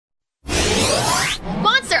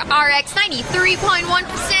RX 93.1%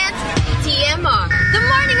 TMR. The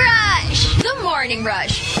Morning Rush. The Morning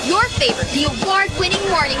Rush. Your favorite, the award-winning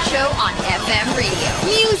morning show on FM radio.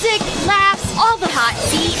 Music, laughs, all the hot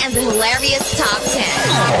tea, and the hilarious top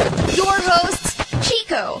 10. Your hosts,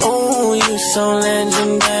 Chico. Oh, you so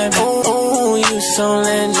legendary. Oh, you so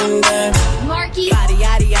legendary. Marky. Yada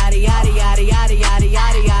yada yada yada yada yada yada yada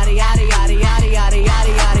yada yada yada yada yada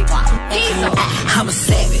yada yada. Diesel. I'm a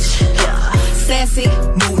savage. Yeah. Sassy,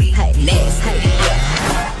 moody, nasty.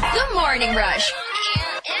 Yeah. The Morning Rush.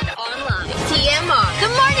 Air and online. TMR. The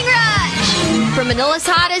Morning Rush. From Manila's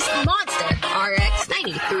hottest monster, RX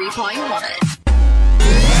 93.1.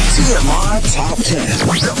 TMR Top 10.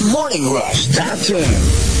 The Morning Rush Top 10.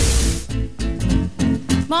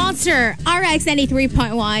 Monster RX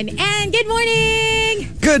 93.1. And good morning.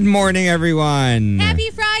 Good morning, everyone. Happy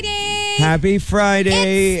Friday. Happy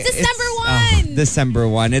Friday. It's December 1. December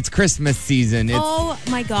 1. It's Christmas season. It's, oh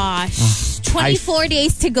my gosh. 24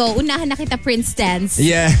 days to go. Unahan na kita, Prince dance.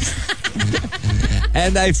 yes.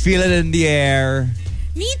 And I feel it in the air.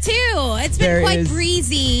 Me too. It's been quite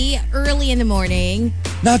breezy early in the morning.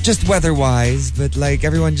 Not just weather-wise, but like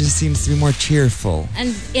everyone just seems to be more cheerful.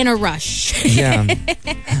 And in a rush. Yeah.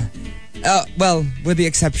 Well, with the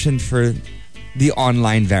exception for the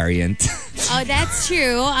online variant. Oh, that's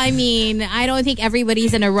true. I mean, I don't think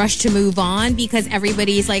everybody's in a rush to move on because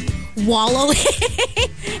everybody's like wallowing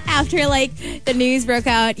after like the news broke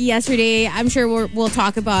out yesterday. I'm sure we'll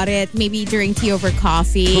talk about it maybe during tea over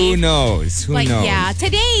coffee. Who knows? Who knows? Yeah.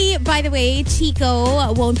 Today, by the way,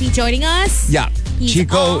 Chico won't be joining us. Yeah. He's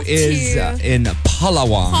Chico off is in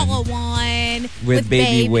Palawan. With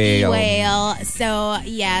Baby Whale. So,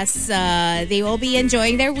 yes, they will be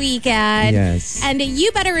enjoying their weekend. Yes. And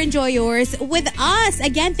you better enjoy yours with us.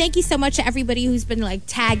 Again, thank you so much to everybody who's been like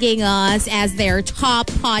tagging us as their top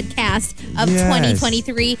podcast of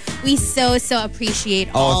 2023. We so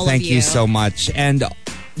appreciate all of you. Oh, thank you so much. And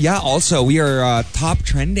yeah, also, we are top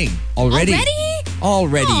trending already.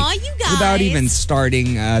 Already. Aw, you guys. Without even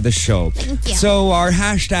starting the show. Thank you. So our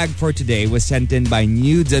hashtag for today was sent in by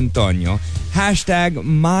Nudes Antonio. Hashtag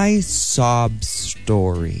my sob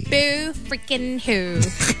story. Boo freaking who.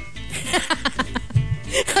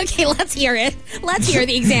 Okay, let's hear it. Let's hear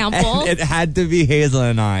the example. And it had to be Hazel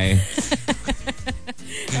and I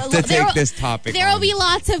to take this topic There will on. be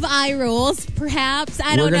lots of eye rolls, perhaps.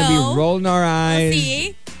 I don't know. We're going to be rolling our eyes. We'll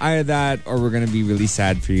see. Either that or we're going to be really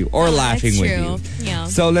sad for you or laughing with you. Yeah.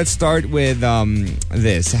 So let's start with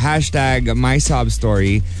this. Hashtag my sob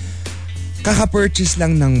story. Kaka-purchase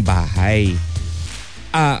lang ng bahay.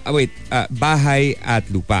 Bahay at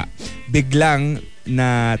lupa. Biglang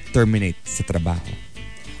na-terminate sa trabaho.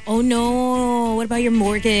 Oh no, what about your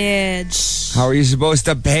mortgage? How are you supposed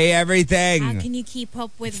to pay everything? How can you keep up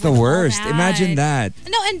with It's the worst. all that? Imagine that.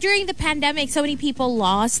 No, and during the pandemic, so many people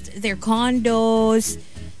lost their condos,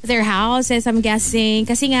 their houses, I'm guessing.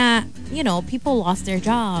 Kasi nga, you know, people lost their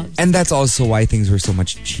jobs. And that's also why things were so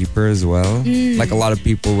much cheaper as well. Like a lot of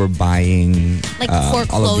people were buying Like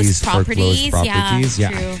all of these foreclosed properties. Yeah.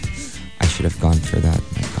 True. I should have gone for that.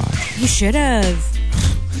 My gosh. You should have.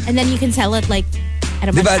 And then you can sell it like at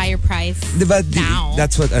a much higher price now.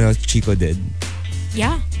 That's what Chico did.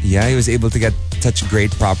 Yeah. Yeah, he was able to get such great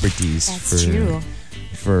properties That's true.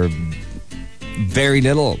 For very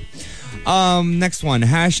little. Next one.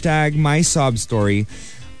 Hashtag my sob story.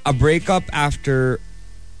 A breakup after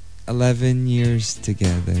 11 years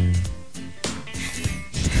together.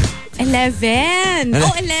 11.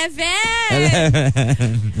 Oh,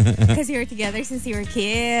 11. Because you were together since you were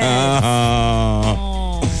kids.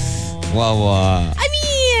 Oh. Wawa. I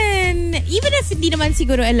mean, even if hindi naman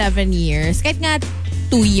siguro 11 years, kahit nga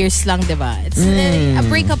 2 years lang, diba? It's, a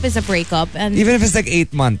breakup is a breakup. And Even if it's like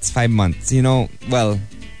 8 months, 5 months, you know, well,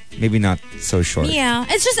 maybe not so short. yeah,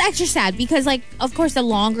 it's just extra sad because, like, of course, the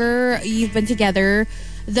longer you've been together,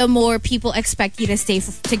 the more people expect you to stay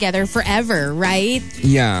together forever, right?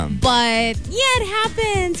 Yeah. But yeah, it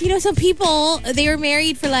happens. You know, some people, they were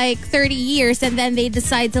married for like 30 years and then they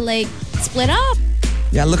decide to like split up.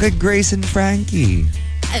 Yeah, look at Grace and Frankie.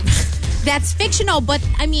 That's fictional, but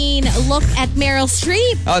I mean, look at Meryl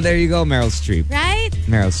Streep. Oh, there you go, Meryl Streep. Right?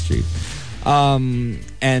 Meryl Streep.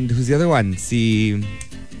 And who's the other one? Si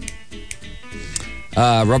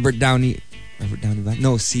Robert Downey ba?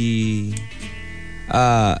 No, si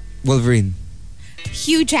Wolverine.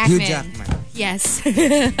 Hugh Jackman. Hugh Jackman. Yes.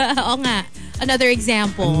 Oo nga. Another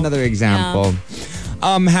example.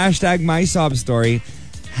 Yeah. Hashtag my sob story.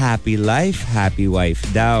 Happy life, happy wife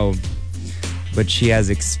daw. But she has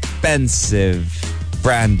expensive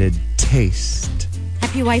branded taste.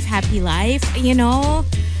 Happy wife, happy life. You know,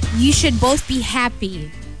 you should both be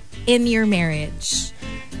happy in your marriage.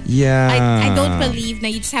 Yeah. I don't believe that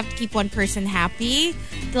you just have to keep one person happy.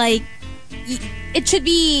 Like, it should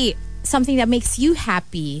be something that makes you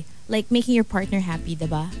happy. Like making your partner happy,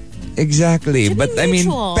 diba? Exactly. Should But be I mean,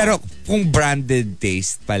 mutual. pero kung branded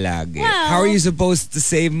taste palagi, Well, how are you supposed to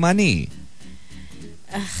save money?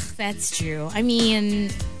 That's true. I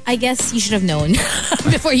mean, I guess you should have known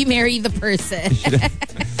before you marry the person.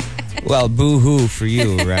 Well, boo-hoo for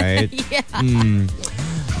you, right? Yeah.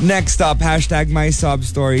 Next up, hashtag my sob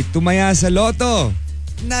story. Tumaya sa loto.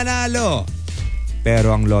 Nanalo.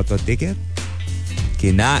 Pero ang loto ticket,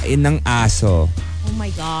 kinain ng aso. Oh my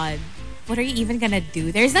God. What are you even gonna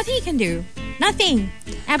do? There's nothing you can do. Nothing.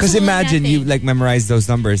 Because Absolutely imagine nothing. you like memorize those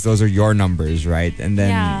numbers. Those are your numbers, right? And then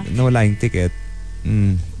Yeah. no lying ticket.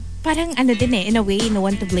 Parang ano din eh, in a way, no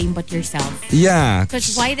one to blame but yourself. Yeah.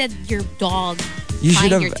 Because why did your dog You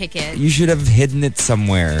should find have your ticket? You should have hidden it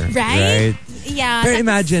somewhere, Right? right? Yeah. But that's-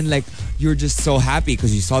 imagine like you're just so happy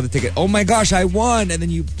because you saw the ticket. Oh my gosh, I won! And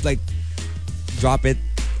then you like drop it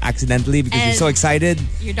accidentally because you're And so excited,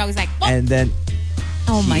 your dog's like, oh, and then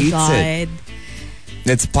oh he my eats God. it.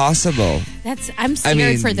 It's possible. I'm scared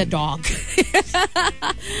mean- for the dog.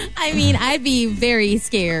 I mean, I'd be very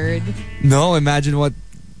scared. No, imagine what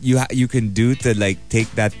you can do to like take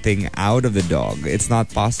that thing out of the dog. It's not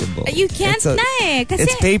possible. You can't It's a- na eh. Kasi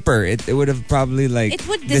It's paper. It would have probably like it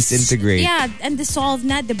would disintegrate. Yeah, and dissolve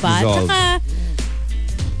na, diba? Dissolve. Tsaka,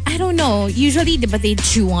 I don't know. Usually, diba, they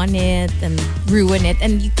chew on it and ruin it.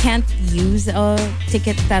 And you can't use a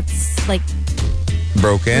ticket that's like,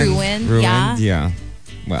 Broken. Ruined, Yeah.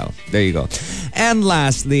 Well, there you go. And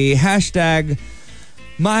lastly, hashtag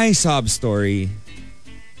my sob story.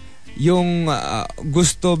 Yung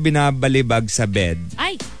gusto binabalibag sa bed.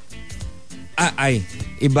 ay, Ay,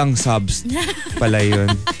 ibang sobs pala yun.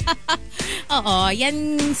 oo,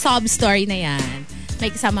 yan sob story na yan. May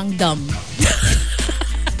kasamang dumb.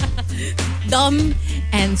 Dumb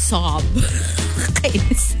and sob.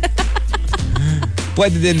 Kainis.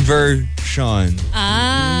 Pwede din version.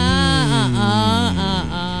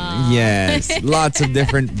 Yes, lots of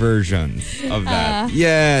different versions of that.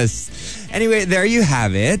 Yes. Anyway, there you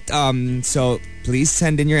have it. So please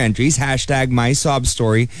send in your entries. Hashtag my sob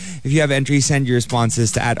story. If you have entries, send your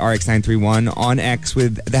responses to @RX931 on X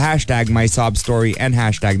with the hashtag my sob story and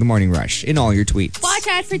hashtag the morning rush in all your tweets. Watch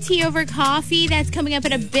out for Tea Over Coffee. That's coming up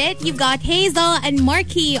in a bit. You've got Hazel and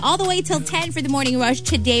Marky all the way till 10 for the morning rush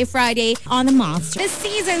today, Friday, on the Monster. This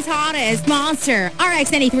season's hottest Monster, RX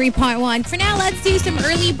 93.1. For now, let's do some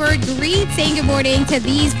early bird greets. Saying good morning to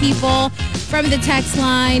these people from the text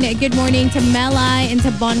line. Good morning to Melai and to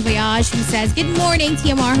Bon Voyage, who says, good morning,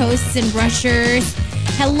 TMR hosts and rushers.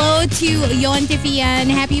 Hello to Yon Tifian.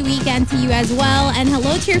 Happy weekend to you as well. And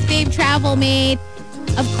hello to your fave travel mate.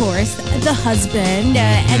 Of course, the husband,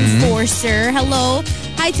 enforcer. Hello.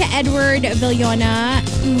 Hi to Edward Villona,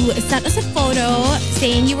 who sent us a photo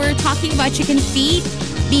saying you were talking about chicken feet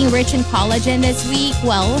being rich in collagen this week.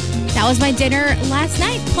 Well, that was my dinner last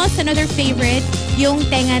night. Plus another favorite, yung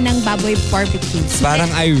tenga ng baboy barbecue. So Parang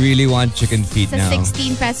I really want chicken feet sa now.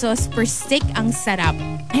 16 pesos per stick, ang sarap.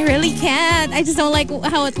 I really can't. I just don't like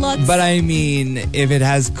how it looks. But I mean, if it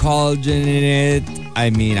has collagen in it, I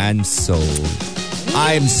mean, I'm sold.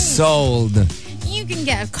 I'm sold. You can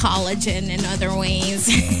get collagen in other ways.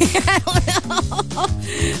 I don't know.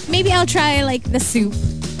 Maybe I'll try like the soup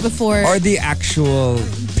before. Or the actual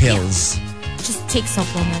pills. Just take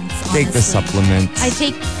supplements. Take the honestly. supplements. I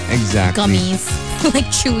take Exactly. gummies, like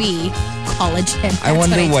chewy collagen. I That's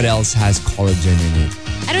wonder I what take. else has collagen in it.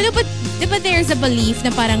 I don't know, but there's a belief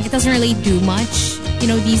na parang it doesn't really do much. You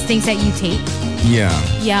know, these things that you take. Yeah.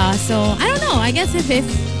 Yeah, so I don't know. I guess if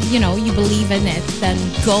you know, you believe in it, then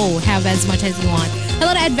go have as much as you want.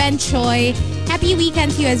 Hello to Advent Choi. Happy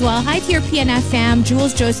weekend to you as well. Hi to your PNF fam,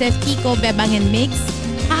 Jules, Joseph, Kiko, Bebang, and Mix.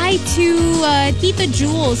 Hi to Tita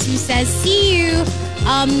Jules, who says, see you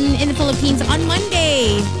in the Philippines on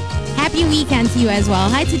Monday. Happy weekend to you as well.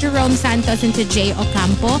 Hi to Jerome Santos and to Jay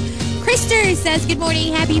Ocampo. Krister says, good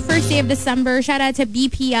morning. Happy first day of December. Shout out to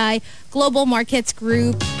BPI Global Markets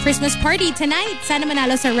Group. Christmas party tonight. Sana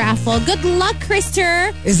manalo sa raffle. Good luck,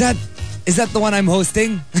 Krister. Is that the one I'm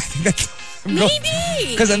hosting? Maybe.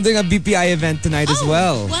 Because I'm doing a BPI event tonight as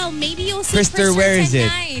well. Well, maybe you'll see Krister, where is it?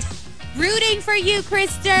 tonight. Rooting for you,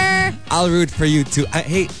 Krister. I'll root for you too.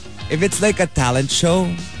 Hey, if it's like a talent show,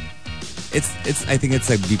 it's I think it's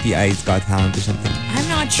like BPI's Got Talent or something. I'm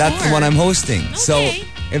not sure. That's the one I'm hosting. So Okay.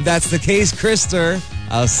 if that's the case, Krister,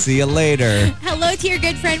 I'll see you later. Hello to your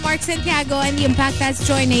good friend Mark Santiago and the Impact That's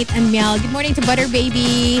Joy, Nate and Miel. Good morning to Butter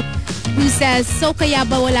Baby, who says, so kaya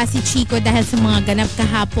ba wala si Chico dahil sa mga ganap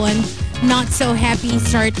kahapon? not so happy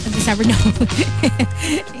start of December. No.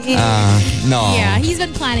 No. Yeah, he's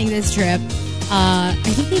been planning this trip. I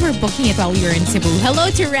think they were booking it while we were in Cebu. Hello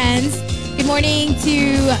to Renz. Good morning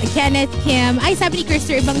to Kenneth Kim. Ay, sabi ni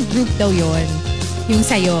Krister, ibang group daw yun. Yung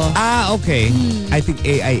sayo. Okay. I think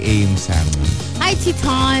AIA yung sa amin. Hi,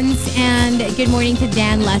 Titons, and good morning to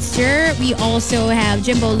Dan Lester. We also have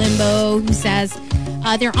Jimbo Limbo, who says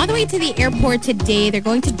they're on the way to the airport today. They're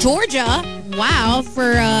going to Georgia. Wow,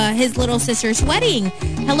 for his little sister's wedding.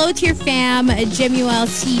 Hello to your fam, Jimuel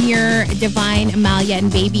Sr., Divine, Amalia,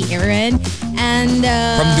 and baby Aaron. And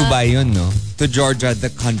from Dubai yun, no? To Georgia, the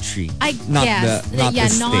country. Not the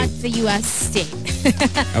state. Not the U.S. state.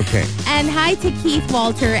 Okay. And hi to Keith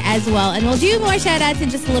Walter as well. And we'll do more shout-outs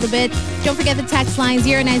in just a little bit. Don't forget the text line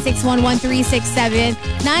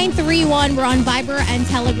 0961-1367-931. We're on Viber and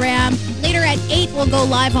Telegram. Later at 8, we'll go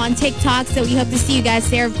live on TikTok. So we hope to see you guys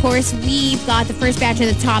there. Of course, we've got the first batch of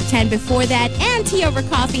the top 10 before that. And Tea Over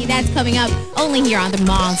Coffee. That's coming up only here on The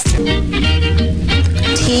Monster.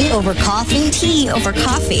 Tea over coffee. Tea over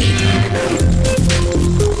coffee.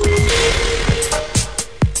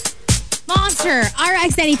 Monster,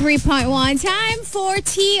 RX 93.1. Time for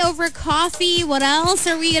Tea Over Coffee. What else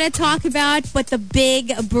are we going to talk about but the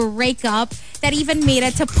big breakup that even made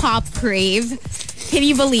it to Pop Crave? Can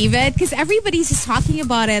you believe it? Because everybody's just talking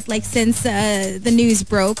about it like since the news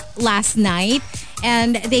broke last night.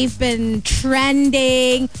 And they've been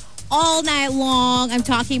trending all night long. I'm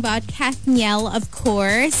talking about Kathniel, of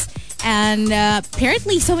course. And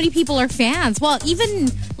apparently so many people are fans. Well, even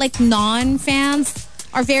like non-fans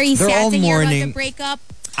are very sad to hear about the breakup.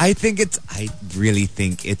 I really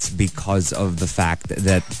think it's because of the fact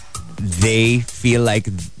that they feel like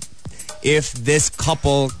if this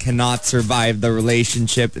couple cannot survive the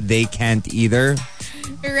relationship, they can't either.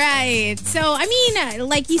 Right. So, I mean,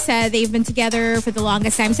 like you said, they've been together for the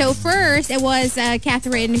longest time. So first, it was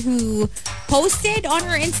Catherine who posted on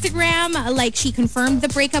her Instagram, like she confirmed the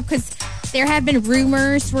breakup because there have been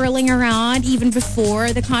rumors swirling around even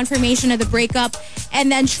before the confirmation of the breakup.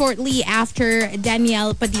 And then shortly after,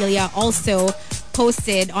 Daniel Padilla also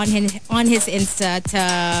posted on his Insta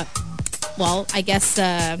to, well, I guess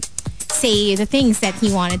say the things that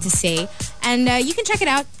he wanted to say. And you can check it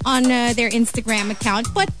out on their Instagram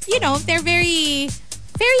account. But, you know, they're very,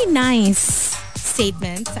 very nice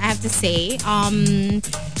statements, I have to say.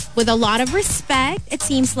 With a lot of respect, it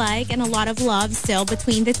seems like, and a lot of love still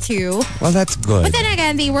between the two. Well, that's good. But then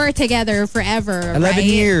again, they were together forever, 11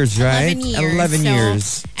 years, right? 11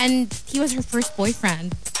 years. And he was her first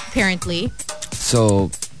boyfriend, apparently.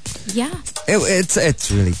 So... yeah.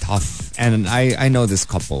 It's really tough. And I know this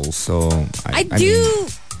couple, so... I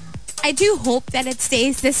do hope that it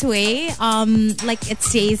stays this way. Like, it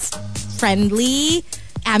stays friendly,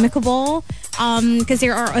 amicable. Because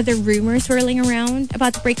there are other rumors swirling around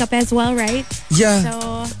about the breakup as well, right?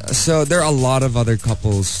 Yeah. So there are a lot of other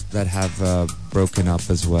couples that have broken up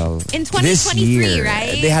as well. In 2023, this year,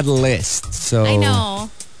 right? They had a list. So I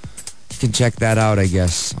know. You can check that out, I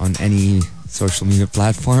guess, on any social media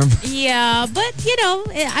platform. Yeah, but, you know,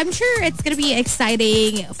 I'm sure it's going to be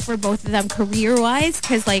exciting for both of them career-wise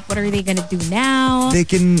because, like, what are they going to do now? They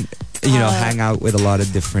can... you know, hang out with a lot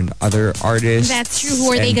of different other artists. That's true.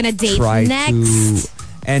 Who are they going to date next?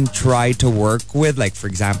 And try to work with, like, for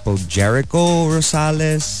example, Jericho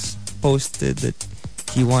Rosales posted that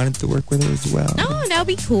he wanted to work with her as well. Oh, that would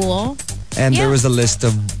be cool. And there was a list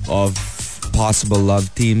of possible love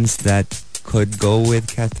teams that could go with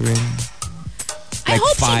Catherine. I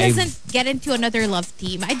hope she doesn't get into another love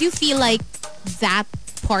team. I do feel like that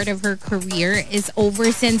part of her career is over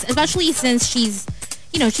especially since she's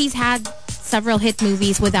had several hit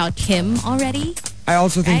movies without Kim already. I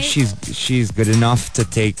also think she's good enough to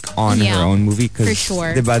take on her own movie because for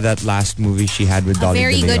sure. By that last movie she had with Dolly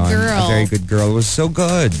Very Good Girl. A Very Good Girl was so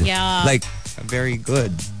good. Yeah. Like, a very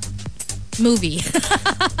good movie.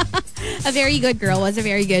 A Very Good Girl was a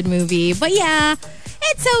very good movie. But yeah,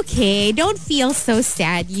 it's okay. Don't feel so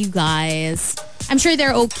sad, you guys. I'm sure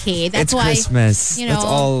they're okay. That's why Christmas. You know, let's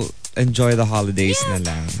all enjoy the holidays na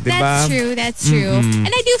lang. Diba? That's true. And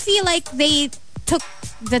I do feel like they took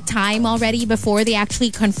the time already before they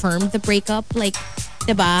actually confirmed the breakup. Like,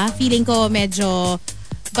 diba? Feeling ko medyo,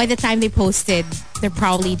 by the time they posted, they're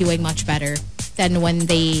probably doing much better than when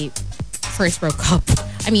they first broke up.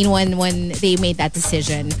 I mean, when they made that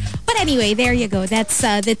decision. But anyway, there you go. That's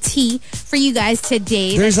the tea for you guys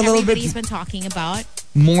today. There's that a little everybody's been talking about.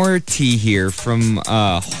 More tea here from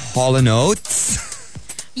Hall & Oates.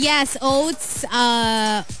 Yes, Oates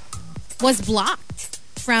was blocked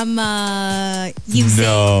from using...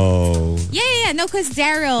 No. Yeah. No, because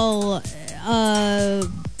Daryl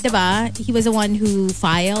diba, he was the one who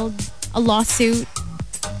filed a lawsuit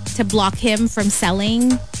to block him from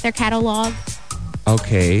selling their catalog.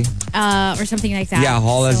 Okay. Or something like that. Yeah,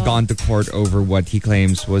 Hall has gone to court over what he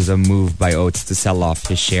claims was a move by Oates to sell off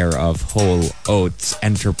his share of Whole Oats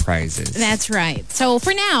Enterprises. That's right. So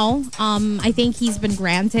for now, I think he's been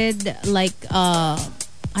granted like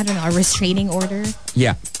I don't know, a restraining order.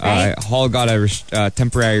 Yeah. Right? Hall got a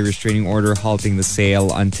temporary restraining order halting the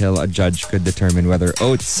sale until a judge could determine whether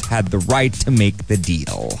Oates had the right to make the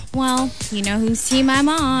deal. Well, you know whose team I'm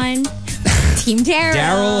on. Team Daryl.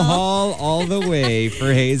 Daryl Hall all the way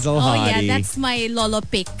for Hazel Oh Hottie. yeah, that's my lolo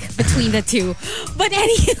pick between the two. But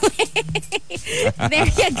anyway, there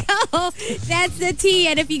you go. That's the tea.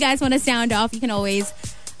 And if you guys want to sound off, you can always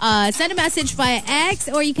send a message via X,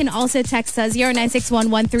 or you can also text us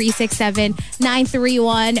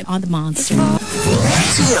 0961-1367-931 on the Monster.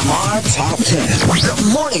 TMR Top 10.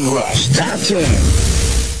 The Morning Rush Top 10.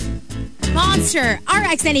 Monster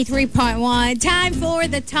RX 93.1. Time for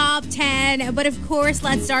the top 10. But of course,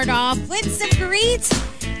 let's start off with some greets.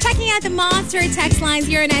 Checking out the Monster text line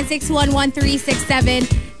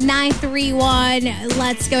 0961-1367-931.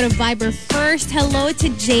 Let's go to Viber first. Hello to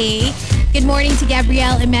Jay. Good morning to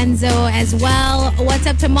Gabrielle Emenzo as well. What's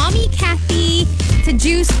up to Mommy Kathy? To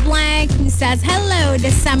Juice Blank, who says, hello,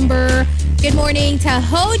 December. Good morning to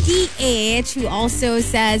Ho DH, who also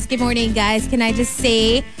says, good morning, guys. Can I just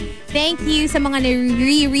say thank you sa mga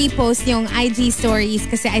nare-repost yung IG stories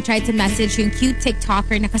kasi I tried to message yung cute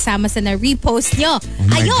TikToker na kasama sa na-repost nyo.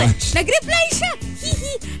 my Ayun! gosh. Nag-reply siya!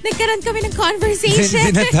 Hihi! Nagkaroon kami ng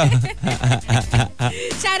conversation. Sino to?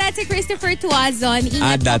 Shout out to Christopher Tuazon.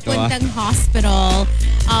 Ingat that papuntang hospital.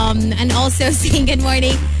 And also saying good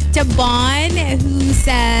morning to Bon, who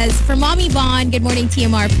says, for Mommy Bon, good morning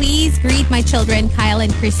TMR. Please greet my children, Kyle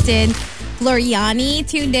and Kristen Gloriani,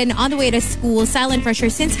 tuned in on the way to school, silent pressure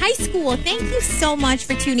since high school. Thank you so much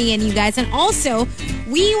for tuning in, you guys. And also,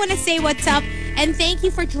 we want to say what's up and thank you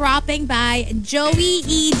for dropping by Joey,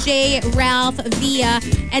 EJ, Ralph, Via,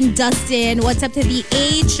 and Dustin. What's up to the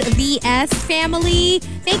HVS family?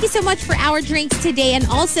 Thank you so much for our drinks today, and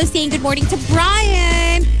also saying good morning to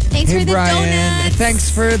Brian. Thanks for the Brian. donuts. Thanks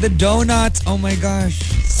for the donuts. Oh my gosh.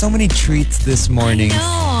 So many treats this morning.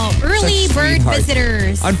 No, early Such bird sweethearts.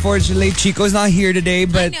 visitors. Unfortunately, Chico's not here today,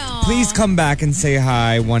 but know. please come back and say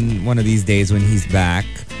hi one of these days when he's back.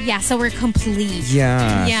 Yeah, so we're complete.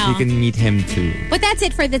 Yeah, Yeah. so you can meet him too. But that's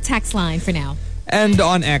it for the text line for now. And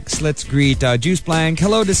on X, let's greet Juice Blank.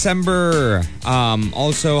 Hello, December.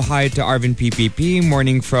 Also, hi to Arvin PPP.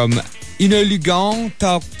 Morning from Inaligang,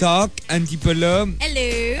 Talk, Antipolo.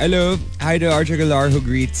 Hello. Hello. Hi to Archer Galar, who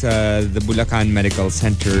greets the Bulacan Medical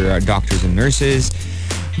Center doctors and nurses.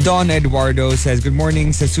 Don Eduardo says, good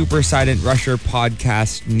morning sa Super Silent Rusher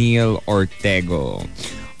podcast, Neil Ortego.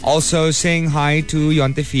 Also saying hi to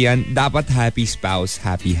Yontefian, dapat happy spouse,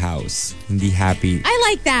 happy house. Hindi happy I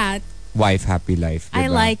like that. wife, happy life. I diba?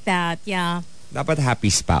 like that. Yeah. Dapat happy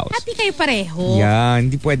spouse. Happy kayo pareho. Yeah,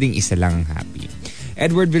 hindi pwedeng isa lang ang happy.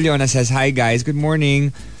 Edward Villona says, hi guys, good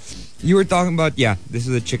morning. You were talking about, this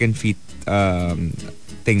is a chicken feet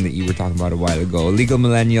thing that you were talking about a while ago. Legal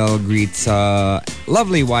Millennial greets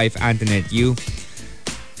lovely wife, Antoinette Yu.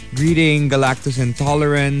 Greeting Galactus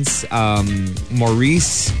Intolerance,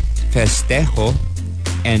 Maurice Festejo,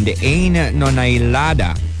 and Ain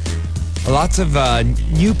Nonailada. Lots of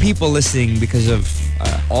new people listening because of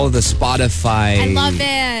all the Spotify I love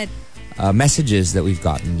it. messages that we've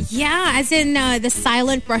gotten. Yeah, as in the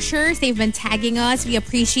silent rushers, they've been tagging us. We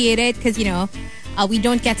appreciate it because, we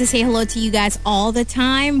don't get to say hello to you guys all the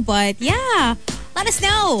time. But yeah, let us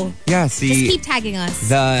know. Yeah, Just see, keep tagging us.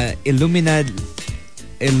 the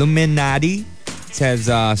Illuminati says,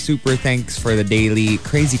 super thanks for the daily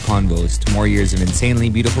crazy convos to more years of insanely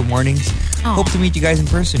beautiful mornings. Aw. Hope to meet you guys in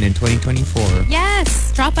person in 2024.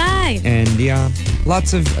 Yes, drop by. And yeah,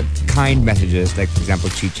 lots of kind messages. Like, for example,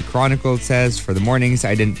 Chichi Chronicle says, for the mornings,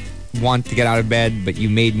 I didn't want to get out of bed, but you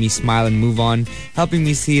made me smile and move on, helping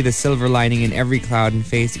me see the silver lining in every cloud and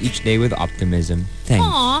face each day with optimism. Thank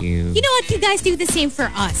Aw, you. you know what? You guys do the same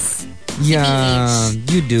for us. Yeah,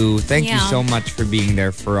 TBH. you do. Thank you Yeah. so much for being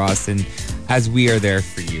there for us and as we are there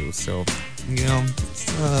for you. So, it's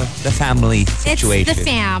the family situation. It's the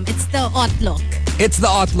fam. It's the outlook. It's the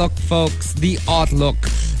Outlook, folks. The Outlook.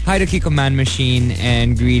 Hi to Kiko Man Machine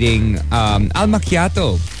and greeting Al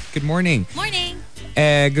Macchiato. Good morning. Morning.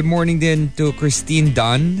 Good morning din to Christine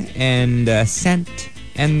Dunn and Sent.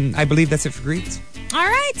 And I believe that's it for greets. All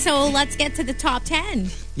right, so let's get to the top 10.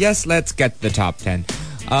 Yes, let's get to the top 10.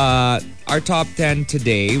 Our top 10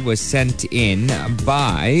 today was sent in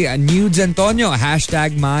by Nudes Antonio.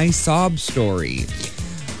 Hashtag my Sob Story.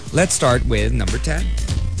 Let's start with number 10.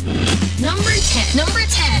 Number 10. Number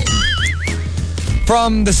 10.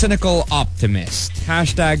 From the cynical optimist.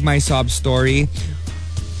 Hashtag my sob story.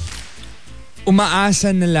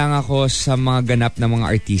 Umaasa na lang ako sa mga ganap na mga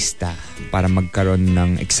artista para magkaroon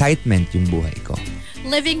ng excitement yung buhay ko.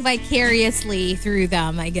 Living vicariously through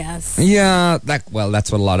them, I guess. Yeah, that's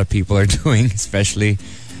what a lot of people are doing, especially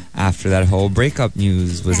after that whole breakup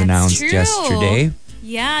news was announced true. yesterday.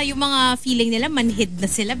 Yeah, yung mga feeling nila, manhid na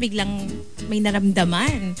sila, biglang may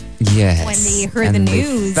naramdaman. Yes. When they heard and the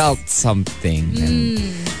news. They felt something. And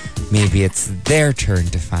maybe it's their turn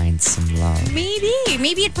to find some love. Maybe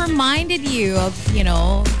it reminded you of,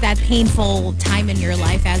 that painful time in your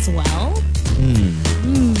life as well.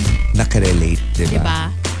 Nakarelate, diba? Diba?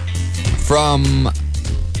 From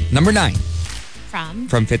number 9.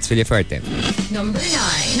 From Fitz Villafuerte. Number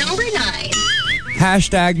 9. Number 9.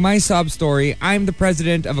 Hashtag my sob story. I'm the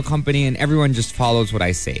president of a company and everyone just follows what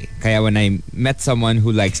I say. Kaya when I met someone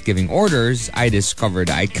who likes giving orders, I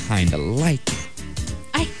discovered I kinda like it.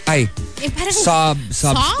 Ay, sob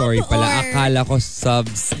story pala. Or... Akala ko sob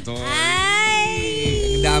story.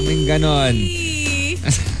 Ay! Daming ganon.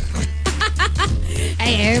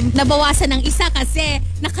 Ay, nabawasan ng isa kasi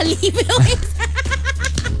nakalibre yung isa.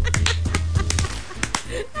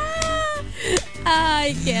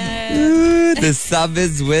 I can't. The sub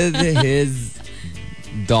is with his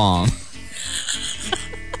dong.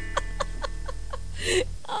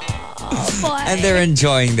 Oh, boy. And they're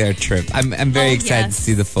enjoying their trip. I'm very excited to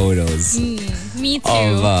see the photos. Me too.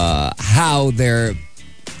 Of how their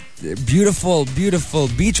beautiful, beautiful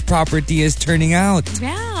beach property is turning out.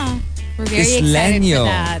 Yeah. We're very excited for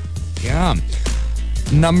that. Yeah.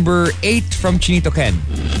 Number 8 from Chinito Ken.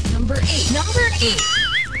 Number 8. Number 8.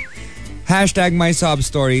 Hashtag my sob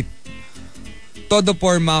story. Todo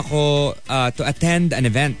porma ko to attend an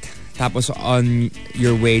event. Tapos on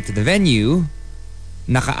your way to the venue,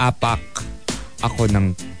 nakaapak ako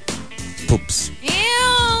ng poops. Ew!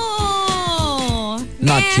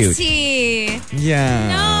 Not Nasty. cute.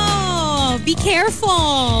 Yeah. No! Be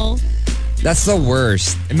careful. That's the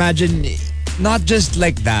worst. Imagine, not just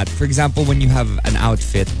like that. For example, when you have an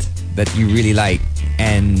outfit that you really like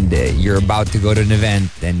and you're about to go to an event,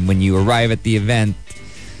 and when you arrive at the event,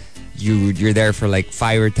 you're there for like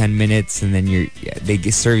 5 or 10 minutes, and then they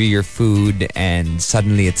serve you your food, and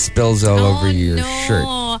suddenly it spills all over your shirt.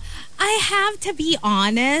 I have to be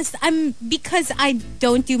honest. Because I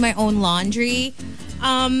don't do my own laundry.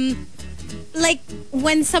 Like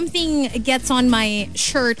when something gets on my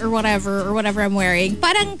shirt or whatever I'm wearing,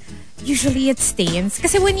 parang usually it stains.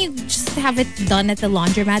 Because when you just have it done at the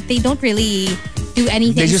laundromat, they don't really do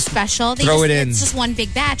anything special. They throw it in. It's just one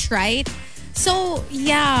big batch, right? So,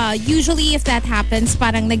 yeah, usually if that happens,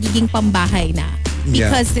 parang nagiging pambahay na.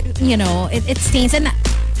 Because, it stains. And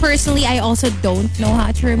personally, I also don't know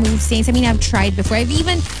how to remove stains. I mean, I've tried before.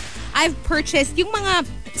 I've purchased yung mga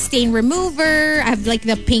stain remover. I have like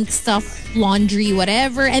the pink stuff, laundry,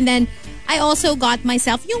 whatever. And then I also got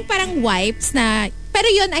myself yung parang wipes na, pero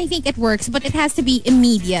yun, I think it works, but it has to be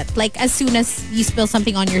immediate. Like as soon as you spill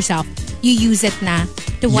something on yourself, you use it na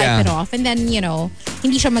to wipe it off. And then,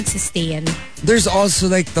 hindi siya magsistain. There's also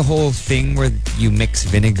like the whole thing where you mix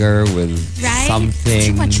vinegar with something,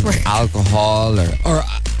 too much work. Alcohol or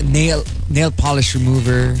nail polish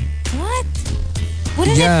remover. What? What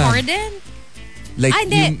is it, pardon? Like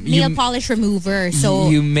nail polish remover. So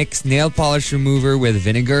you mix nail polish remover with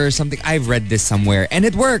vinegar or something. I've read this somewhere and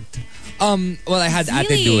it worked. Well, I had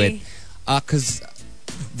Ate do it because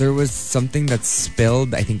there was something that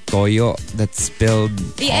spilled. I think toyo that spilled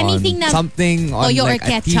on something on like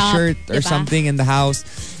a t-shirt or something in the house.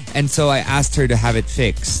 And so I asked her to have it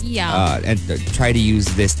fixed. Yeah. And try to use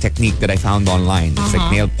this technique that I found online. It's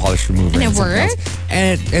like nail polish remover. And it worked?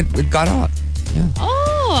 And it got off. Yeah.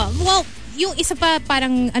 Oh, well, yung isa pa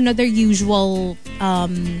parang another usual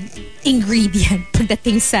ingredient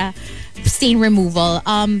pagdating sa stain removal,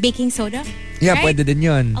 baking soda. Yeah, right? pwede din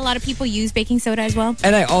yun. A lot of people use baking soda as well.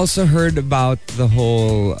 And I also heard about the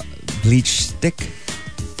whole bleach stick.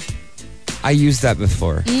 I used that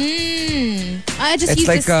before. I just use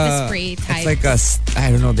like the spray type. It's like I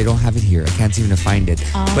don't know, they don't have it here. I can't seem to find it.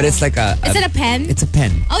 But it's like Is it a pen? It's a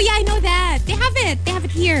pen. Oh yeah, I know that. They have it. They have it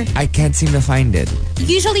here. I can't seem to find it.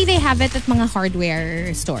 Usually they have it at mga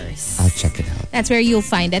hardware stores. I'll check it out. That's where you'll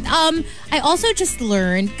find it. I also just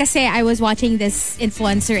learned, kasi I was watching this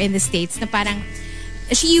influencer in the States na parang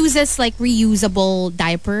she uses like reusable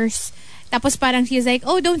diapers. Tapos parang she's like,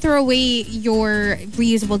 oh, don't throw away your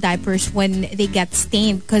reusable diapers when they get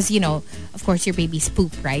stained because, of course, your baby's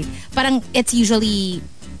poop, right? Parang it's usually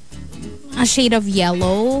a shade of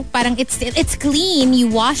yellow. Parang it's clean. You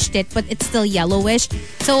washed it, but it's still yellowish.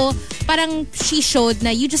 So parang she showed na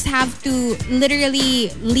you just have to literally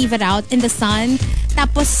leave it out in the sun.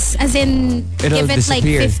 Tapos, as in, It'll give it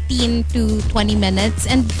disappear. like 15 to 20 minutes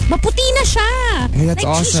and maputi na siya. Hey, that's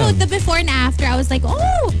like, she awesome. showed the before and after. I was like,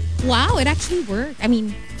 oh, wow, it actually worked. I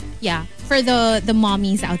mean, yeah, for the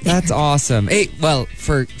mommies out there. That's awesome. Hey, well,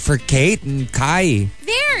 for Kate and Kai.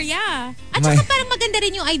 There, yeah. At My- saka parang maganda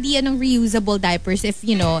rin yung idea ng reusable diapers if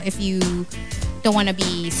you don't want to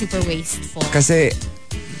be super wasteful. Kasi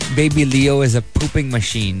baby Leo is a pooping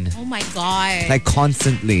machine. Oh my God. Like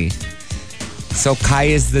constantly. So Kai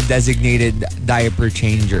is the designated diaper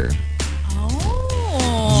changer.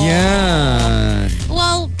 Oh. Yeah.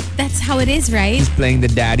 Well, that's how it is, right? He's playing the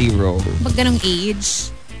daddy role. Pag ganong age,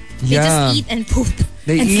 they Yeah. just eat and poop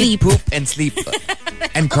They and eat, sleep. poop, and sleep.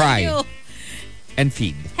 And cry. Ew. And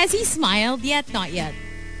feed. Has he smiled yet? Not yet.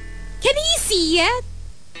 Can he see yet?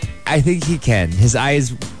 I think he can. His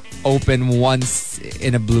eyes open once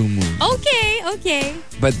in a blue moon. Okay.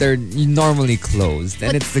 But they're normally closed.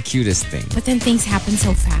 And it's the cutest thing. But then things happen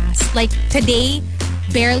so fast. Like today,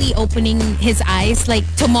 barely opening his eyes. Like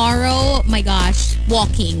tomorrow, my gosh,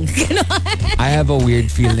 walking. I have a weird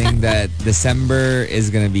feeling that December is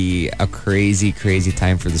going to be a crazy, crazy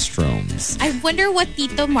time for the Stroms. I wonder what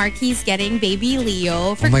Tito Marky's getting baby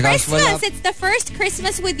Leo for Oh my gosh, Christmas. wala. It's the first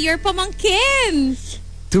Christmas with your pamangkin.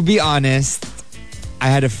 To be honest, I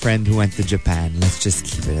had a friend who went to Japan. Let's just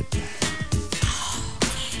keep it at that.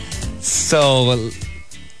 So,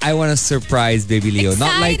 I want to surprise baby Leo.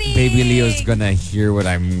 Not like Exciting. baby Leo's gonna hear what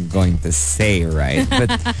I'm going to say, right? But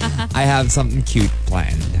I have something cute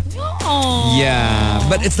planned. Oh. Yeah,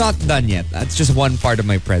 but it's not done yet. That's just one part of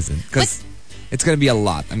my present. Because it's gonna be a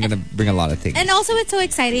lot. I'm gonna bring a lot of things. And also, it's so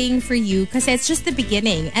exciting for you because it's just the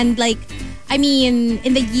beginning. And like, I mean,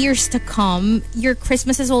 in the years to come, your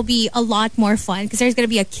Christmases will be a lot more fun because there's gonna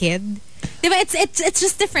be a kid. Diba? It's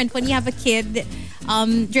just different when you have a kid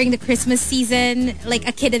during the Christmas season, like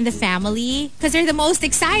a kid in the family, because they're the most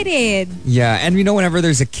excited. Yeah, and whenever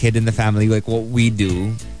there's a kid in the family, like what we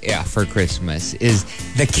do, for Christmas is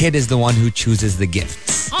the kid is the one who chooses the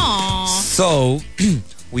gifts. Aww. So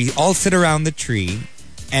we all sit around the tree,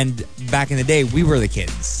 and back in the day, we were the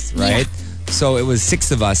kids, right? Yeah. So it was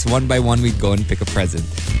 6 of us. One by one, we'd go and pick a present.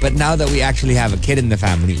 But now that we actually have a kid in the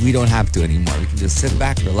family, we don't have to anymore. We can just sit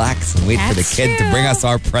back, relax, and wait for the That's kid to true. bring us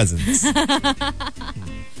our presents.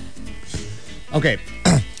 Okay.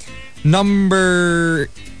 Number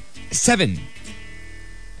 7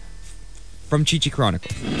 from Chichi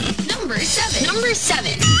Chronicle. Number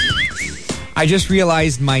 7. I just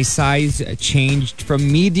realized my size changed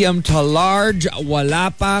from medium to large.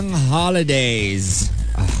 Wala pang holidays.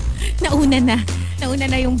 Nauna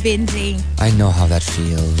na yung binging. I know how that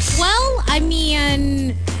feels. Well, I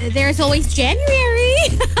mean, there's always January.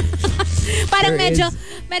 Parang There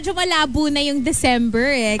medyo malabo na yung December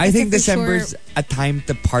eh. I Kasi think for December's sure, a time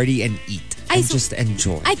to party and eat. And sw- just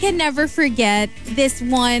enjoy. I can never forget this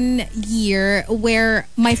one year where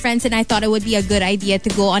my friends and I thought it would be a good idea to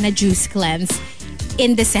go on a juice cleanse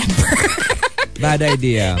in December. Bad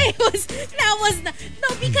idea.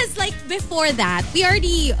 Because like before that, we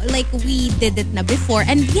did it na before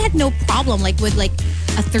and we had no problem like with like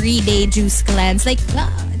a 3-day juice cleanse. Like,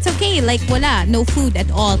 it's okay. Like, wala. No food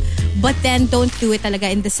at all. But then don't do it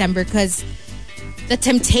talaga in December because the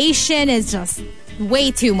temptation is just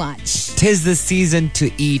way too much. Tis the season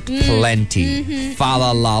to eat plenty. Fa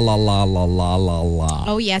la la la la la la la la.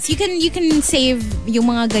 Oh yes, you can save yung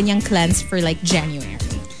mga ganyang cleanse for like January.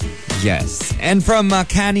 Yes. And from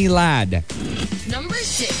Canny Lad. Number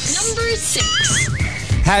 6.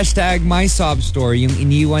 Hashtag my sob story, yung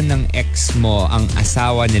iniwan ng ex mo ang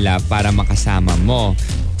asawa nila para makasama mo.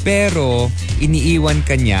 Pero iniiwan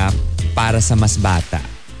ka niya para sa mas bata.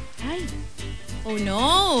 Ay. Oh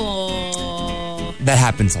no. That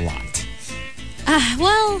happens a lot.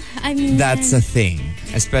 Well, I mean, That's a thing.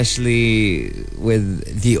 Especially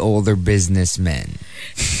with the older businessmen.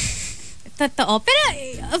 totoo.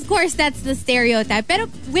 Pero, of course, that's the stereotype. Pero,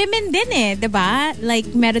 women din eh, diba? Like,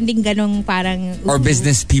 meron din ganong parang... Or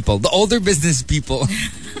business people. The older business people.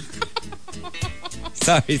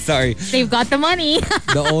 Sorry. They've got the money.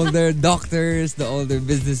 The older doctors, the older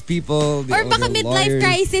business people, the Or older baka midlife lawyers.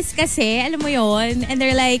 crisis kasi, alam mo yon, and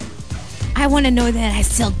they're like, I want to know that I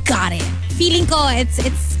still got it. Feeling ko, it's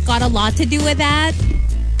got a lot to do with that.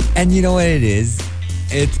 And you know what it is?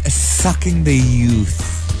 It's sucking the youth.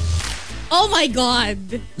 Oh my God.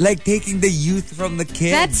 Like taking the youth from the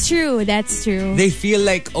kids. That's true. They feel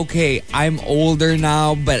like, okay, I'm older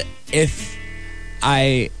now, but if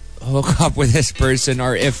I hook up with this person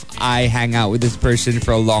or if I hang out with this person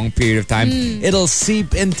for a long period of time, it'll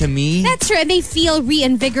seep into me. That's true. They feel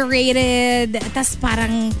reinvigorated. Tas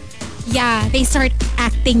parang, yeah, they start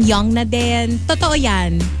acting young na din. Totoo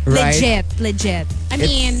yan. Right? Legit. I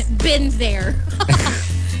mean, been there.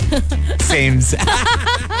 Same.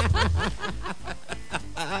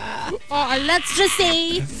 Let's just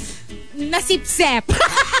say, nasipsep.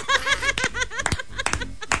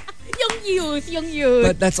 Yung youth.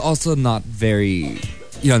 But that's also not very,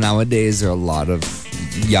 nowadays there are a lot of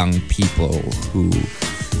young people who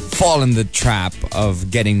fall in the trap of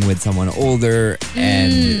getting with someone older,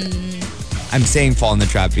 and I'm saying fall in the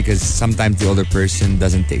trap because sometimes the older person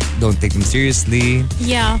don't take them seriously.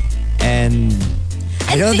 Yeah. And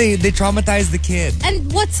they traumatize the kid.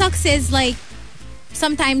 And what sucks is like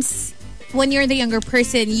sometimes when you're the younger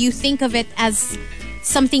person, you think of it as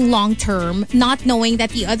something long term, not knowing that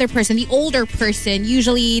the other person, the older person,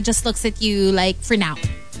 usually just looks at you like for now.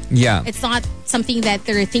 Yeah. It's not something that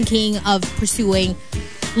they're thinking of pursuing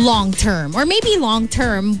long term. Or maybe long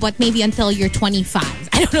term, but maybe until you're 25.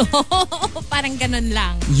 I don't know. Parang ganun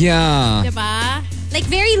lang. Yeah. Diba? Like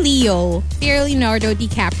very Leonardo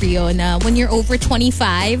DiCaprio na when you're over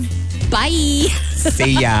 25, bye.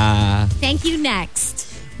 See ya. Thank you, next.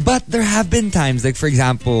 But there have been times, like for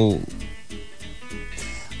example,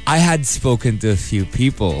 I had spoken to a few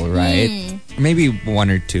people, right? Maybe one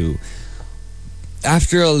or two.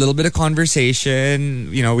 After a little bit of conversation,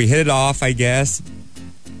 we hit it off, I guess.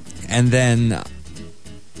 And then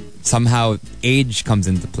somehow age comes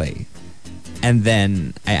into play. And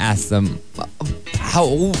then I asked them, how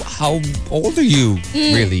old are you,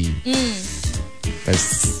 really?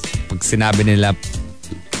 Because pag sinabi nila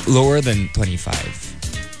lower than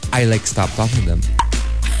 25, I stop talking to them.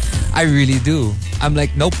 I really do. I'm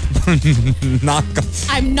like, nope.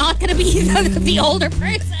 I'm not going to be the older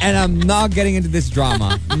person. And I'm not getting into this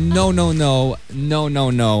drama. No.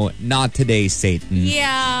 Not today, Satan.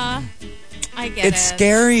 Yeah. I get it. It's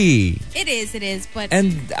scary. It is. But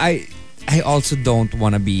And I also don't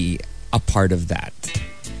want to be a part of that.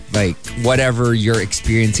 Like, whatever you're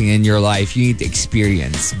experiencing in your life, you need to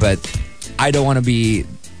experience. But I don't want to be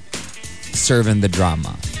serving the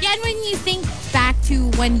drama. Yeah, and when you think back to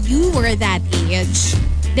when you were that age,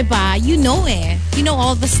 diba? You know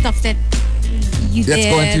all the stuff that you did. That's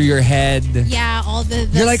going through your head. Yeah, all the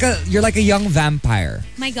You're like a young vampire.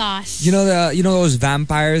 My gosh. You know those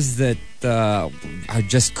vampires that are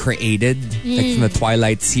just created like from the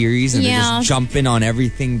Twilight series, and they just jump in on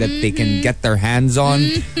everything that they can get their hands on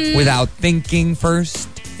without thinking first.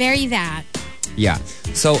 Very that. Yeah.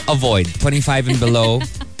 So avoid 25 and below,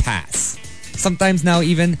 pass. Sometimes now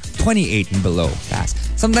even 28 and below, pass.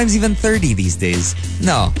 Sometimes even 30 these days.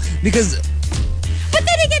 No, because... But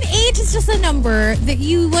then again, age is just a number that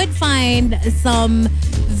you would find some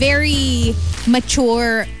very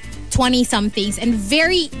mature 20-somethings and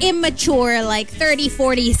very immature like 30,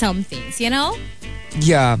 40-somethings,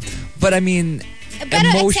 Yeah, but I mean... Pero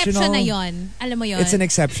emotional, exception na yun. Alam mo yun. It's an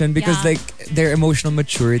exception because their emotional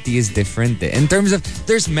maturity is different. In terms of,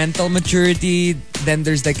 there's mental maturity, then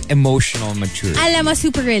there's emotional maturity. Alam mo,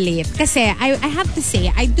 super relate. Kasi I have to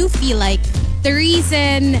say, I do feel like the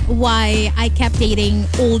reason why I kept dating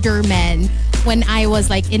older men when I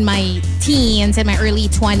was in my teens and my early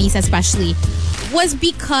 20s especially was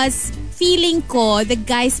because feeling ko the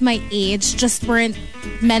guys my age just weren't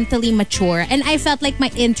mentally mature, and I felt like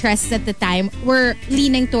my interests at the time were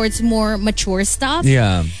leaning towards more mature stuff.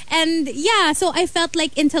 Yeah. And yeah, so I felt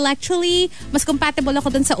like intellectually mas compatible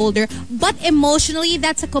ako dun sa older, but emotionally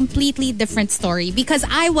that's a completely different story because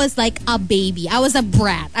I was like a baby. I was a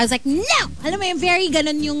brat. I was like, no! Alam mo yung very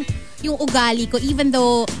ganun yung ugali ko, even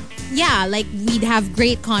though we'd have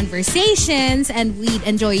great conversations and we'd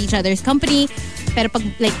enjoy each other's company. Pero pag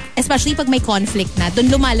especially pag may conflict na,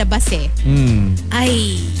 dun lumalabas eh.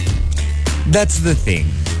 Ay. That's the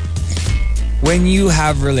thing. When you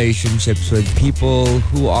have relationships with people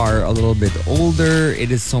who are a little bit older,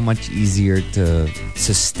 it is so much easier to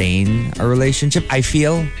sustain a relationship, I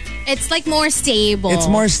feel. It's more stable. It's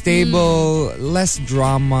more stable, less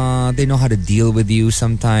drama. They know how to deal with you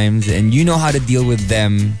sometimes, and you know how to deal with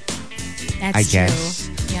them. That's I guess.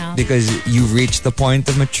 true. Yeah. Because you've reached the point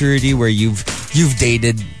of maturity where you've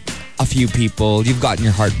dated a few people, you've gotten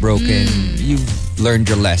your heart broken, you've learned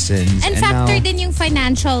your lessons. And factor din yung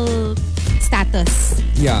financial status.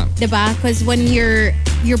 Yeah. Diba? Because when you're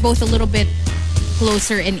both a little bit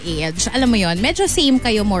closer in age, alam mo yon, medyo same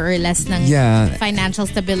kayo more or less ng financial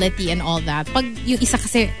stability and all that. Pag yung isa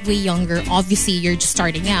kasi way younger, obviously you're just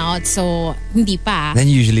starting out, so hindi pa. Then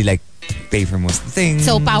usually pay for most of the things.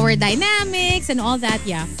 So power dynamics and all that,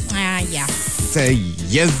 yeah. Yeah.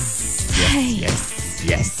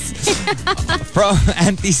 Yes. From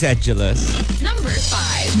Anti-Sedulous. Number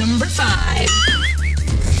 5. Number 5.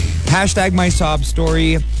 Hashtag my sob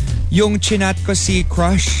story. Yung chinat ko si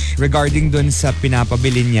crush regarding dun sa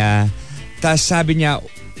pinapabili niya. Tas sabi niya,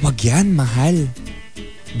 wag yan, mahal.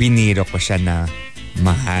 Biniro ko siya na,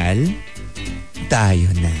 mahal? Tayo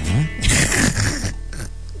na?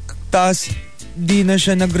 Tas, di na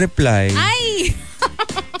siya nag-reply. Ay!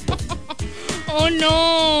 Oh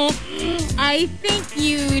no! I think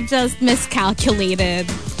you just miscalculated.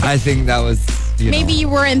 I think that was, Maybe you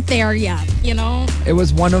weren't there yet, you know? it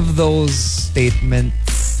was one of those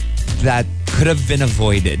statements that could have been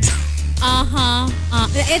avoided.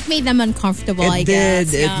 It made them uncomfortable, I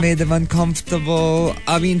guess. It made them uncomfortable.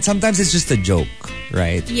 I mean, sometimes it's just a joke,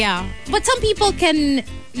 right? Yeah. But some people can,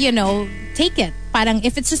 take it. Parang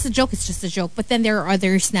if it's just a joke, it's just a joke. But then there are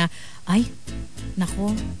others na, ay,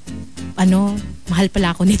 nako, mahal pala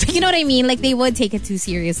ako nito. You know what I mean? Like they would take it too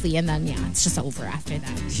seriously and then, it's just over after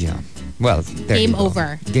that. Yeah. Well, there Game you go.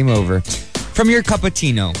 over. Game over. From your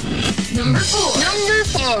cappuccino. Number 4.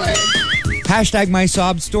 Hashtag my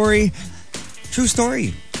sob story. True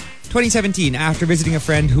story. 2017, after visiting a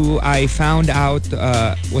friend who I found out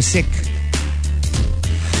was sick.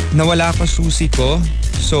 Nawala ko susi ko.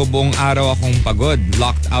 So buong araw akong pagod.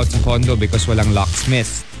 Locked out sa condo because walang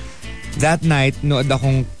locksmith. That night, nood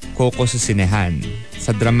akong Coco sa sinehan.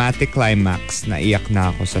 Sa dramatic climax, naiyak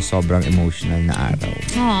na ako sa sobrang emotional na araw.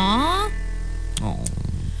 Aww. Oh.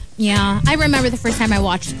 Yeah. I remember the first time I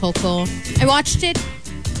watched Coco. I watched it.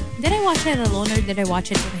 Did I watch it alone or did I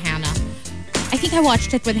watch it with Hannah? I think I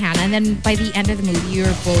watched it with Hannah and then by the end of the movie, you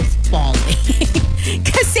were both bawling.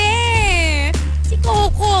 Kasi si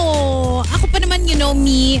Coco, ako pa naman,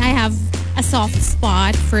 me, I have a soft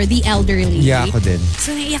spot for the elderly. Yeah, ako din.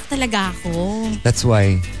 So naiyak talaga ako. That's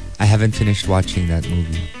why I haven't finished watching that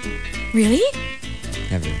movie. Really?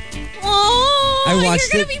 Never. Oh, I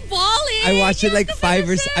watched you're it. gonna be bawling. I watched You it like have to 5 or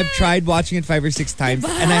finish 6. I've it. tried watching it 5 or 6 times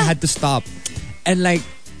and I had to stop. And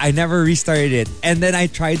I never restarted it. And then I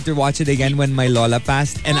tried to watch it again when my Lola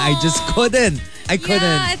passed and I just couldn't. I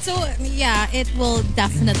couldn't. Yeah, it will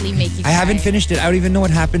definitely make you I haven't cry. finished it. I don't even know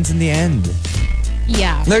what happens in the end.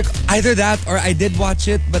 Yeah. Like either that or I did watch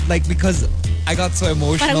it, but like because I got so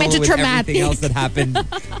emotional Parang medyo with traumatic. everything else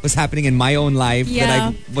that was happening in my own life that Yeah.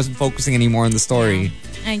 I wasn't focusing anymore on the story.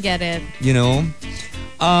 I get it. You know?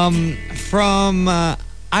 From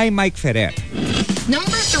I Mike Ferrer.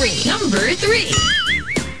 Number 3.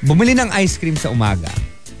 Bumili ng ice cream sa umaga.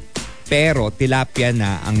 Pero tilapia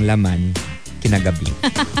na ang laman kinagabi.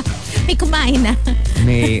 May kumain na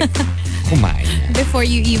May kumain na. before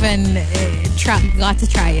you even got to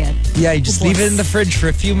try it. Yeah, you just leave it in the fridge for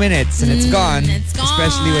a few minutes and it's gone. It's gone.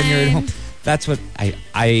 Especially when you're at home. That's what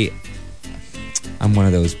I'm one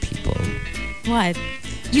of those people. What?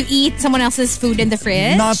 You eat someone else's food in the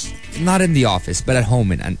fridge? Not in the office, but at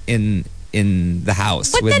home in the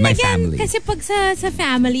house But with then my again, family. kasi pag sa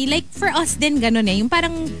family, like for us din ganun yung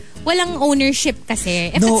parang walang ownership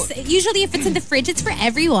kasi. Usually if it's in the fridge, it's for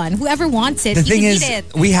everyone. Whoever wants it, The you thing can is, eat it.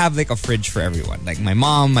 we have like a fridge for everyone. Like my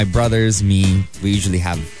mom, my brothers, me. We usually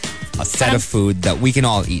have a set of food that we can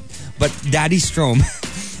all eat. But Daddy Strom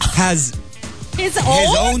has His his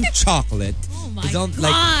own? own chocolate, Oh my his own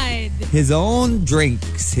God. his own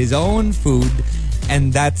drinks, his own food,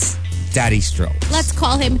 and that's Daddy Strom. Let's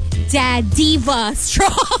call him Dadiva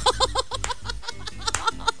Strong.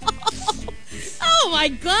 Oh my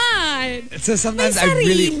God. So sometimes May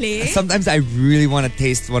I really want to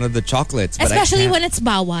taste one of the chocolates, but Especially I can't. when it's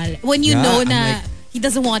bawal. When you Yeah, know I'm na like- he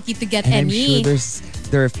doesn't want you to get And I'm any. sure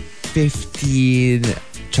there are 15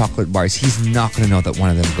 chocolate bars. He's not going to know that one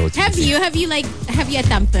of them goes. Have you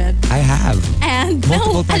attempted? I have. And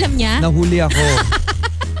Multiple times. alam niya? Nahuli ako.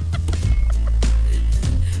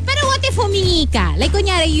 Pero what if humingi ka? Like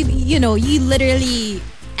kunyari, you literally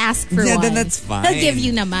ask for Yeah, one. then that's fine. He'll give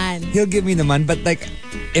you naman. He'll give me the man, but like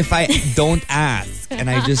if I don't ask and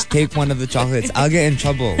I just take one of the chocolates, I'll get in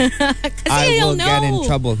trouble. I he'll will get in know.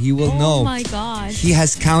 trouble. He will know. Oh my gosh. He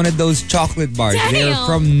has counted those chocolate bars. They're Damn.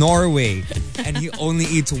 from Norway. And he only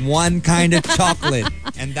eats one kind of chocolate.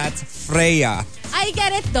 And that's Freya. I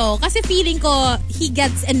get it though. Kasi feeling ko, he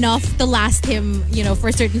gets enough to last him, for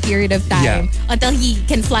a certain period of time. Yeah. Until he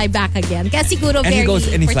can fly back again. Kaya siguro And he goes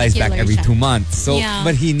and he flies back every particular 2 siya. months. So, Yeah.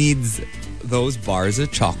 but he needs those bars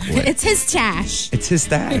of chocolate. It's his stash. It's his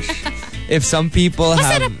stash. If some people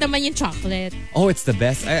have... Masarap naman yung chocolate. Oh, it's the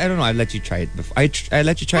best. I don't know. I let you try it before. I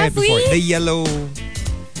let you try Have it before. we? The yellow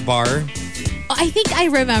bar. Oh, I think I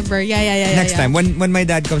remember. Yeah. Next time, when my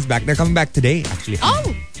dad comes back, they're coming back today, actually.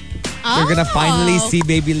 We're gonna finally see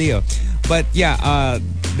baby Leo. But yeah,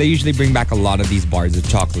 they usually bring back a lot of these bars of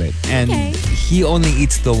chocolate. And he only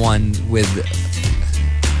eats the one with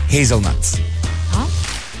hazelnuts.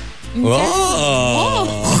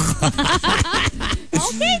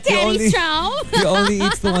 Okay, Daddy Strong. He only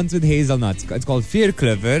eats the ones with hazelnuts. It's called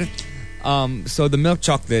Vierklöver. So the milk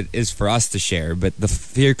chocolate is for us to share, but the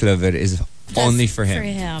Vierklöver is only for him.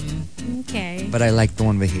 Okay. But I like the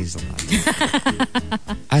one with hazelnuts.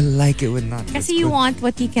 I like it with nuts. Kasi you want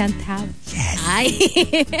what you can't have. Yes.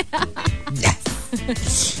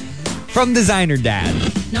 Yes. From Designer Dad.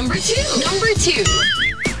 Number two.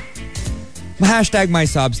 Hashtag my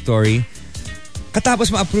sob story.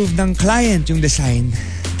 Katapos ma-approve ng client yung design,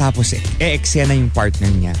 tapos eksena yung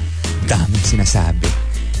partner niya. Daming sinasabi.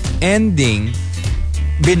 Ending,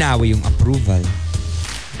 binawi yung approval.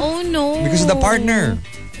 Oh no. Because of the partner.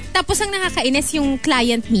 Tapos ang nakakainis yung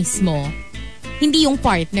client mismo. Hindi yung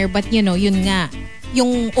partner, but yun nga.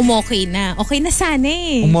 Yung umokay na. Okay na sana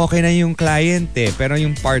eh. Umokay na yung client pero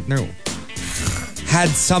yung partner had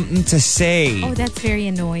something to say. Oh, that's very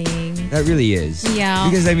annoying. That really is. Yeah.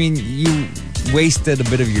 Because, I mean, you wasted a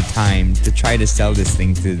bit of your time to try to sell this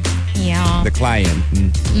thing to the client.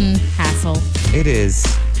 Hassle. It is.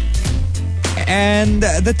 And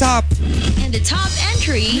the top. And the top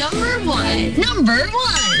entry, number one.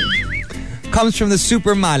 Comes from the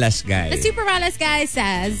Super Malas guy. The Super Malas guy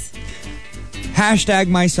says, Hashtag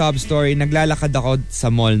my sob story. Naglalakad ako sa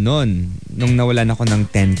mall noon nung nawalan ako ng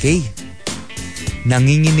 10K.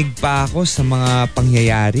 Nanginginig pa ako sa mga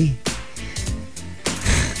pangyayari.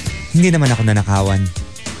 Hindi naman ako nanakawan.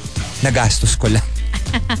 Nagastos ko lang.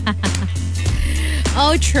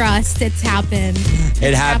 oh, trust. It's happened.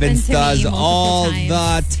 It happens to us me all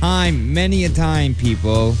the time. Many a time,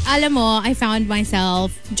 people. Alam mo, I found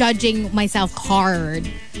myself judging myself hard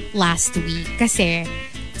last week. Kasi,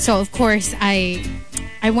 so of course, I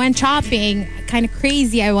went shopping, kind of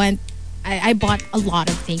crazy. I bought a lot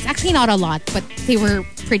of things. Actually, not a lot, but they were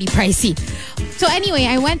pretty pricey. So anyway,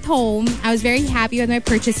 I went home. I was very happy with my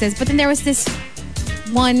purchases. But then there was this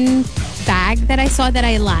one bag that I saw that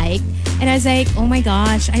I liked. And I was like, oh my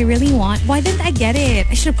gosh, I really want... Why didn't I get it?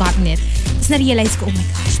 I should have gotten it. Tapos na-realize ko, oh my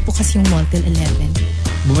gosh, bukas yung mall till 11.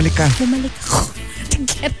 Bumalik ako to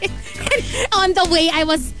get it. And on the way, I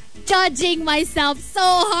was judging myself so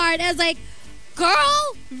hard. I was like,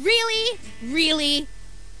 girl, really?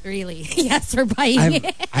 Yes, we're buying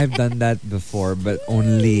it. I've done that before, but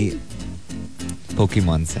only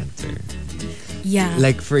Pokemon Center. Yeah.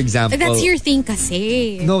 Like, for example... That's your thing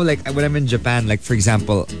kasi. No, like, when I'm in Japan, like, for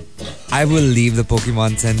example, I will leave the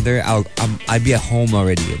Pokemon Center. I'll be at home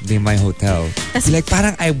already. I'll be in my hotel. Like,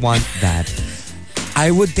 parang I want that. I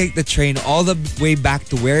would take the train all the way back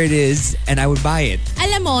to where it is and I would buy it.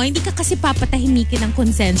 Alam mo, hindi ka kasi papatahimikin ng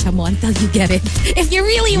konsensya mo until you get it. If you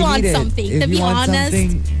really want something, to be honest.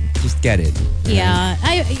 Just get it. Yeah.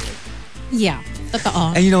 Yeah.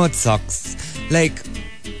 Totoo. And you know what sucks? Like,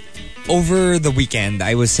 over the weekend,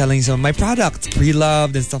 I was selling some of my products,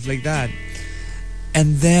 pre-loved and stuff like that.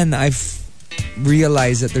 And then I've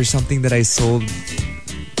realized that there's something that I sold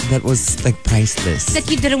that was like priceless. That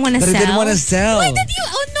you didn't want to sell? That I didn't want to sell. Why did you?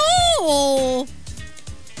 Oh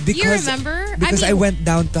no! Do you remember? Because I went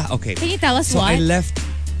down to... Okay. Can you tell us so what? I left...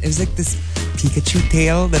 It was like this Pikachu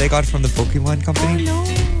tail that I got from the Pokemon company. Oh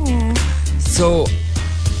no. So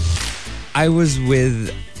I was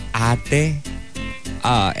with Ate.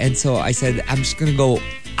 And so I said, I'm just going to go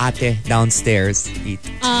Ate downstairs eat.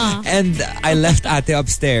 And I left Ate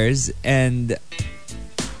upstairs and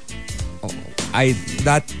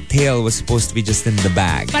that tail was supposed to be just in the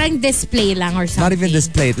bag. Parang display lang or something. Not even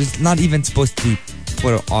display. It was not even supposed to be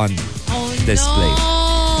put on display.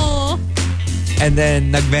 No. And then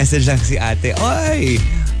nag-message lang si Ate, Oy!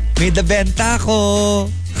 May nabenta ko!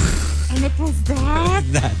 And it was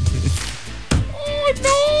that? Oh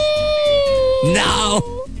no!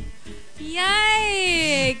 No!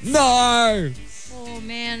 Yikes! No! Oh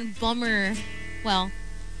man, bummer. Well,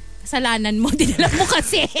 kasalanan mo, dinala mo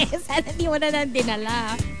kasi. Sana di mo na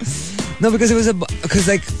dinala. No, because it was because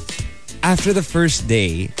like after the first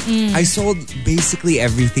day, I sold basically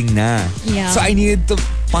everything na. Yeah. So I needed to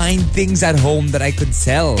find things at home that I could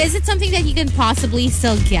sell. Is it something that you can possibly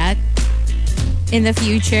still get in the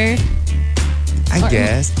future? I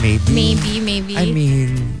guess, maybe. Maybe. I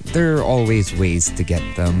mean, there are always ways to get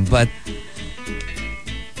them, but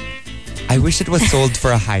I wish it was sold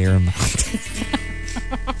for a higher amount.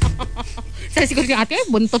 Sabi siguro yung ate,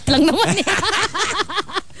 buntot lang naman eh.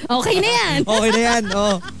 Okay na yan. Okay na yan,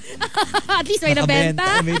 oh. At least may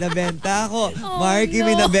nabenta. May nabenta ako. Marky,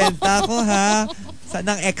 may nabenta ako, ha? Saan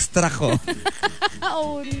ang extra ko?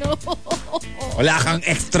 Oh, no. Wala kang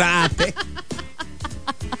extra, ate.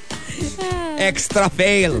 Extra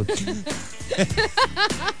fail.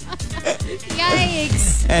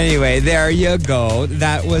 Yikes. Anyway, there you go.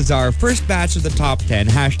 That was our first batch of the top 10.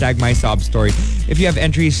 Hashtag my sob story. If you have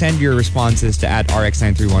entries, send your responses to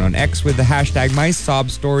 @RX931 on X with the hashtag my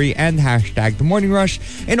sob story and hashtag the morning rush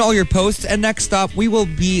in all your posts. And next up, we will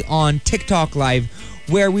be on TikTok Live,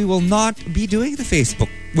 where we will not be doing the Facebook.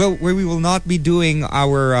 Well, where we will not be doing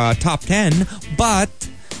our top 10, but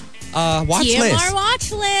watch TMR list.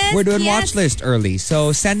 watch list. We're doing watch list early.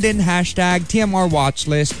 So send in hashtag TMR watch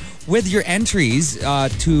list with your entries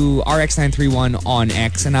to RX931 on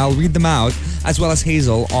X, and I'll read them out, as well as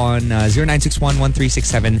Hazel on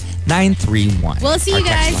 0961-1367-931. We'll see you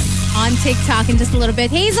guys on TikTok in just a little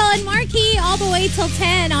bit. Hazel and Marky all the way till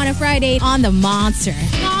 10 on a Friday on the Monster.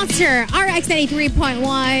 Monster, RX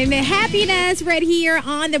 93.1. Happiness right here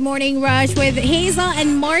on the Morning Rush with Hazel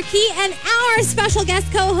and Marky and our special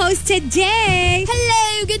guest co-host today.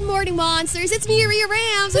 Hello, good morning, monsters. It's me, Rhea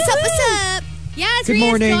Rams. What's up, what's up? Yes, Good Rhea's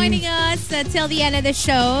morning. joining us till the end of the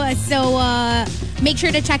show. So make sure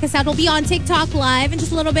to check us out. We'll be on TikTok Live in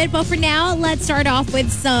just a little bit. But for now, let's start off with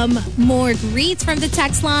some more greets from the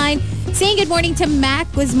text line. Saying good morning to Mac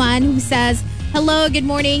Guzman, who says, hello, good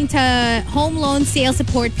morning to Home Loan Sales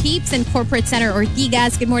Support Peeps and Corporate Center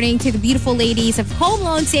Ortigas. Good morning to the beautiful ladies of Home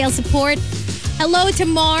Loan Sales Support. Hello to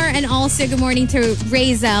Mar, and also good morning to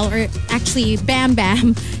Razel, or actually Bam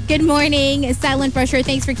Bam. Good morning, Silent Rusher.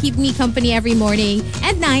 Thanks for keeping me company every morning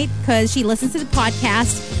and night, because she listens to the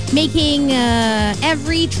podcast, making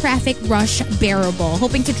every traffic rush bearable.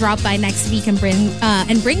 Hoping to drop by next week and bring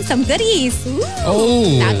some goodies.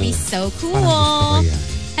 Ooh, that'd be so cool.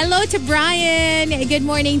 Hello to Brian. Good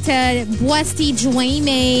morning to Buesti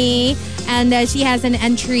Jueme. And she has an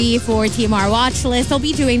entry for TMR watch list. I'll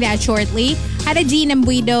be doing that shortly. Hi to Jean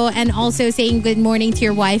Ambuido, and also saying good morning to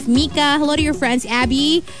your wife, Mika. Hello to your friends,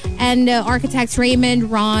 Abby, and architects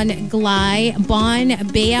Raymond, Ron, Glai, Bon,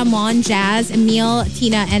 Bea, Mon, Jazz, Emil,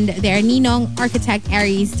 Tina, and their Ninong, architect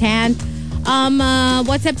Aries Tan.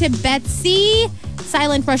 What's up to Betsy?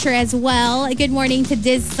 Silent Rusher as well. Good morning to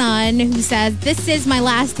Diz Sun, who says, this is my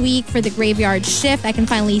last week for the graveyard shift. I can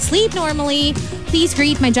finally sleep normally. Please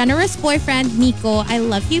greet my generous boyfriend, Nico. I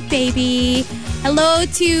love you, baby. Hello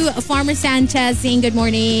to Farmer Sanchez, saying good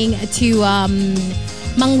morning to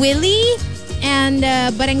Mang Willie and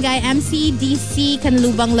Barangay MCDC,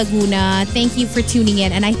 Canlubang, Laguna. Thank you for tuning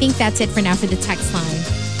in. And I think that's it for now for the text line.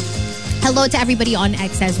 Hello to everybody on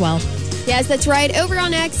X as well. Yes, that's right. Over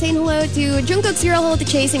on X, saying hello to Jungkook Zero, hello to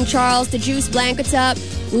Chasing Charles, to Juice Blank, what's up?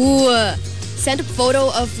 Ooh, sent a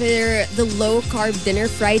photo of the low-carb dinner,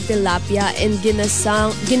 fried tilapia, and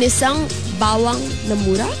ginisang bawang na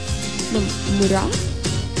mura?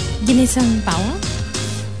 Ginisang bawang?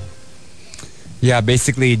 Yeah,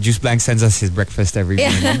 basically, Juice Blank sends us his breakfast every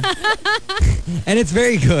morning. And it's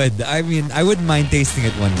very good. I mean, I wouldn't mind tasting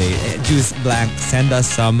it one day. Juice Blank, send us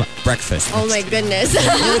some breakfast. Oh my goodness.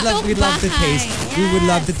 We'd love to taste. Yes. We would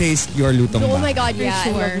love to taste your lutong Oh ba. my God, yeah.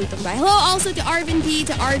 sure. I love Lutong Bay. Hello also to Arvin P,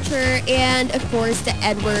 to Archer, and of course to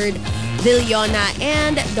Edward Villona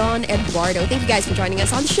and Don Eduardo. Thank you guys for joining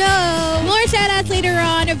us on the show. More shout-outs later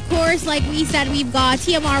on. Of course, like we said, we've got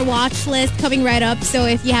TMR watch list coming right up. So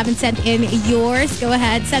if you haven't sent in yours, go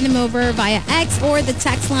ahead, send them over via X or the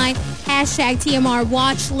text line, hashtag TMR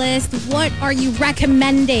watch list. What are you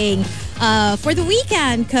recommending for the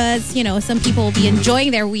weekend? Because, you know, some people will be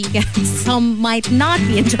enjoying their weekends. Some might not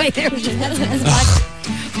be enjoying their weekends as much.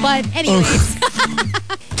 But anyways,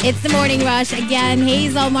 it's the Morning Rush again.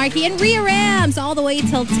 Hazel, Marky, and Rhea Rams all the way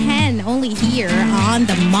till 10, only here on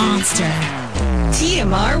The Monster.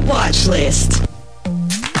 TMR watch list.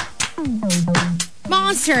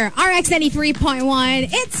 Monster, RX 93.1.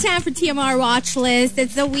 It's time for TMR watch list.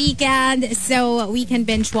 It's the weekend, so we can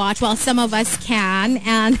binge watch. Well, some of us can.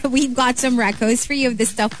 And we've got some recos for you of the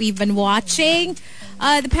stuff we've been watching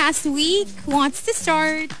the past week. Who wants to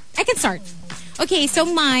start? I can start. Okay, so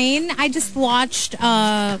mine, I just watched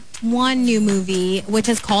one new movie, which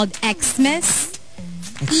is called Xmas.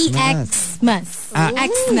 Xmas. Xmas.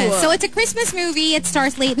 So it's a Christmas movie. It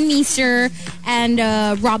stars Leighton Meester and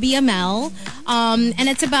Robbie Amell. And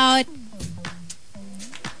it's about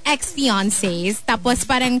ex-fiancés. Tapos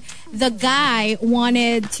parang the guy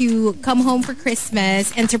wanted to come home for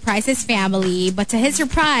Christmas and surprise his family. But to his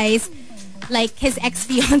surprise, like his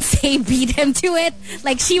ex-fiancé beat him to it.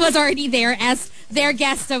 Like she was already there as their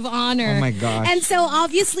guest of honor. Oh my gosh. And so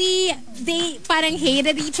obviously they parang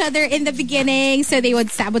hated each other in the beginning, so they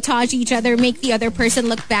would sabotage each other, make the other person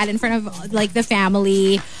look bad in front of like the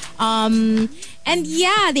family. And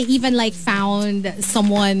yeah, they even like found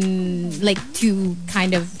someone like to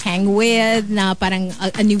kind of hang with, na parang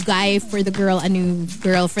a new guy for the girl, a new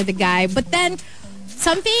girl for the guy. But then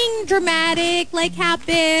something dramatic like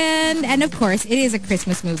happened, and of course it is a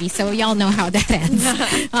Christmas movie, so y'all know how that ends.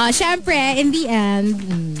 Syempre, in the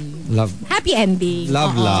end, Love. happy ending.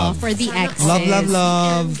 Love. For the exes.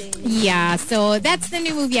 Love. Yeah, so that's the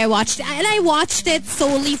new movie I watched. And I watched it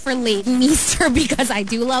solely for Leighton Meester because I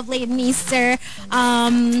do love Leighton Meester.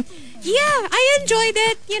 Yeah, I enjoyed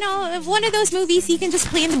it. You know, one of those movies you can just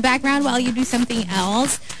play in the background while you do something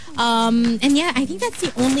else. And yeah, I think that's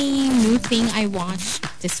the only new thing I watched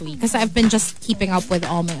this week because I've been just keeping up with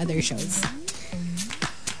all my other shows.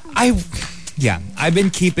 I've been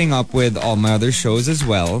keeping up with all my other shows as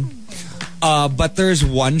well. But there's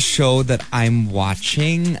one show that I'm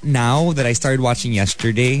watching now that I started watching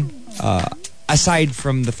yesterday. Aside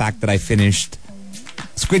from the fact that I finished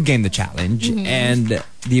Squid Game, the challenge, and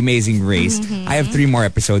The Amazing Race, I have 3 more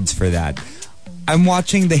episodes for that. I'm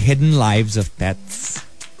watching The Hidden Lives of Pets.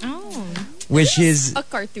 Oh. Which is a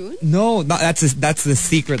cartoon? No, that's The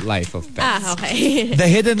Secret Life of Pets. Okay. The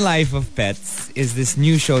Hidden Life of Pets is this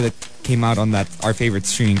new show that came out on our favorite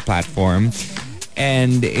streaming platform,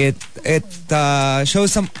 and it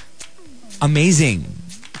shows some amazing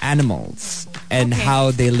animals and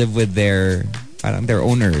how they live with their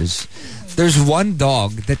owners. There's one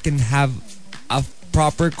dog that can have a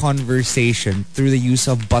proper conversation through the use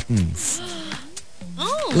of buttons.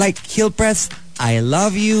 Oh. Like he'll press "I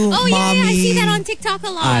love you, mommy." Yeah, I see that on TikTok a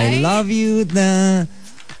lot. I love you. The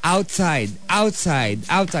outside.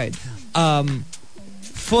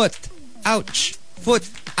 Foot, ouch, foot,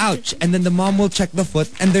 ouch, and then the mom will check the foot,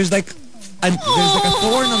 and there's like a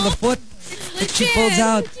thorn on the foot that she pulls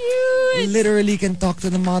out. Cute. Literally can talk to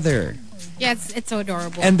the mother. Yeah, it's so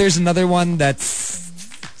adorable. And there's another one that's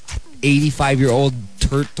 85-year-old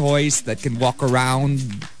tortoise that can walk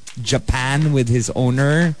around Japan with his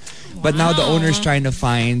owner. But now the owner's trying to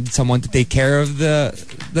find someone to take care of the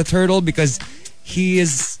turtle because he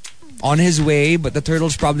is on his way, but the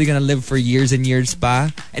turtle's probably going to live for years and years pa.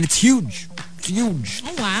 And it's huge. It's huge.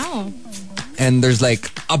 Oh, wow. And there's like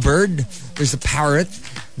a bird. There's a parrot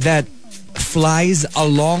that flies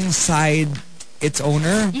alongside its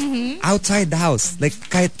owner outside the house. Like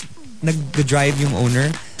kahit nag-drive yung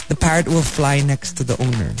owner, the parrot will fly next to the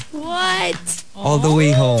owner. What? All the way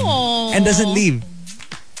home. And doesn't leave.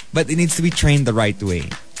 But it needs to be trained the right way.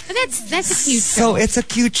 That's a cute show. So it's a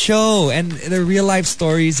cute show. And they're real life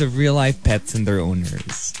stories of real life pets and their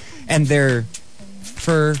owners. And their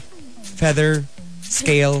fur, feather,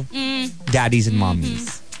 scale, daddies and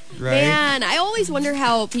mommies. Right? Man, I always wonder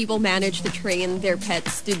how people manage to train their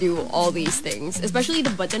pets to do all these things, especially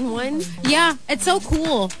the button one. Yeah, it's so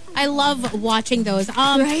cool. I love watching those.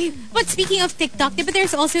 Right? But speaking of TikTok, but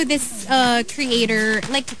there's also this creator,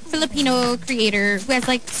 like Filipino creator, who has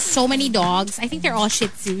like so many dogs. I think they're all Shih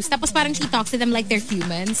Tzus. Tapos parang she talks to them like they're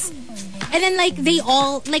humans. And then like they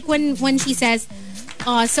all, like when she says,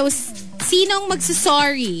 so sinong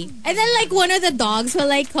magsasorry? And then like one of the dogs will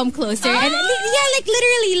like come closer. And yeah, like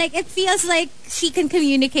literally, like it feels like she can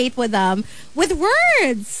communicate with them with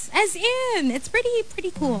words. As in, it's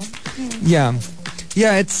pretty cool. Yeah.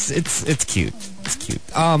 Yeah, it's cute. It's cute.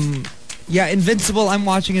 Yeah, Invincible. I'm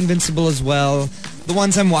watching Invincible as well. The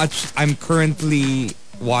ones I'm currently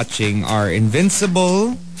watching are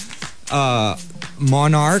Invincible,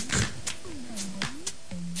 Monarch,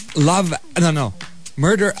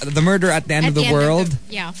 Murder at the End of the World.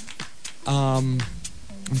 Yeah.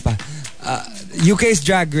 UK's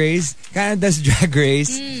Drag Race, Canada's Drag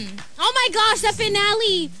Race. Oh my gosh, the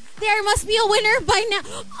finale. There must be a winner by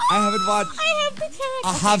now. I haven't watched. I have to check.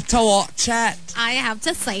 I have to watch it. I have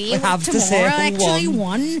to say, I have to say Tamara who actually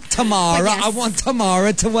won. Tamara. But yes, I want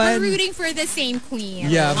Tamara to we're win. rooting for the same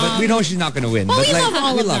queen. Yeah, but we know she's not going to win. But But we like, love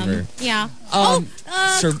all we of love them. her. Yeah.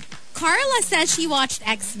 Carla says she watched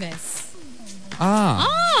Xmas.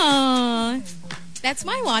 Oh, that's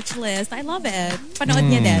my watch list. I love it. Panood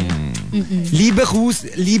niya din. Liebe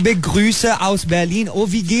Grüße aus Berlin. Oh,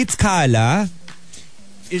 wie geht's, Carla?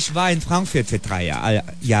 Ich war in Frankfurt für 3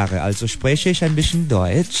 Jahre, also spreche ich ein bisschen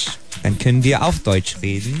Deutsch. Dann können wir auf Deutsch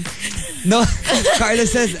reden. No, Carla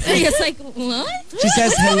says... It's like, what? She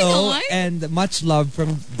says What's going hello on? and much love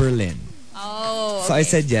from Berlin. Oh, So I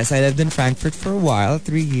said yes. I lived in Frankfurt for a while,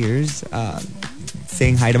 3 years.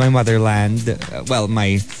 Saying hi to my motherland.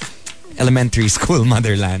 My elementary school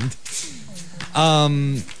motherland.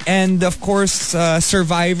 And of course,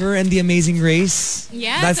 Survivor and The Amazing Race.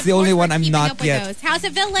 Yeah, That's the only one I'm not yet. Those. House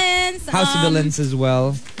of Villains. House of Villains as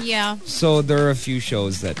well. Yeah. So there are a few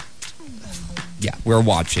shows that, we're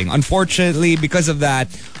watching. Unfortunately, because of that,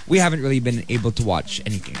 we haven't really been able to watch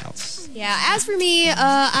anything else. Yeah, as for me,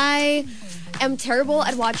 I am terrible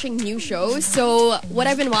at watching new shows. So what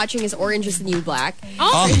I've been watching is Orange is the New Black.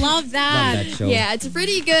 Oh, love that. Love that show. Yeah, it's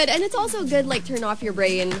pretty good. And it's also good, like, turn off your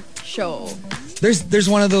brain show. There's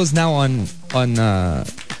one of those now on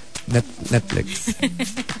Netflix.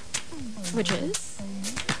 Which is?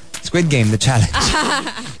 Squid Game, the challenge.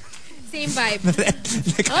 Same vibe.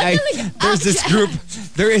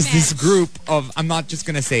 There is this group of, I'm not just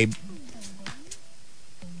gonna say,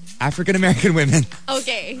 African American women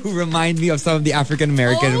Okay. who remind me of some of the African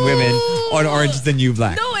American women on Orange is the New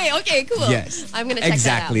Black. No way. Okay, cool. Yes. I'm going to check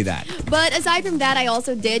exactly that out. that. But aside from that, I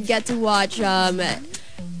also did get to watch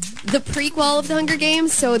the prequel of The Hunger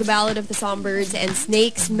Games, so The Ballad of the Songbirds and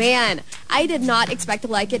Snakes. Man, I did not expect to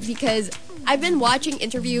like it because I've been watching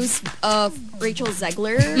interviews of Rachel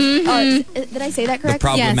Zegler. Did I say that correctly? The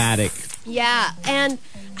problematic. Yeah, and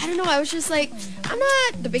I don't know, I was just like, I'm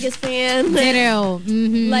not the biggest fan. Ditto.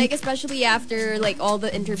 Like, especially after, like, all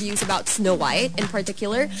the interviews about Snow White in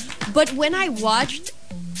particular. But when I watched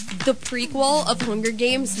the prequel of Hunger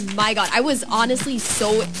Games, my God, I was honestly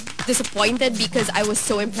so disappointed because I was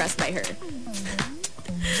so impressed by her.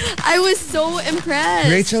 I was so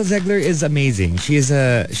impressed. Rachel Zegler is amazing. She's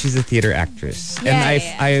a theater actress. Yeah, and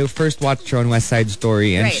yeah. I first watched her on West Side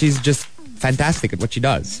Story, and Right. she's just fantastic at what she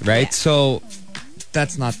does, right? Yeah. So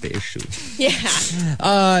that's not the issue.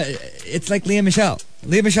 Yeah. It's like Leah Michelle.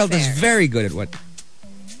 Leah Michelle does Fair. very good at what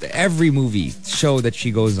every movie show that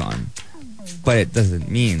she goes on. But it doesn't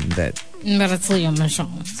mean that. But it's Liam Michelle.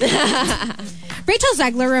 Rachel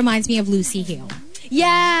Zegler reminds me of Lucy Hale.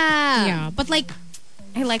 Yeah. Yeah, but like,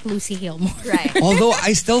 I like Lucy Hale more. Right. Although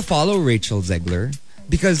I still follow Rachel Zegler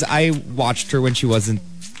because I watched her when she wasn't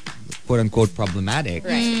quote unquote problematic.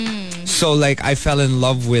 Right. So like I fell in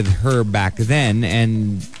love with her back then,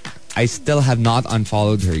 and I still have not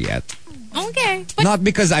unfollowed her yet. Okay. But Not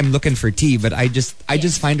because I'm looking for tea, but I just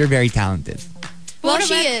find her very talented. Well, what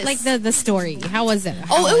she about, is. like the story? How was it?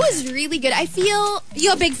 Oh, it was really good. I feel...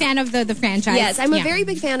 You a big fan of the franchise? Yes, I'm a Yeah. very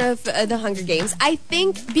big fan of The Hunger Games. I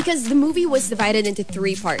think because the movie was divided into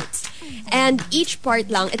 3 parts. And each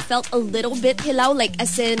part lang, it felt a little bit hilaw. Like,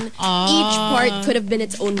 as in, each part could have been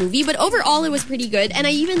its own movie. But overall, it was pretty good. And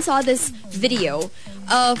I even saw this video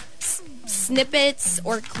of snippets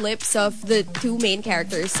or clips of the 2 main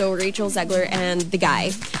characters. So, Rachel Zegler and the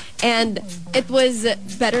guy. And it was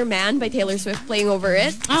Better Man by Taylor Swift playing over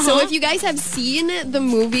it. So if you guys have seen the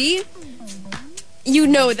movie, you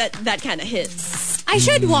know that kind of hits. I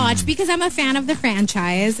should watch because I'm a fan of the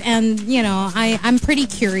franchise, and you know I'm pretty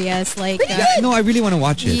curious. Like, No, I really want to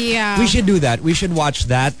watch it. Yeah. We should do that. We should watch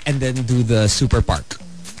that and then do the Super Park.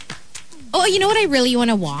 oh, you know what I really want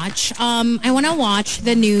to watch? I want to watch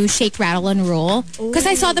the new Shake, Rattle, and Roll because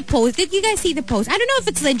I saw the post. Did you guys see the post? I don't know if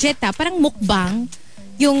it's legit. Parang mukbang.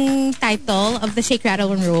 Yung title of the Shake,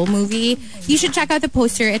 Rattle, and Roll movie. You should check out the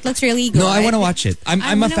poster. It looks really good. No, I want to watch it. I'm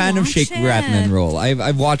a wanna fan of watch Shake, it. Rattle, and Roll.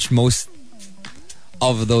 I've watched most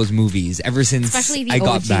of those movies ever since Especially the I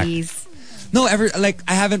got OGs. back. No,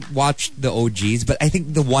 I haven't watched the OGs, but I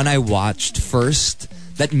think the one I watched first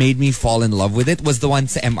that made me fall in love with it was the one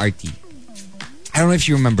sa MRT. I don't know if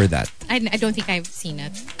you remember that. I don't think I've seen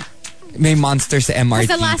it. May monster sa MRT.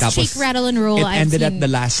 Because the last tapos Shake, Rattle, and Roll it I've ended seen at the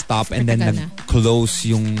last stop and then Matagal na. nag-close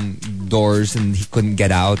yung doors and he couldn't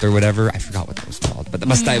get out or whatever. I forgot what that was called. But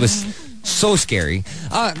basta it was so scary.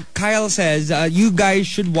 Kyle says, you guys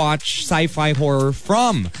should watch sci-fi horror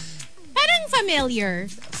From. Parang familiar.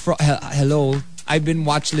 Hello. I've been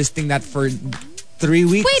watch listing that for 3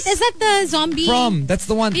 weeks. Wait, is that the zombie? From. That's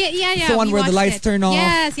the one. Yeah. It's the one we where the watched lights it. turn off.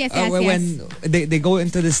 Yes. When they go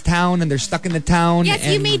into this town and they're stuck in the town. Yes,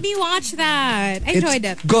 you and made me watch that. I enjoyed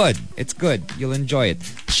it. Good. It's good. You'll enjoy it.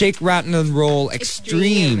 Shake, Rattle, and Roll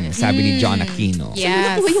Extreme. Sabi ni John Aquino.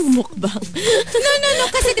 Yes. Ano yung mukbang? No.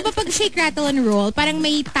 Kasi di ba pag Shake, Rattle, and Roll, parang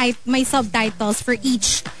may subtitles for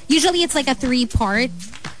each. Usually it's like a 3-part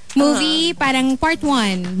movie. Parang part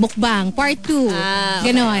 1, mukbang. Part 2,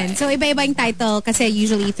 ganon. So iba-iba yung title kasi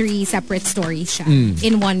usually 3 separate stories siya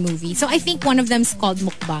in one movie. So I think one of them's called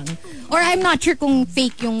mukbang. Or I'm not sure kung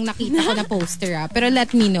fake yung nakita ko na poster pero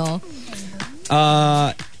let me know.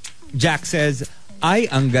 Jack says,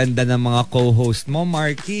 ay, ang ganda ng mga co-host mo,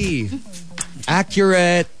 Marky.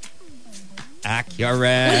 Accurate.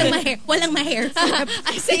 Accurate. Walang mahair.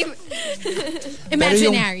 Same. Pero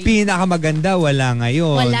yung Imaginary. pinakamaganda, wala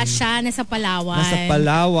ngayon. Wala siya. Nasa Palawan. Nasa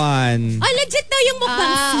Palawan. Oh, legit daw yung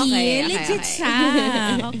mukbang okay. Legit siya.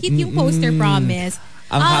 Oh, cute yung poster, promise.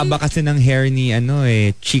 Ang haba kasi ng hair ni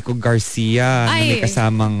Chico Garcia na may Ay.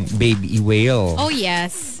 kasamang baby whale. Oh,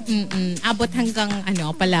 yes. Abot hanggang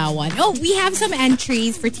Palawan. Oh, we have some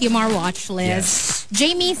entries for TMR watch list.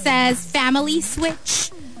 Jamie says family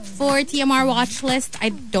switch for TMR watch list. I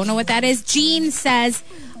don't know what that is. Jean says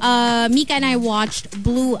Mika and I watched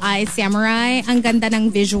Blue Eye Samurai. Ang ganda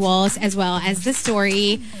ng visuals as well as the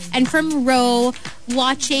story. And from Ro,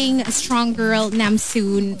 watching Strong Girl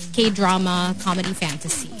Namsoon K-drama comedy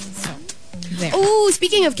fantasy. So, there. Oh,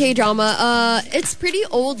 speaking of K-drama, it's pretty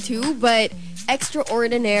old too, but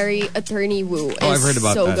Extraordinary Attorney Woo is I've heard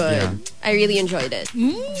about so that, good. yeah. I really enjoyed it.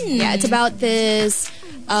 Yeah, it's about this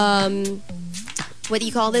what do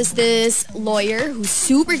you call this? This lawyer who's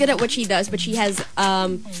super good at what she does, but she has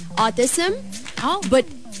autism. Oh. But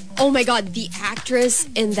oh my god, the actress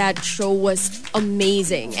in that show was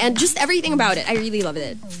amazing. And just everything about it. I really loved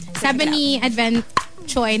it. Sabi ni Advent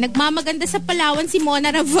Choi, nagmamaganda sa Palawan si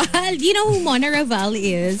Mona Raval. Do you know who Mona Raval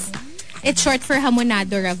is? It's short for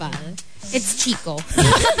Hamonado Raval. It's Chico.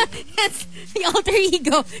 That's the alter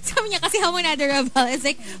ego. Sabi niya kasi Hamonado Raval is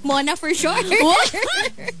like Mona for short.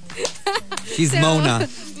 She's Mona.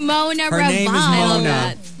 Mona Her Raval. name is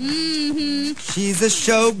Mona. Mm-hmm. She's a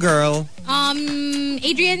showgirl.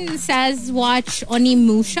 Adrian says watch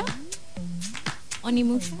Onimusha.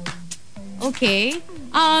 Onimusha? Okay.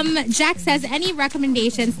 Jack says any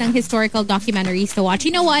recommendations ng historical documentaries to watch?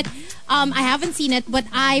 You know what? I haven't seen it, but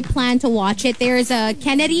I plan to watch it. There's a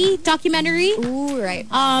Kennedy documentary. Ooh, right.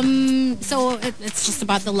 So it's just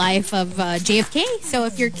about the life of JFK. So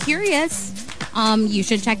if you're curious, you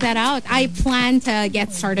should check that out. I plan to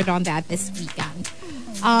get started on that this weekend.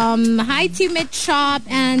 Hi to Mitch Shop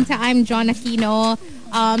and to I'm John Aquino.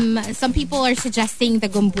 Some people are suggesting the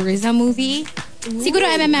Gumburza movie. Siguro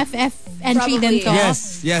MMFF entry din to.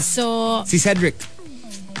 Yes. So, Si Cedric.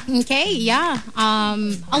 okay, yeah.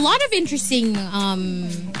 A lot of interesting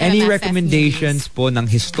Any MMFF recommendations movies. po ng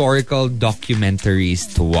historical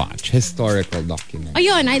documentaries to watch? Historical documentaries.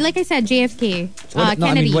 Ayun, like I said, JFK.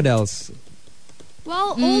 Kennedy. what else?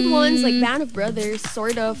 Well, old ones like Band of Brothers,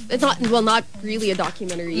 sort of. It's not really a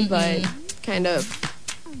documentary, but kind of.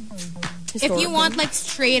 If you historical. want like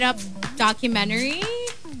straight up documentary,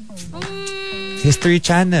 History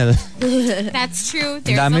Channel. that's true.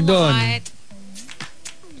 There's a dami dun. lot.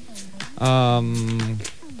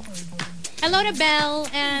 Hello to Belle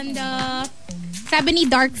and sabi ni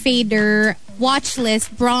Dark Fader, watch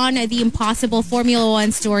list, Braun, the Impossible Formula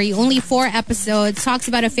One story, only 4 episodes, talks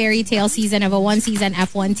about a fairy tale season of a one-season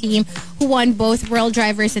F1 team who won both World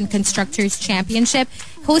Drivers and Constructors Championship,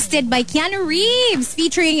 hosted by Keanu Reeves,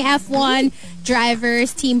 featuring F1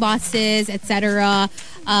 drivers, team bosses, etc.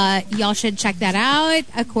 Y'all should check that out,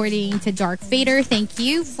 according to Dark Fader. Thank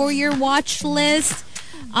you for your watch list.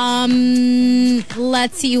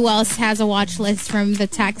 Let's see who else has a watch list from the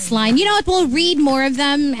text line. You know what? We'll read more of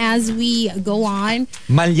them as we go on.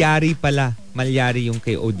 Malyari pala. Malyari yung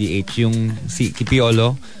kay ODH. Yung si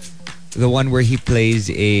Kipiolo. The one where he plays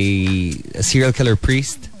a serial killer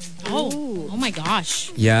priest. Oh my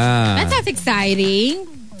gosh. Yeah. That sounds exciting.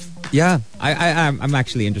 Yeah. I'm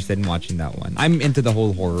actually interested in watching that one. I'm into the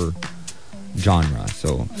whole horror genre.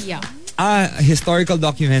 So, Yeah. historical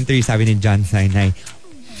documentary, sabi ni John Sinai.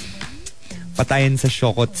 Patayin sa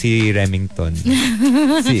Shokot si Remington.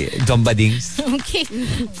 Si John Badings. Okay.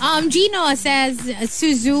 Gino says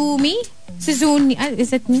Suzumi.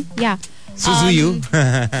 Is it me? Yeah. Suzuyu.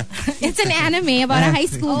 It's an anime about a high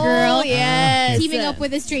school girl Oh, yes. teaming up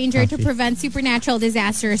with a stranger to prevent supernatural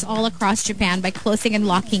disasters all across Japan by closing and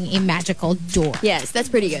locking a magical door. Yes, that's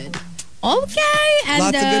pretty good. Okay. And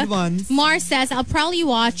Lots of good ones. Mars says, I'll probably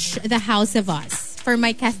watch The House of Us for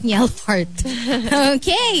my Kathniel part.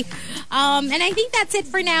 Okay. And I think that's it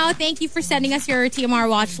for now. Thank you for sending us your TMR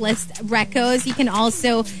watch list recos. You can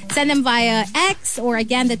also send them via X or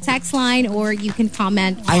again the text line, or you can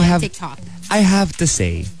comment on TikTok. I have to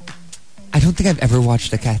say, I don't think I've ever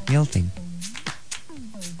watched the Kathniel thing.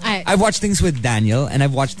 I've watched things with Daniel and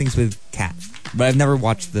I've watched things with Kat, but I've never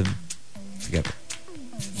watched them together.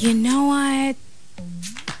 You know what?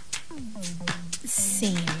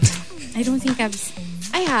 Same. I don't think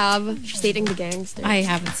I have. She's dating the gangster. I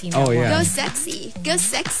haven't seen that Oh, yeah. Go sexy. Go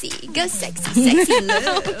sexy. Go sexy. Sexy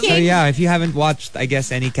love. So yeah, if you haven't watched, I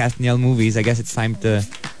guess, any Kathniel movies, I guess it's time to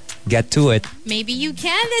Get to it. Maybe you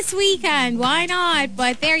can this weekend. Why not?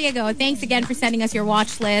 But there you go. Thanks again for sending us your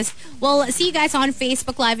watch list. We'll see you guys on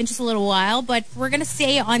Facebook Live in just a little while, but we're going to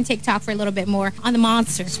stay on TikTok for a little bit more on the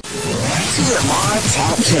Monsters. TMR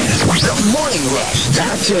Top 10. The Morning Rush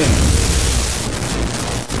Top 10.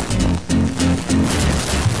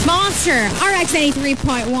 Monster RX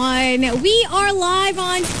 93.1. We are live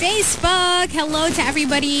on Facebook. Hello to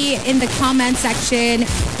everybody in the comment section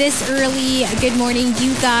this early. Good morning,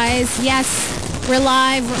 you guys. Yes, we're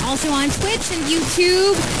live. We're also on Twitch and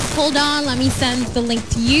YouTube. Hold on, let me send the link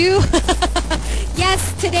to you. Yes,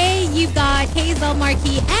 today you've got Hazel,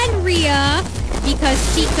 Marquis, and Rhea because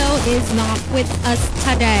Chico is not with us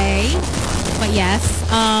today. But yes,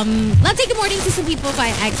 let's say good morning to some people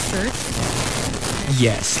via X first.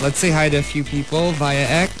 Yes, let's say hi to a few people via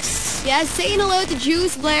X. Yes, saying hello to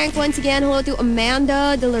Juice Blank once again. Hello to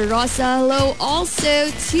Amanda De La Rosa. Hello also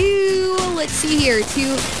to, let's see here,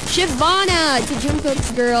 to Shivana, to Jungkook's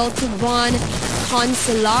girl, to Von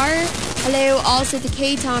Consular. Hello also to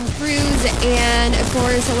K. Tom Cruise. And of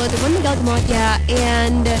course, hello to Juan Miguel Gamotia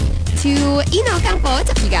and to Ino Campo. What's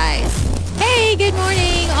up, you guys? Hey, good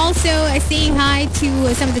morning. Also, saying hi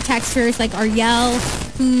to some of the texters like Ariel,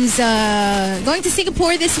 who's going to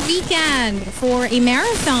Singapore this weekend for a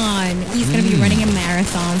marathon. He's going to be running a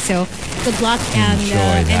marathon, so good luck and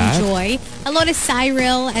enjoy. Hello to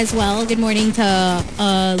Cyril as well. Good morning to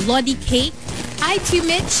Lodi Cake. Hi to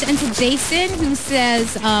Mitch and to Jason, who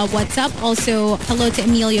says, what's up? Also, hello to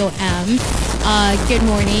Emilio M. Good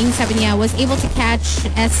morning. Sabi niya, was able to catch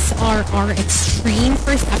SRR Extreme.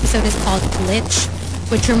 First episode is called Glitch,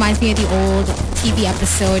 which reminds me of the old TV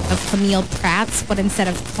episode of Camille Pratt's, but instead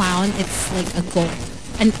of clown, it's like a goat.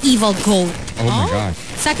 An evil goat. Oh my God.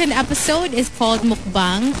 Second episode is called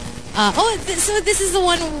Mukbang. So this is the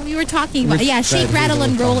one we were talking about. Yeah, Shake, Rattle,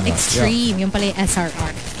 and Roll Extreme. Yung pala yung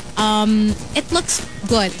SRR. It looks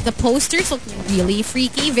good. The posters look really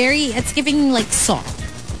freaky. It's giving like Saw.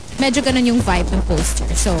 Medyo ganun yung vibe ng poster.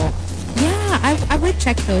 So, yeah, I would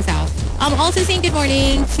check those out. Also saying good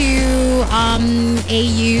morning to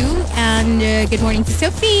AU and good morning to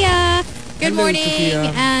Sophia. Good Hello, morning.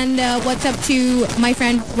 Sophia. And what's up to my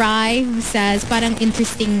friend Rai, who says parang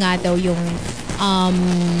interesting nga daw yung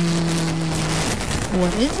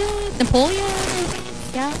what is it? Napoleon?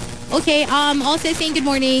 Yeah. Okay, also saying good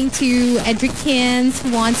morning to Edricans,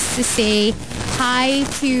 who wants to say hi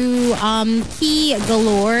to Key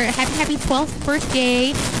Galore. Happy 12th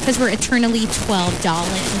birthday, because we're eternally 12,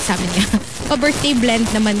 darling. Sabi niya. Pa-birthday blend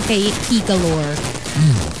naman kay Key Galore.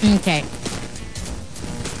 Okay.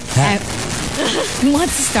 Who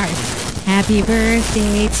wants to start? Happy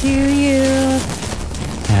birthday to you.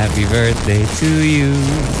 Happy birthday to you.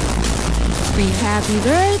 Happy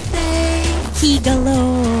birthday. Key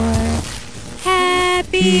Galore.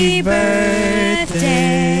 Happy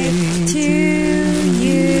birthday to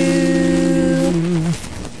you.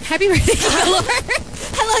 Happy birthday, Key Galore.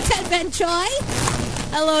 Hello to Ben Choi.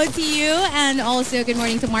 Hello to you. And also good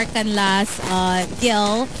morning to Mark Canlas.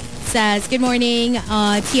 Gil says good morning,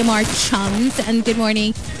 TMR chums. And good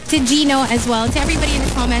morning to Gino as well. To everybody in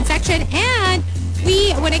the comment section. And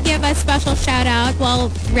we want to give a special shout out.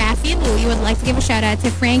 Well, Rafi and Louie would like to give a shout out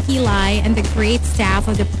to Frankie Lai and the great staff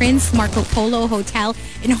of the Prince Marco Polo Hotel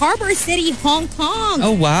in Harbor City, Hong Kong.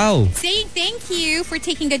 Oh, wow. Saying thank you for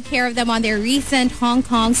taking good care of them on their recent Hong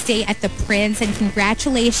Kong stay at the Prince, and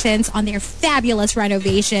congratulations on their fabulous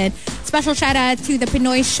renovation. Special shout out to the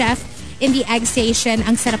Pinoy chef in the egg station.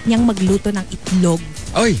 Ang sarap niyang magluto ng itlog.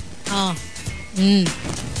 Oy. Oh.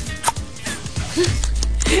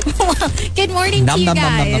 Well, good morning to you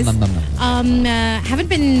guys. Haven't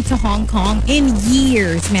been to Hong Kong in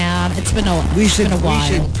years, man. It's been a while. We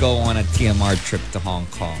should go on a TMR trip to Hong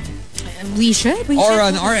Kong. We should. Or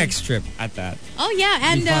an RX trip at that. Oh, yeah.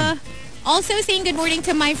 And also saying good morning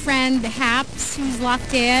to my friend Haps, who's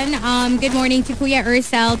locked in. Good morning to Kuya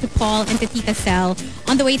Ursel, to Paul, and to Tita Sel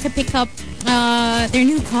on the way to pick up their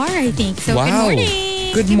new car, I think. So wow. Good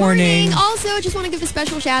morning. Good morning. Also, just want to give a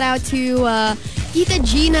special shout out to Tita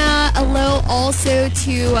Gina. Hello also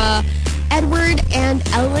to Edward and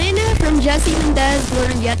Ellen from Jesse Mendez,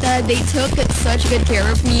 Glorieta. They took such good care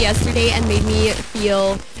of me yesterday and made me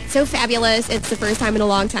feel so fabulous. It's the first time in a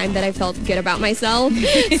long time that I felt good about myself.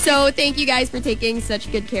 So thank you guys for taking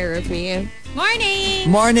such good care of me.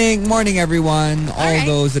 Morning. Morning, everyone. All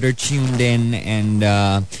those that are tuned in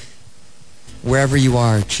and wherever you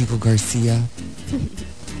are, Chico Garcia,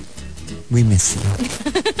 we miss you.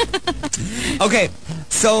 Okay,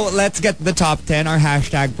 so let's get the top 10. Our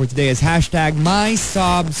hashtag for today is hashtag my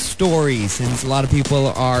sob story, since a lot of people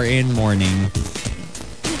are in mourning.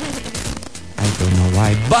 I Don't know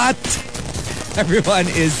why. But everyone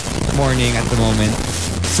is mourning at the moment.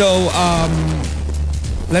 So,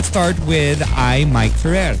 let's start with Mike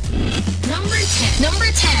Ferrer. Number 10. Number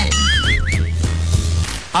 10.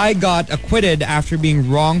 I got acquitted after being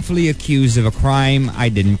wrongfully accused of a crime I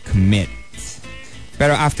didn't commit.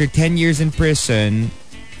 Pero after 10 years in prison,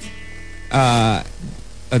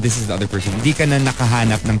 this is the other person. Di ka na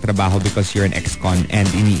nakahanap ng trabaho because you're an ex-con and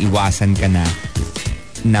iniiwasan ka na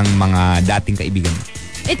ng mga dating kaibigan.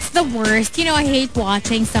 It's the worst. You know, I hate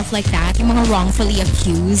watching stuff like that. Yung mga wrongfully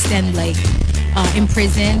accused and like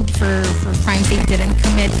imprisoned for crimes they didn't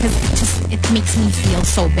commit because it makes me feel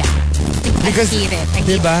so bad. Because, I hate it. I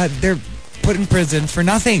hate diba, they're put in prison for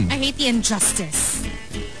nothing. I hate the injustice.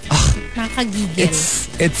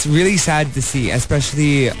 Nakakagigil. It's really sad to see,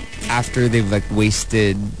 especially after they've like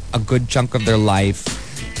wasted a good chunk of their life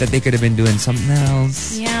that they could have been doing something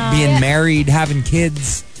else. Yeah. Being married, having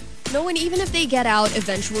kids. No, and even if they get out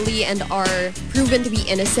eventually and are proven to be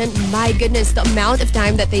innocent, my goodness, the amount of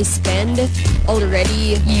time that they spend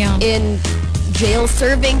already in jail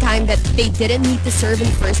serving time that they didn't need to serve in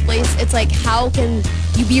the first place. It's like, how can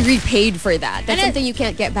you be repaid for that? That's something you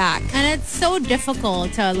can't get back. And it's so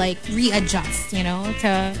difficult to like readjust, you know,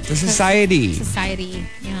 to society. Society,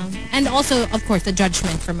 yeah. And also, of course, the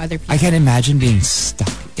judgment from other people. I can't imagine being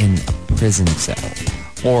stuck in a prison cell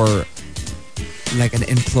or like an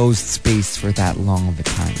enclosed space for that long of a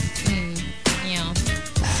time. Yeah.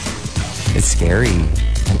 It's scary.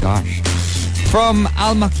 My gosh. From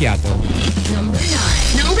Al Macchiato. Number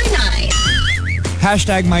 9. Number 9.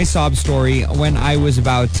 Hashtag my sob story. When I was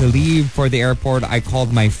about to leave for the airport, I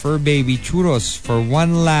called my fur baby Churros for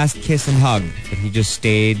one last kiss and hug. But he just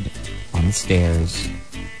stayed on the stairs,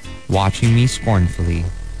 watching me scornfully,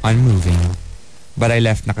 unmoving. But I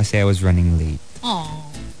left na kasi I was running late. Aww.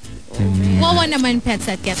 Wawa naman pets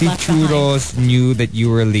that get Si left Churros knew that you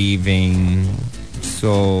were leaving.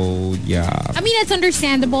 So, yeah. I mean, it's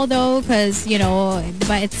understandable though, because, you know,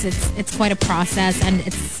 but it's quite a process and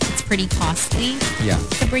it's pretty costly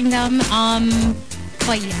to bring them.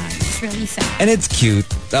 But yeah, it's really sad. And it's cute.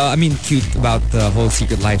 Cute about the whole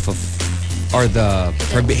secret life of, or the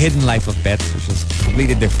hidden life of pets, which is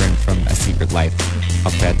completely different from a secret life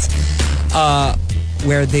of pets.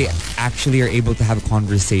 Where they actually are able to have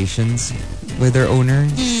conversations with their owners.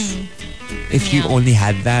 If you only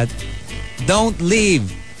had that, don't leave.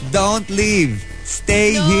 Don't leave.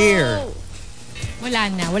 Stay here. Wala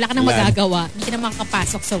na. Wala ka nang magagawa. Hindi ka na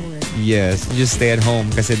makakapasok sa work. Yes. You just stay at home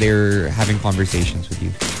kasi they're having conversations with you.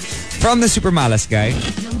 From the Super Malas guy.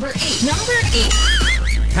 Number 8. Number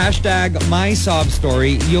 8. Hashtag my sob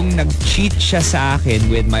story. Yung nag-cheat siya sa akin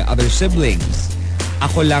with my other siblings.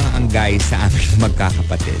 Ako lang ang guy sa aming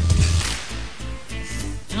magkakapatid.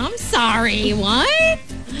 I'm sorry. What?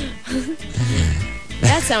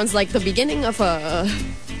 That sounds like the beginning of a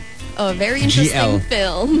very interesting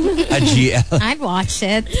film. A GL. I'd watch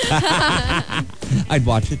it. I'd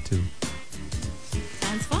watch it too.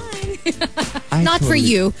 Sounds fine. Not for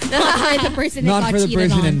you. Not for the person Not for the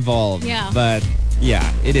person involved. Yeah. But yeah,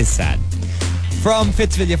 it is sad. From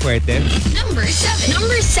Fitz Villafuerte. Number 7.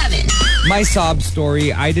 Number 7. My sob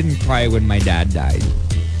story, I didn't cry when my dad died.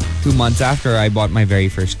 2 months after, I bought my very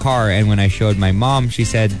first car, and when I showed my mom, she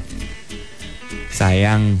said,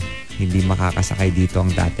 sayang, hindi makakasakay dito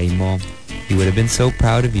ang tatay mo. He would have been so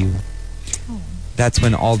proud of you. That's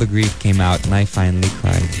when all the grief came out, and I finally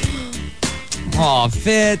cried. Aw,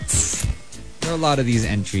 Fitz! There are a lot of these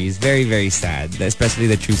entries. Very, very sad. Especially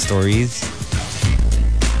the true stories.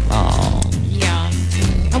 Oh. Yeah.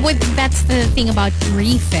 That's the thing about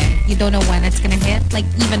grief. You don't know when it's gonna hit. Like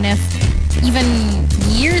even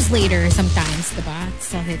years later, sometimes diba, it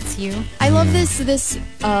still hits you. I love this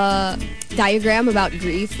diagram about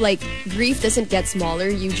grief. Like, grief doesn't get smaller.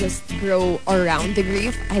 You just grow around the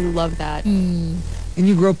grief. I love that. And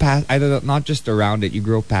you grow past, not just around it, you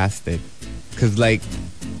grow past it. Because like,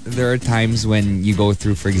 there are times when you go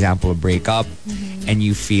through, for example, a breakup, and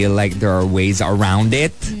you feel like there are ways around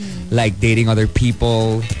it. Like dating other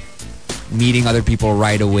people, meeting other people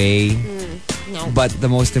right away. No. But the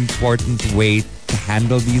most important way to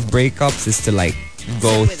handle these breakups is to like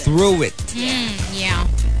go through it. Yeah.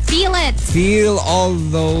 Feel it. Feel all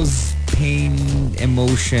those pain,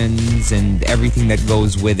 emotions, and everything that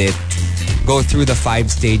goes with it. Go through the 5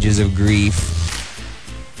 stages of grief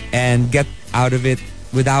and get out of it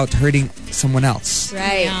without hurting someone else.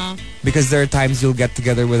 Right. Yeah. Because there are times you'll get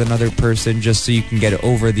together with another person just so you can get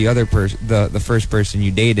over the other person, the first person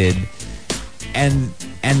you dated, and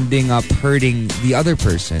ending up hurting the other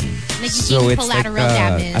person. Like so it's like collateral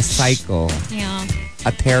damage. a cycle. Yeah.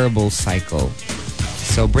 A terrible cycle.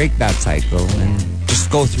 So break that cycle and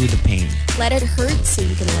just go through the pain. Let it hurt so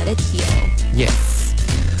you can let it heal. Yes.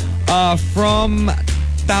 From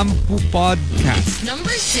Tampu Podcast.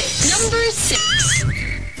 Number 6.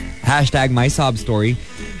 Hashtag my sob story.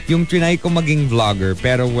 Yung trinay ko maging vlogger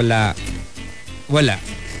pero wala.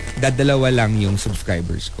 Dadalawa lang yung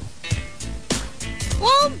subscribers ko.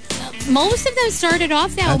 Well, most of them started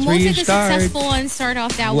off that. That's where Most you of the start. successful ones start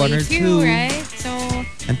off that One way or too, two. right? So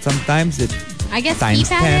And sometimes it I guess times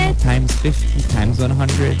keep 10, at it. times 50, times 100.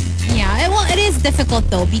 Yeah, well, it is difficult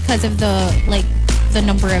though because of the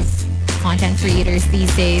number of content creators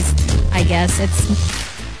these days. I guess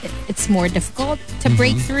it's more difficult to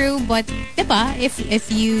break through, but diba, if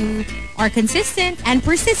you are consistent and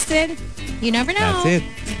persistent, you never know. That's it.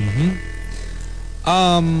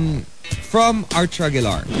 From Arch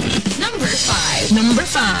Aguilar. Number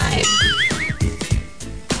 5.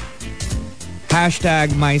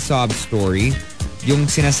 Hashtag my sob story. Yung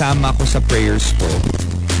sinasama ko sa prayers ko.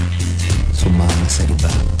 Sumama sa iba.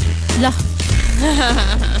 Lah.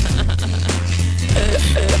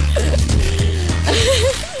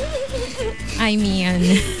 I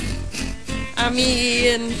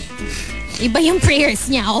mean, iba yung prayers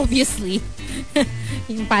niya, obviously.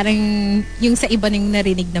 Yung parang, yung sa iba nang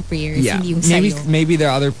narinig na prayers, hindi yung sa'yo. Maybe the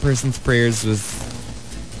other person's prayers was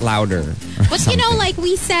louder. But you know, like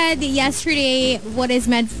we said yesterday, what is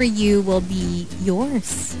meant for you will be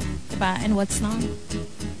yours. Diba? And what's not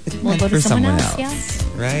will go to someone else. Yeah.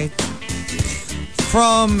 Right?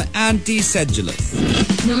 From Auntie Sedulous.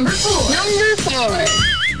 Number 4.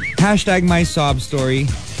 Hashtag my sob story.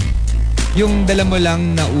 Yung dala mo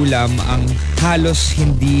lang na ulam ang halos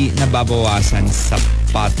hindi nababawasan sa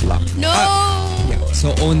potluck. No! Yeah,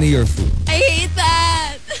 so only your food. I hate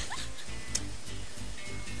that!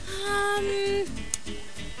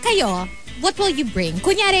 Kayo, what will you bring?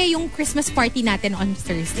 Kunyari yung Christmas party natin on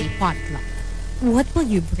Thursday, potluck. What will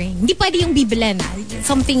you bring? Hindi pwede yung bibili na.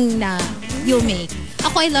 Something na you'll make.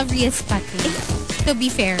 Ako, I love Ria's pate. To be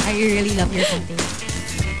fair, I really love your pate.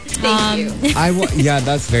 Thank you. Yeah,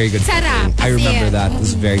 that's very good. Sarap. I remember Kasi, that. It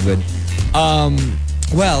was very good.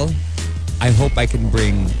 Well, I hope I can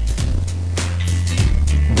bring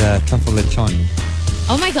the truffle lechon.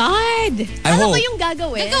 Oh my God! I Ano hope. ba yung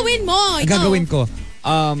gagawin? Gagawin mo. ikaw. Gagawin ko.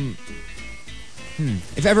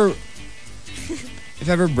 If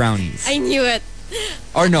ever brownies. I knew it.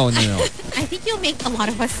 Or no. I think you'll make a lot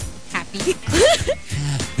of us happy.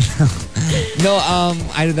 No,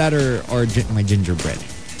 either that or my gingerbread.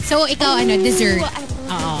 So, ikaw, dessert. I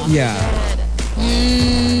love Oo. Yeah.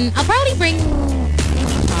 I'll probably bring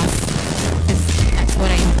maybe pasta. Because that's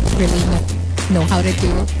what I really know how to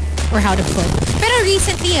do. Or how to cook. Pero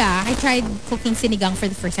recently, I tried cooking sinigang for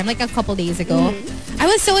the first time, like a couple days ago. I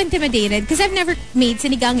was so intimidated because I've never made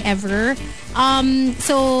sinigang ever.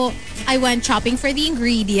 So, I went shopping for the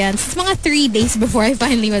ingredients. It's mga 3 days before I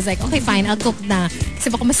finally was like, okay, fine, I'll cook na. Kasi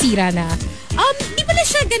baka masira na. Di pala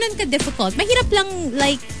siya ganun ka-difficult. Mahirap lang,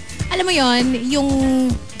 like, alam mo yon, yung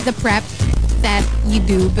the prep that you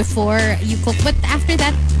do before you cook. But after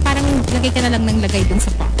that, parang lagay ka na lang ng lagay dun sa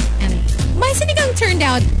pot. And my sinigang turned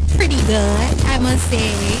out pretty good, I must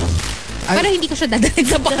say. Pero hindi ko siya dadalhin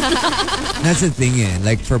sa potluck. That's the thing,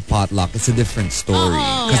 like for potluck, it's a different story.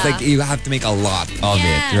 Because like you have to make a lot of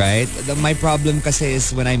it, right? My problem kasi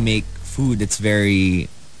is when I make food, it's very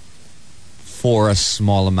for a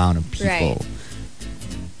small amount of people. Right.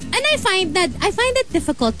 And I find it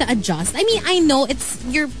difficult to adjust. I mean, I know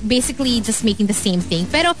you're basically just making the same thing.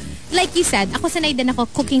 Pero like you said, ako sanay din ako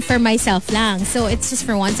cooking for myself lang. So it's just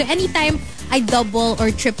for one. So anytime I double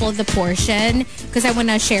or triple the portion because I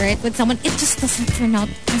want to share it with someone, it just doesn't turn out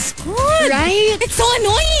as good. Right? It's so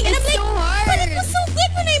annoying. And I'm like, so hard. but it was so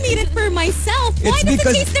good when I made it for myself. Why It's does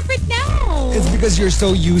because- it taste different now? It's because you're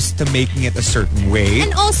so used to making it a certain way.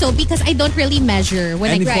 And also because I don't really measure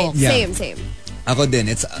when And I Right. cook. Yeah. Same. Ako din,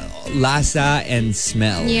 it's lasa and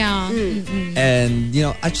smell. Yeah. And,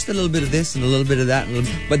 just a little bit of this and a little bit of that.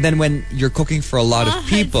 But then when you're cooking for a lot of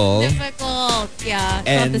people It's difficult. Yeah. It's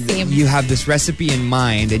and not the same. you have this recipe in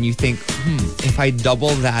mind and you think, if I double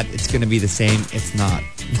that, it's going to be the same. It's not.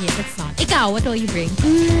 Yeah, it's not. Ikaw, what will you bring?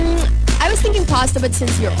 I was thinking pasta, but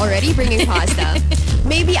since you're already bringing pasta,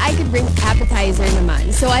 maybe I could bring appetizer naman.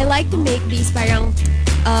 So I like to make these parang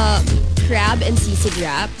crab and seafood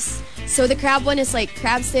wraps. So the crab one is like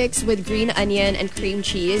crab sticks with green onion and cream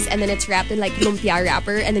cheese, and then it's wrapped in like lumpia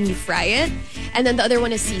wrapper, and then you fry it. And then the other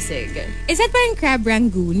one is sisig. Is that parang crab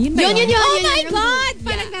rangoon? Yun ba Yun. Oh Yun, my yun. God!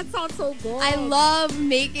 Yeah. Parang that sounds so good. I love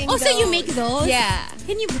making Oh, those. so you make those? Yeah.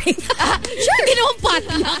 Can you bring Sure. Ginawang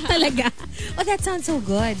potluck talaga. Oh, that sounds so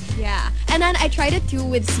good. Yeah. And then I tried it too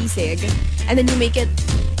with sisig. And then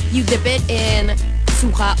you dip it in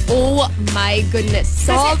suka. Oh my goodness.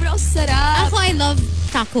 Sobrang sarap. Ako, I love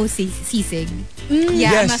taco sisig.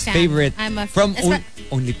 Yeah, I'm a Yes, fan. favorite. I'm a From fan.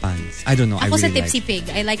 OnlyPans. I don't know. Ako I sa really Tipsy like. Pig.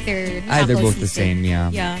 I like their taco They're both the sisig. same,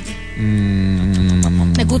 yeah. Yeah.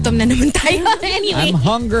 Mm. Nagutom na naman tayo. Anyway. I'm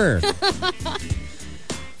hunger.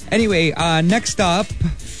 Anyway, next up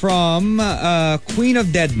from Queen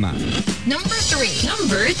of Deadma. Number 3.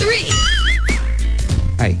 Number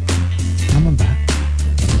 3. Ay, tama ba?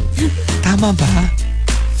 Tama ba?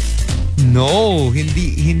 No,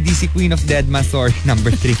 hindi si Queen of Deadma, sorry,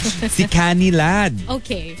 number 3. Si Canny Lad.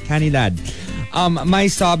 Okay. Canny Lad. My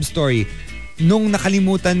sob story. Nung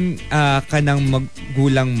nakalimutan ka ng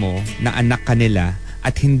magulang mo na anak ka nila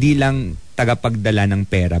at hindi lang tagapagdala ng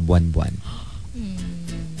pera buwan-buwan.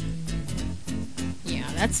 Yeah,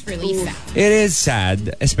 that's really sad. It is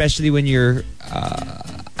sad, especially when you're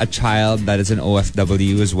a child that is an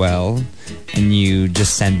OFW as well, and you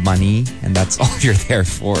just send money, and that's all you're there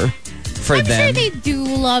for I'm them. sure they do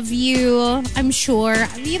love you. I'm sure.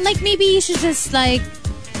 I mean, like, maybe you should just, like,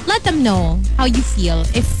 let them know how you feel.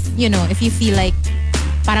 If you feel like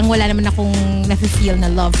parang wala naman akong nafe-feel na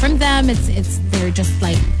love from them, they're just,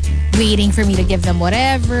 like, waiting for me to give them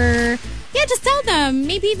whatever. Yeah, just tell them.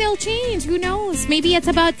 Maybe they'll change. Who knows? Maybe it's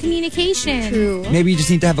about communication. True. Maybe you just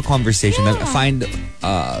need to have a conversation. Yeah. Find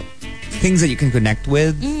things that you can connect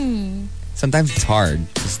with. Sometimes it's hard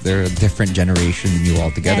because they're a different generation than you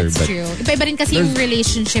altogether. That's but true. Iba-iba rin kasi yung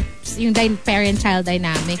relationships, yung parent-child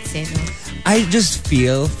dynamics, eh, no? I just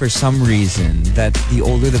feel for some reason that the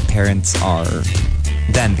older the parents are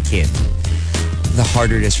than the kid, the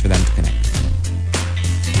harder it is for them to connect.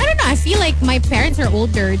 I don't know. I feel like my parents are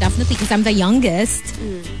older, definitely, because I'm the youngest.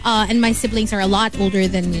 And my siblings are a lot older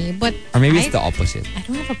than me. But Or maybe it's the opposite. I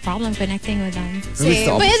don't have a problem connecting with them. Maybe it's the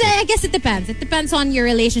Same. But opposite. I guess it depends. It depends on your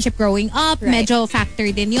relationship growing up. Right. Medyo factor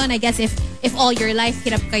din yun. I guess if all your life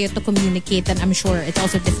hirap kayo to communicate, then I'm sure it's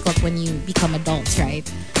also difficult when you become adults, right?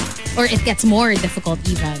 Or it gets more difficult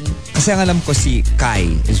even. Kasi ang alam ko si Kai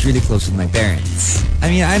is really close with my parents. I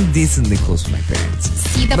mean, I'm decently close with my parents.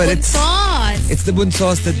 See the But bunsos. It's the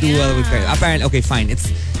bunsos that do well with parents. Apparently, okay, fine. It's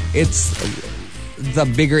the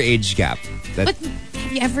bigger age gap. But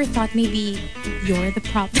have you ever thought maybe you're the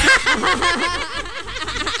problem?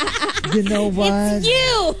 You know what?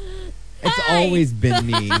 You! It's always been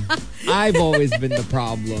me. I've always been the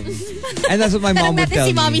problem. And that's what my mom would Natin tell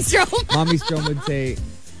si me. Mommy Strom. Mommy Strom would say,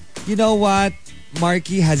 you know what?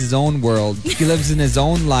 Marky has his own world. He lives in his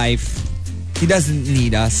own life. He doesn't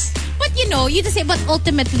need us. But you just say, but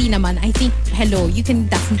ultimately naman, I think, hello, you can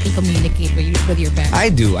definitely communicate with your parents. I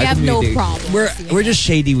do. You I have no communicate. problem. We're just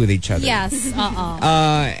shady with each other. Yes,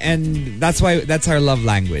 And that's our love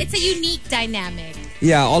language. It's a unique dynamic.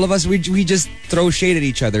 Yeah, all of us, we just throw shade at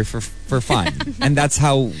each other for fun. And that's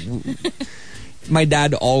how my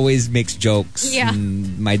dad always makes jokes. Yeah.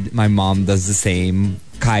 And my mom does the same.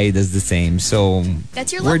 Kai does the same. So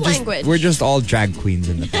That's your we're love just, language. We're just all drag queens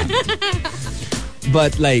in the family.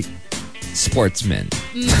 But like sportsmen.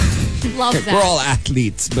 Love that. We're all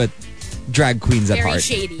athletes, but drag queens at very heart.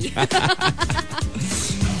 shady.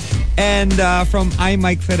 And from I,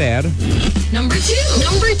 Mike Ferrer, Number 2.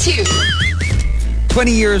 Number 2.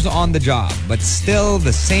 20 years on the job, but still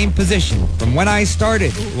the same position from when I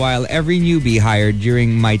started, while every newbie hired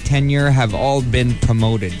during my tenure have all been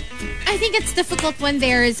promoted. I think it's difficult when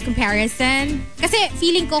there's comparison. Kasi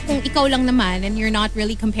feeling ko kung ikaw lang naman and you're not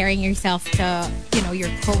really comparing yourself to, your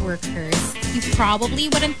coworkers, you probably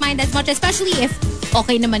wouldn't mind as much, especially if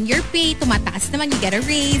okay naman your pay, tumataas naman, you get a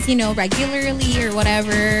raise, regularly or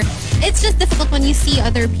whatever. It's just difficult when you see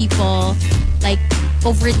other people like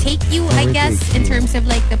overtake you, I guess, in terms of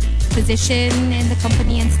like the position in the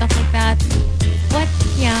company and stuff like that. But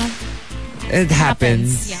yeah. It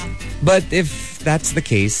happens. Yeah. But if that's the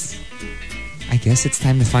case, I guess it's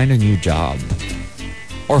time to find a new job.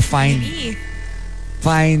 Or find Maybe.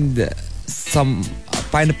 find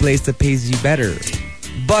a place that pays you better.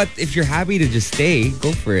 But if you're happy to just stay,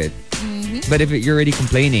 go for it. But if you're already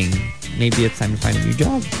complaining, maybe it's time to find a new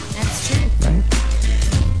job, That's true. right?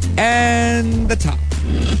 And the top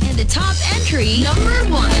And the top entry, number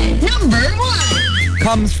 1. Number 1.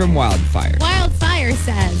 comes from Wildfire. Wildfire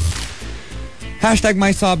says, Hashtag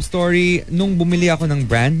my sob story. Nung bumili ako ng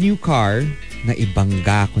brand new car,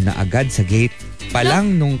 naibangga ko na agad sa gate pa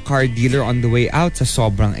lang nung car dealer on the way out sa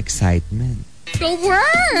sobrang excitement. The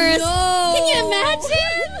worst! No. Can you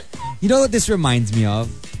imagine? You know what this reminds me of?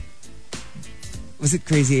 Was it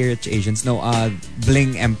Crazy Rich Asians? No,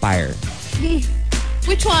 Bling Empire.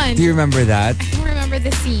 Which one? Do you remember that? I don't remember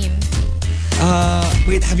the scene.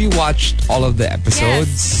 Wait, have you watched all of the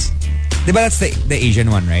episodes? Diba that's the Asian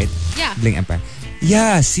one, right? Yeah. Bling Empire.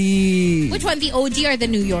 Yeah, si... Which one? The OG or the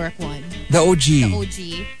New York one? The OG. The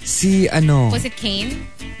OG. Si ano? Was it Kane?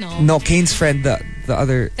 No. No, Kane's friend, the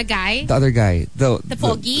other... The guy? The other guy. The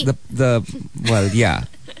Pogi? The well, yeah.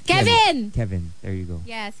 Kevin! Kevin. There you go.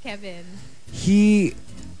 Yes, Kevin. He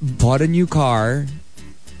bought a new car.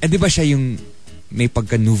 And di ba siya yung may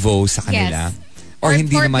pagka-nouveau sa kanila? Yes. Or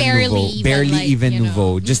hindi or naman barely nouveau. even, Barely like, even you know.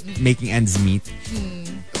 nouveau. Just making ends meet.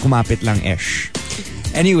 Kumapit lang ish.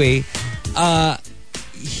 Anyway,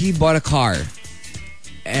 he bought a car.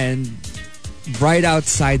 And right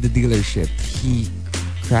outside the dealership, he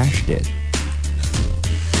crashed it.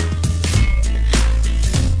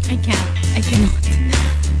 I cannot.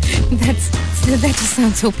 That just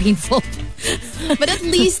sounds so painful. But at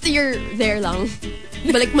least you're there lang.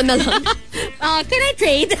 Balik mo na lang. Can I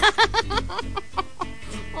trade?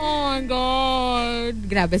 Oh my God.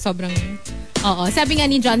 Grabe, sobrang... Oo, sabi nga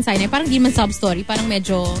ni John Sinai, parang di man Sob Story, parang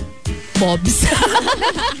medyo bobs.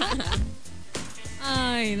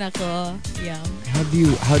 Ay, nako. Yeah. How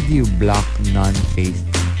do you block non-faced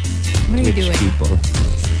What are you rich doing? people?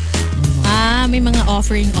 May mga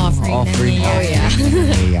offering nangyayari.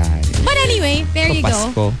 But anyway, there you go.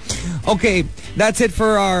 Pasko. Okay, that's it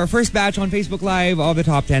for our first batch on Facebook Live of the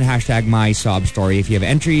Top 10 hashtag My Sob Story. If you have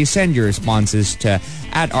entries, send your responses to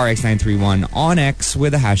 @RX931 on X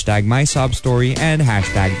with the hashtag My Sob Story and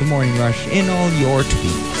hashtag The Morning Rush in all your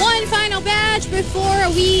tweets. One final batch before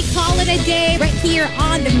we call it a day right here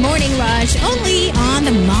on The Morning Rush, only on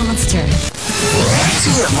The Monster.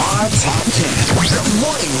 TMR Top 10. The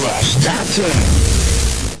Morning Rush Top 10.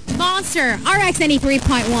 Monster RX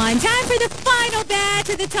 93.1. Time for the final batch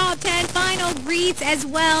of the top 10 final greets as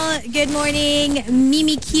well. Good morning,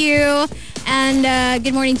 Mimi Q. And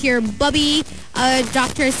good morning to your bubby,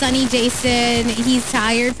 Dr. Sunny Jason. He's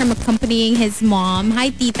tired from accompanying his mom. Hi,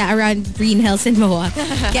 Tita, around Green Hills in Moa.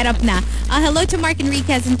 Get up na. Hello to Mark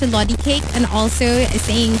Enriquez and to Lodi Cake. And also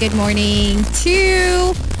saying good morning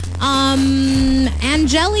to...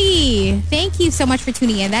 Angeli, thank you so much for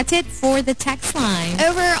tuning in. That's it for the text line.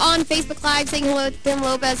 Over on Facebook Live, saying hello to Tim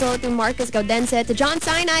Lopez, hello to Marcus Gaudense, to John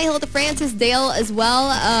Sinai, hello to Francis Dale as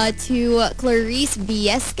well, to Clarice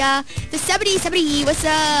Viesca, to Sabri, what's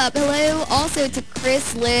up? Hello. Also to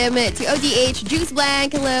Chris Lim, to ODH, Juice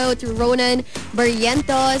Blank, hello to Ronan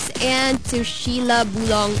Barrientos, and to Sheila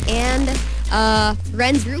Bulong, and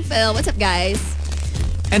Renz Rufil. What's up, guys?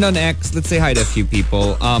 And on X, let's say hi to a few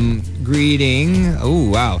people. Greeting. Oh,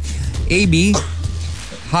 wow. AB.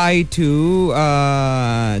 Hi to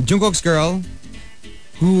Jungkook's girl,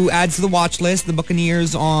 who adds to the watch list. The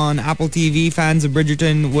Buccaneers on Apple TV. Fans of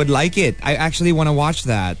Bridgerton would like it. I actually want to watch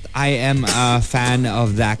that. I am a fan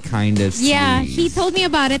of that kind of series. Yeah, he told me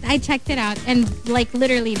about it. I checked it out. And like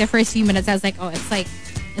literally the first few minutes, I was like, oh, it's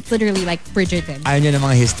literally like Bridgerton. Ayaw niya ng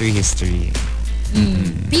mga history.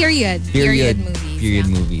 Period movies. Period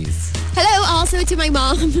movies. Hello also to my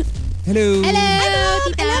mom. Hello. Hello,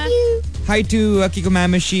 Tita. I love you. Hi to Kiko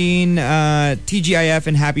Man Machine, TGIF,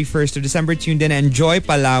 and happy 1st of December. Tuned in. Enjoy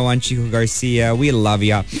Palawan, Chico Garcia. We love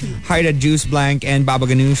ya. Hi to Juice Blank and Baba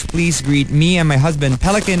Ganoush. Please greet me and my husband,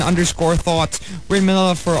 Pelican_Thoughts. We're in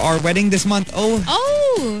Manila for our wedding this month. Oh,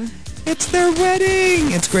 it's their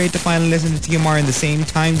wedding. It's great to finally listen to TMR in the same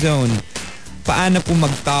time zone. Paano po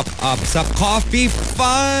mag-top up sa coffee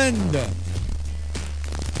fund?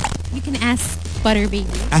 You can ask Butter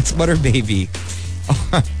Baby. Ask Butter Baby.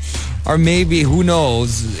 Or maybe, who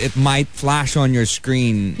knows, it might flash on your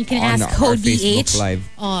screen. You can on ask our Code Facebook DH. Live.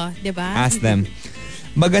 Oh, diba? Ask them.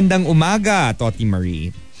 Magandang umaga, Toti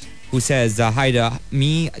Marie, who says, hi to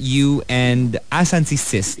me, you, and asan si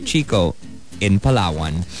Sis Chico in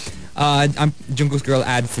Palawan. Jungkook's girl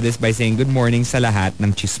adds to this by saying, good morning sa lahat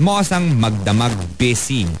ng chismosang magdamag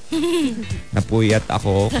busy. Napuyat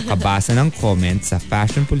ako kakabasa ng comments sa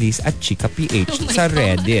Fashion Police at Chika PH sa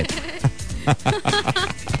Reddit.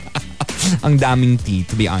 Ang daming tea,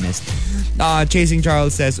 to be honest. Chasing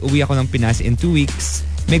Charles says, uwi ako ng Pinas in 2 weeks.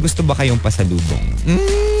 May gusto ba kayong pasalubong?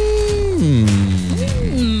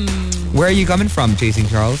 Where are you coming from, Chasing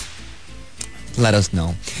Charles? Let us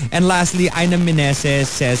know. And lastly, Aina Meneses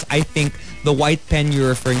says, I think the white pen you're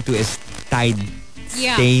referring to is Tide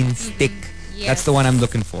Stain Stick. Yes. That's the one I'm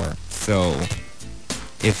looking for. So,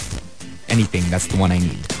 if anything, that's the one I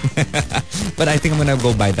need. But I think I'm gonna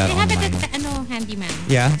go buy that I have it online. at handyman.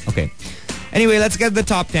 Yeah? Okay. Anyway, let's get the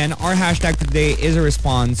top 10. Our hashtag today is a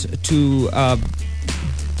response to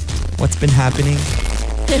what's been happening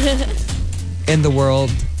in the world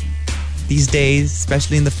these days,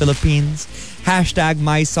 especially in the Philippines. Hashtag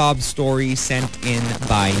my sob story sent in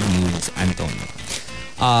by Nudes Antonio.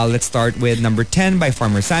 Let's start with number 10 by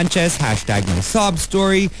Farmer Sanchez. Hashtag my sob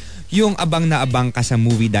story. Yung abang na abang ka sa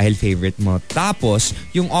movie dahil favorite mo. Tapos,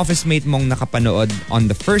 yung office mate mong nakapanood on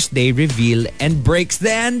the first day reveal and breaks the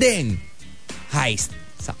ending. Heist.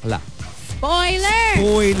 Sakla. Spoiler!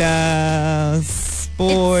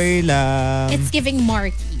 Spoiler. It's giving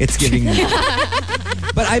Marky. It's giving me.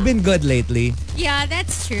 But I've been good lately. Yeah,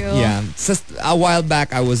 that's true. Yeah. Just a while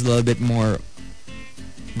back, I was a little bit more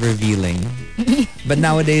revealing. But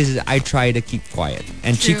nowadays, I try to keep quiet.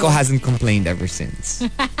 And True. Chico hasn't complained ever since.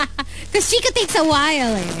 Because Chico takes a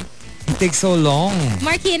while eh. It takes so long.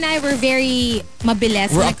 Marky and I were very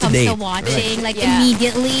mabilis We're when up it to comes to date. watching. Like Yeah.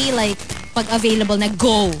 immediately, like pag available na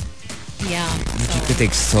go. Yeah. It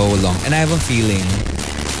takes so long. And I have a feeling,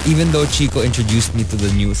 even though Chico introduced me to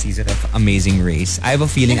the new season of Amazing Race, I have a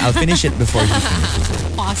feeling I'll finish it before he finishes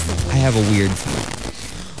it. Possible. I have a weird feeling.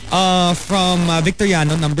 From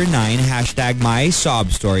Victoriano, number 9, hashtag my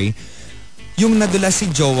sob story. Yung nadula si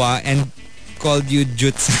Jowa and called you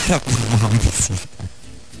Jut sa harap ng mga bisita.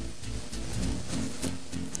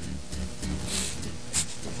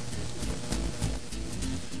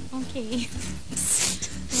 Okay.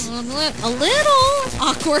 A little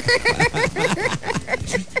awkward.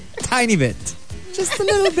 Tiny bit. Just a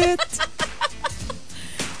little bit.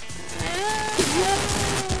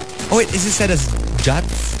 Oh wait, is it said as jut?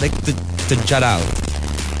 Like to jut out.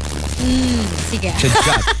 Sige. To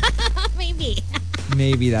jut. Maybe.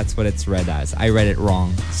 Maybe that's what it's read as. I read it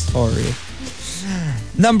wrong. Sorry.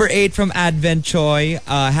 Number 8 from Advent Choi.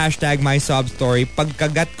 Hashtag my sob story.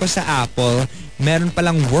 Pagkagat ko sa apple, meron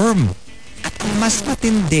palang worm. At mas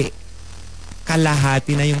matindi.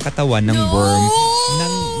 Kalahati na yung katawan ng worm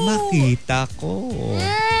nang makita ko.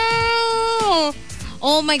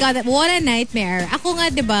 Oh my God, what a nightmare. Ako nga,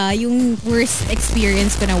 diba, yung worst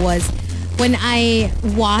experience ko na was when I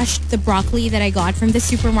washed the broccoli that I got from the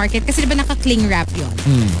supermarket. Kasi diba naka-cling wrap yun.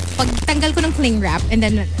 Pag tanggal ko ng cling wrap and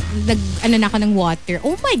then ano na ako ng water.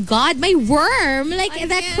 Oh my God, my worm! Like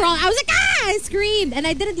that crawl. I was like, ah! I screamed. And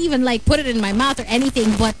I didn't even like put it in my mouth or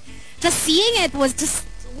anything. But just seeing it was just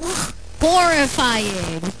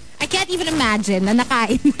horrifying. I can't even imagine na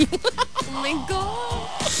nakain mo. Oh my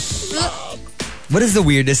God. What is the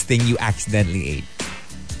weirdest thing you accidentally ate?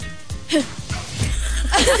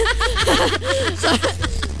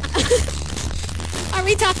 Are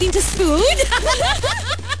we talking just food?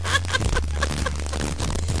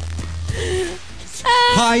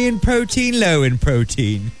 High in protein, low in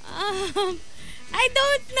protein. I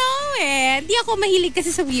don't know eh. Hindi ako mahilig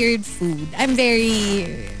kasi sa weird food.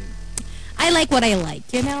 I like what I like,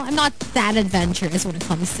 you know? I'm not that adventurous when it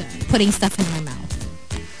comes to putting stuff in my mouth.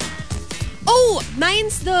 Oh,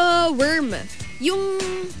 mine's the worm. Yung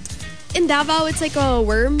in Davao, it's like a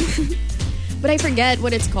worm. But I forget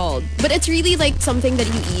what it's called. But it's really like something that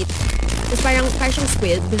you eat. It's parang siyang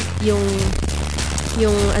squid. Yung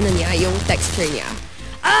ano niya, yung texture niya.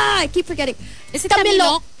 I keep forgetting. Is it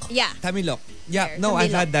tamilok? Yeah. Tamilok. Yeah, There, no,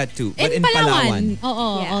 I've tamilok. had that too. But in Palawan.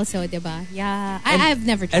 Oo, Yeah. also, diba? Yeah. I've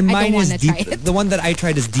never tried. And I mine don't is want to try deep. it. The one that I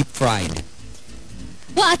tried is deep fried.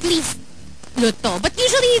 Well, at least luto. But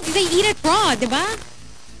usually, they eat it raw, diba?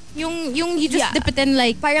 Yung you just Yeah. dip it in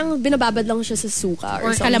like Parang binababad lang siya sa suka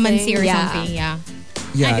or something. calamansi or Yeah. something, yeah.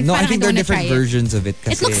 Yeah, no, I parang think there are I don't wanna different try it. versions of it.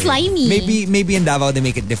 It Kasi looks slimy. Maybe in Davao they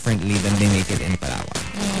make it differently than they make it in Palawan.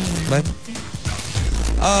 But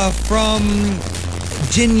from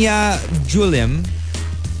Jinya Julim,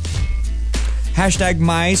 hashtag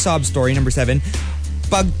my sob story, number 7.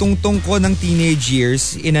 Pagtungtong ko ng teenage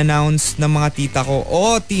years, in-announce ng mga tita ko,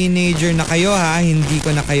 oh, teenager na kayo ha, hindi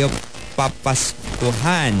ko na kayo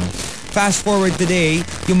papaskuhan. Fast forward today,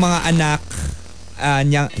 yung mga anak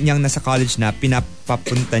niyang nasa college na,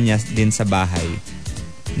 pinapapunta niya din sa bahay.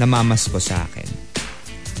 Namamasko sa akin.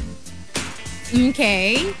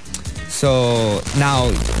 Okay. So,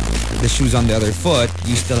 now, the shoe's on the other foot,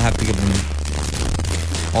 you still have to give them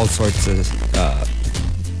all sorts of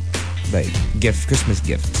like Christmas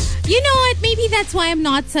gifts. You know what? Maybe that's why I'm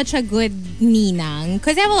not such a good ninang.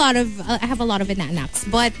 Because I have a lot of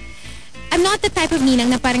inanaks. But I'm not the type of ninang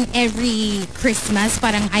na parang every Christmas,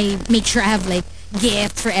 parang I make sure I have like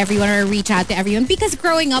gifts for everyone or reach out to everyone. Because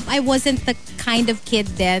growing up, I wasn't the kind of kid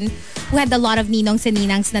then who had a lot of ninongs and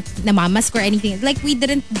ninangs na namamask or anything. Like, we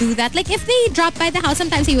didn't do that. Like, if they dropped by the house,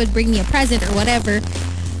 sometimes they would bring me a present or whatever.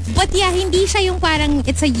 But yeah, hindi siya yung parang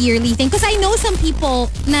it's a yearly thing. Because I know some people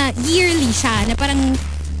na yearly siya, na parang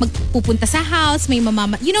magpupunta sa house, may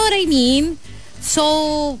mamama. You know what I mean?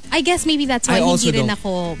 So, I guess maybe that's why hindi rin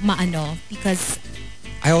ako maano. Because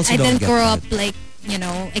I also I don't didn't get grow that. up like, you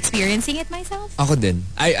know, experiencing it myself. Ako din.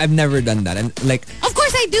 I've never done that. And like, Of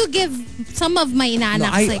course, I do give some of my no,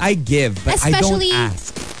 inaanak. I give, but I don't especially-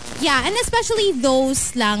 ask. Yeah, and especially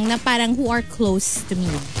those lang na parang who are close to me.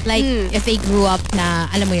 Like, if they grew up na,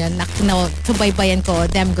 alam mo yun, na subaybayan ko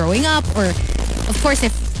them growing up, or of course,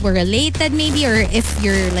 if we're related maybe, or if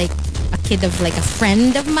you're like a kid of like a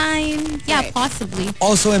friend of mine. Yeah, Right. possibly.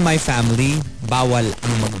 Also in my family, bawal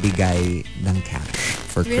ang magbigay ng cash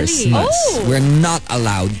for Really? Christmas. Oh. We're not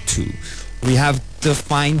allowed to. We have to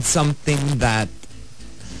find something that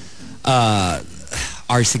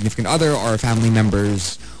our significant other or family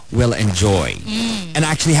members will enjoy. And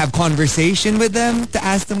actually have conversation with them to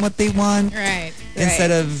ask them what they want. Right.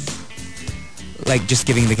 Instead of like just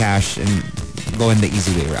giving the cash and going the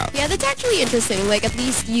easy way route. Yeah, that's actually interesting. Like, at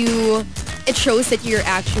least it shows that you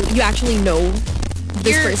actually know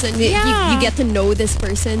this You're- person. yeah. You get to know this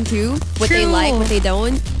person too. What they True. like, what they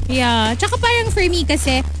don't. Yeah. Tsaka parang for me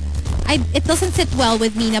kasi, it doesn't sit well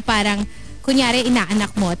with me na parang, kunyari,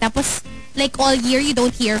 inaanak mo. Tapos, like all year, you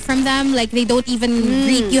don't hear from them. Like, they don't even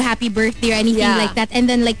greet you happy birthday or anything Yeah. like that. And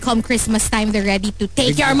then, like, come Christmas time, they're ready to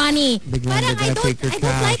take your money. biglang Parang they're gonna take your I don't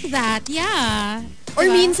cash. like that. Yeah. Or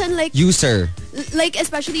Diba? minsan, like, User.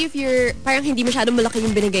 especially if you're, parang hindi masyadong malaki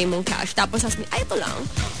yung binigay mong cash. Tapos sabi, ay, ito lang.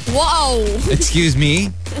 Wow! Excuse me?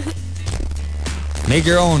 Make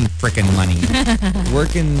your own frickin' money.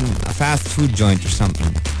 Work in a fast food joint or something.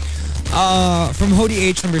 From Hody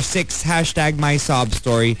H number 6, hashtag my sob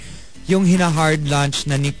story. Yung hina-hard lunch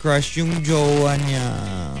na ni crush yung jowa niya.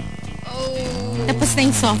 Tapos na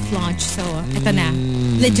yung soft launch. So, ito na.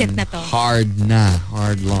 Legit na to. Hard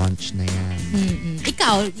launch na yan.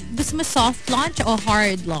 Ikaw, gusto mo soft launch o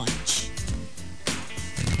hard launch?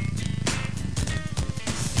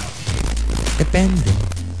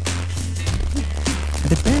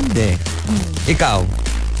 Depende. Ikaw?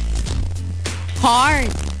 Hard.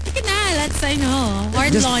 Sige na, let's,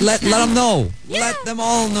 hard Just launch let na. them know. Yeah. Let them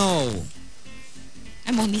all know.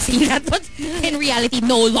 I'm only saying that, but in reality,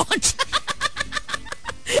 no launch.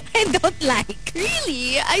 I don't like.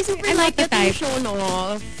 Really? I super I'm like not the getting type. shown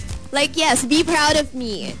off. Like, yes, be proud of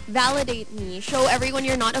me. Validate me. Show everyone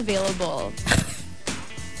you're not available.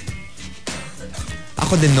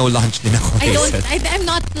 Ako din no lunch din ako. I'm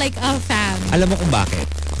not like a fan. Alam mo kung bakit?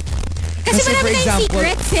 Kasi for marami na yung example,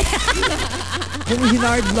 secrets eh. kung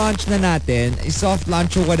hinard launch na natin, soft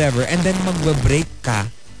launch or whatever, and then magbe-break ka,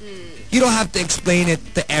 you don't have to explain it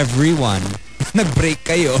to everyone. Nag-break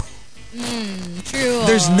kayo. True.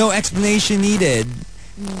 There's no explanation needed.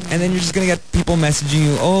 And then you're just gonna get people messaging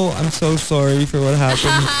you, oh, I'm so sorry for what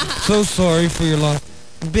happened. So sorry for your loss.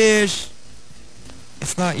 Bish,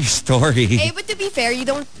 it's not your story. Hey, but to be fair, you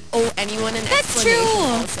don't owe anyone an That's explanation true.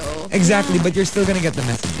 also. Exactly, but you're still gonna get the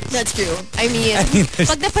messages. That's true. I mean,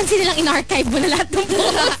 Pag napansin nilang in-archive mo na lahat ng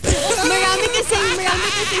post. marami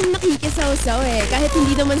kasing nakikisaw-saw eh. Kahit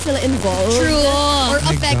hindi naman sila involved. True. Or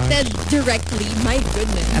affected directly. My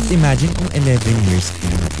goodness. At imagine kung 11 years ka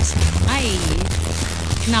na kasama. Ay,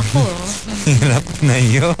 nako. Hirap na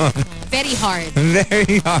yun. Very hard.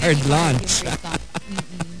 Very hard launch.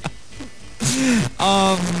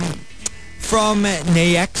 From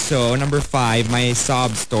Neyexo, number 5, my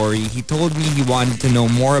sob story. He told me he wanted to know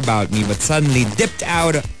more about me, but suddenly dipped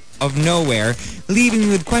out of nowhere, leaving me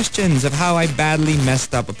with questions of how I badly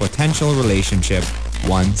messed up a potential relationship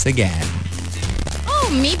once again. Oh,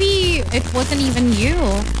 maybe it wasn't even you.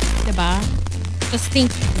 Diba? Just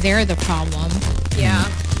think they're the problem. Yeah.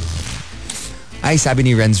 Ay, sabi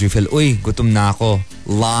ni Renz Refill, uy, gutom na ako.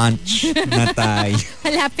 Lunch na tayo.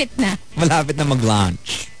 Malapit na. Malapit na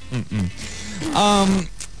mag-lunch.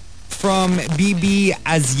 From BB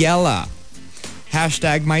Aziela.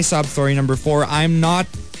 Hashtag my sob story number 4. I'm not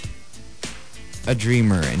a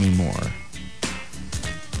dreamer anymore.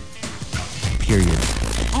 Period.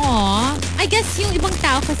 Aw. I guess yung ibang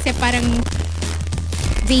tao kasi parang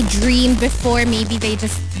they dreamed before. Maybe they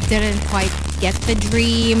just didn't quite get the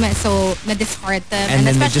dream. So, na-disheart them. And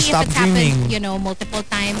then they especially just if stop it's dreaming. happened, multiple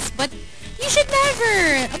times. But you should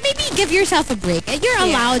never. Maybe give yourself a break. You're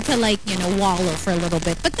allowed to wallow for a little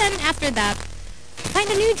bit. But then after that, find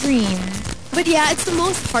a new dream. But yeah, it's the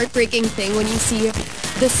most heartbreaking thing when you see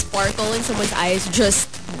the sparkle in someone's eyes just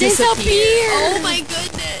disappear. Oh my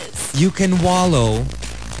goodness. You can wallow,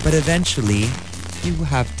 but eventually you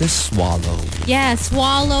have to swallow. Yeah,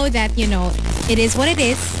 swallow that, it is what it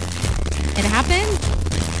is. It happened.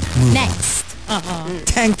 Next.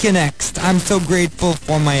 Thank you next. I'm so grateful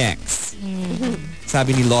for my ex.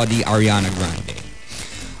 Sabi ni Lodi Ariana Grande.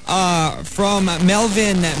 From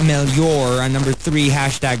Melvin Melior, number 3,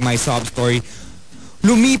 hashtag my sob story.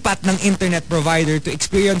 Lumipat ng internet provider to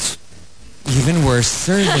experience even worse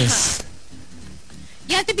service.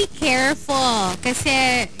 You have to be careful.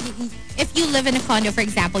 Kasi if you live in a condo, for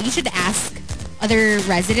example, you should ask other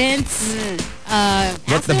residents.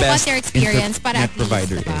 Ask them about their experience. Para internet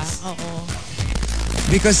provider diba? is. Oo.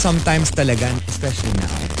 Because sometimes talaga, especially now,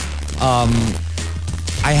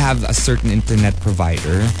 I have a certain internet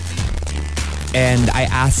provider and I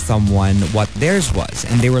asked someone what theirs was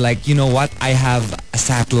and they were like, you know what, I have a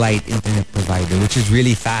satellite internet provider which is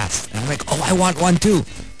really fast. And I'm like, oh, I want one too.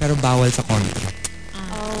 Pero bawal sa condo.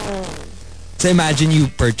 So imagine you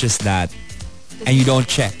purchase that and you don't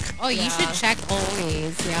check. Oh, you should check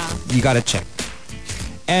always. Yeah. You gotta check.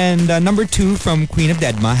 And number 2 from Queen of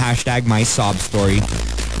Deadma, hashtag my sob story.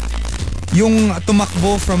 Yung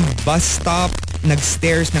tumakbo from bus stop,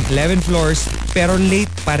 nag-stairs ng 11 floors, pero late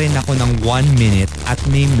pa rin ako ng 1 minute at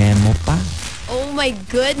may memo pa. Oh my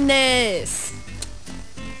goodness.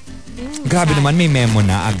 Grabe naman, may memo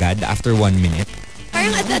na agad after 1 minute.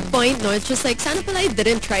 Parang at that point, no, it's just like, sana pala I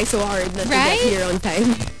didn't try so hard na to Right? get here on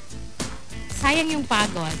time. Sayang yung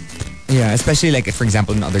pagod. Yeah, especially like, for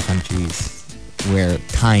example, in other countries where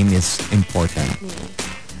time is important.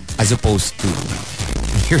 As opposed to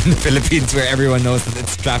here in the Philippines where everyone knows that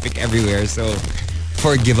it's traffic everywhere. So,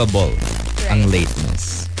 forgivable ang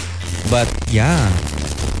lateness. But yeah,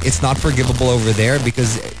 it's not forgivable over there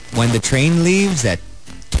because when the train leaves at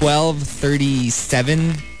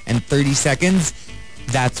 12:37 and 30 seconds,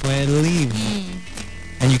 that's when it'll leave.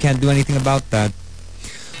 And you can't do anything about that.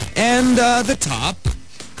 And the top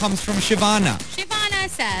comes from Shivana. Shivana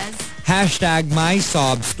says, Hashtag my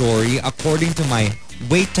sob story. According to my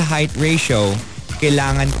weight to height ratio,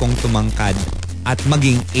 kailangan kong tumangkad at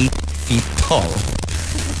maging 8 feet tall.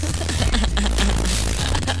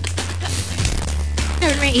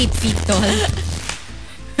 you're 8 feet tall.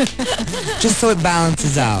 Just so it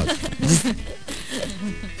balances out. Just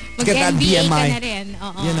get that Mag-NBA ka BMI. na rin.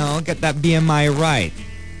 Oo. You know, get that BMI right.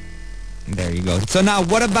 There you go. So now,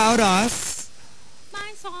 what about us?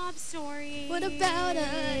 My sob story. What about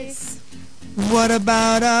us? What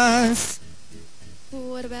about us?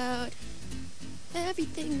 What about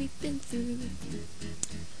everything we've been through?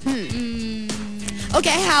 Okay,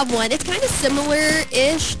 I have one. It's kind of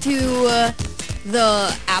similar-ish to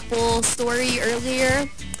the Apple story earlier,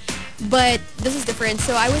 but this is different.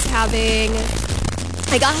 So I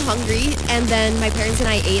got hungry and then my parents and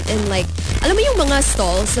I ate in like, alam mo yung mga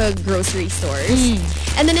stalls sa grocery stores?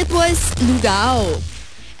 And then it was lugaw.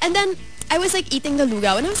 And then I was like eating the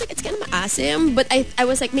lugaw and I was like, it's kind of maasim. But I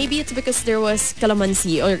was like, maybe it's because there was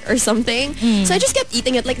calamansi or something. So I just kept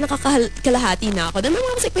eating it like nakakalahati na ako. Then my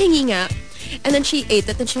mom was like, pahingi nga. And then she ate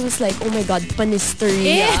it and she was like, oh my God,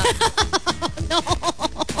 panisteria. No.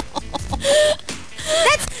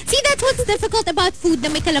 That's what's difficult about food na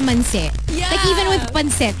may kalamansi. Yeah. Like even with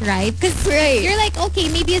pancit, right? Because Right. you're like, okay,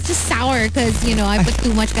 maybe it's just sour because, I put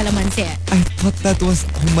too much calamansi. I thought that was,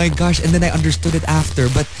 oh my gosh. And then I understood it after.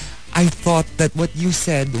 But I thought that what you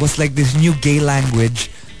said was like this new gay language.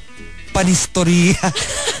 Panistoria.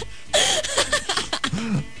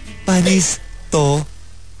 Panistoria.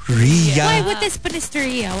 Why? What is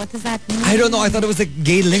panisteria? What does that mean? I don't know. I thought it was like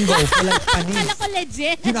gay lingo for like panis. Akala ko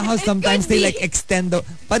legit. You know how sometimes they like extend the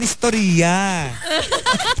panistoria.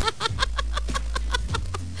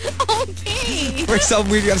 Okay. For some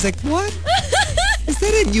weird, I was like, what? Is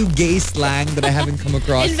that a new gay slang that I haven't come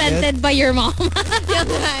across yet? Invented by your mom.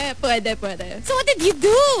 Pwede. So what did you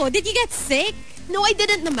do? Did you get sick? No, I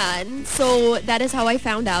didn't naman. So that is how I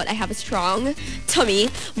found out I have a strong tummy.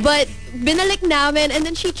 But binalik namin and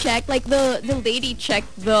then she checked, like the lady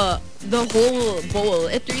checked the whole bowl.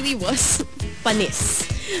 It really was panis.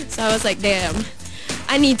 So I was like, damn,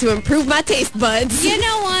 I need to improve my taste buds. You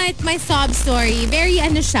know what? My sob story, very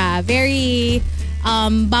very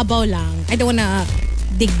babaw lang. I don't wanna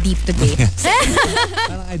dig deep today.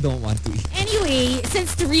 I don't want to eat. Anyway,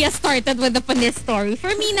 since Ria started with the panis story,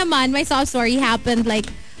 for me naman, my sob story happened like,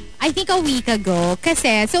 I think a week ago.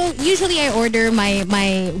 Kasi, so usually I order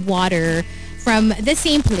my water from the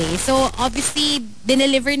same place. So obviously,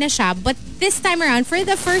 dineliver na siya. But this time around, for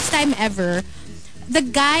the first time ever, the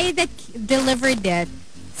guy that delivered it,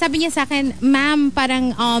 sabi niya sa akin, ma'am,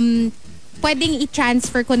 parang pwedeng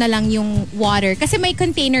i-transfer ko na lang yung water. Kasi my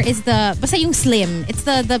container is basta yung slim. It's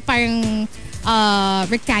the parang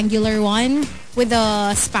rectangular one with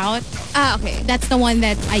the spout. Okay. That's the one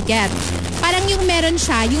that I get. Parang yung meron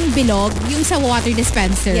siya, yung bilog, yung sa water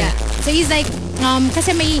dispenser. Yeah. So he's like,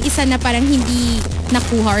 kasi may isa na parang hindi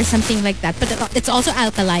nakuha or something like that. But it's also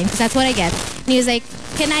alkaline because that's what I get. And he was like,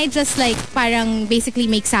 can I just like parang basically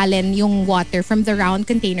make salin yung water from the round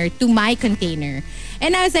container to my container?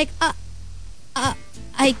 And I was like,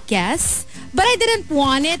 I guess. But I didn't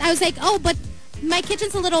want it. I was like, oh, but my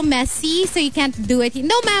kitchen's a little messy, so you can't do it.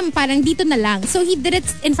 No, ma'am, parang dito na lang. So he did it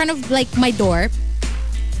in front of like my door.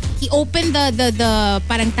 He opened the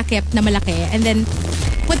parang takip na malaki and then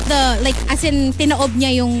put as in tinaob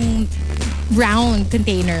niya yung round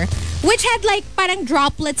container, which had like parang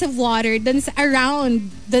droplets of water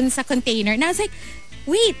around dun sa container. And I was like,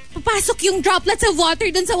 wait, papasok yung droplets of water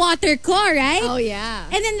dun sa water ko, right? Oh, yeah.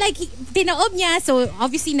 And then like, tinaob niya, so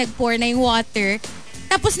obviously nagpour na yung water.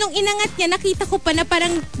 Tapos nung inangat niya, nakita ko pa na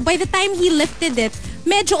parang by the time he lifted it,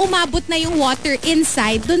 medyo umabot na yung water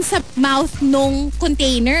inside dun sa mouth nung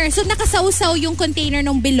container. So nakasawsaw yung container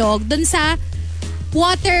nung bilog dun sa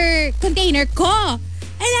water container ko.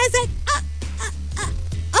 And I was like,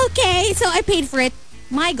 okay. So I paid for it.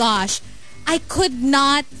 My gosh. I could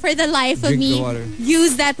not, for the life of me,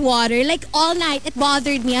 use that water. Like all night, it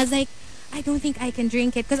bothered me. I was like, I don't think I can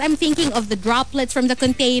drink it because I'm thinking of the droplets from the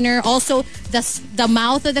container. Also, the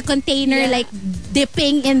mouth of the container, like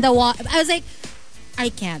dipping in the water. I was like, I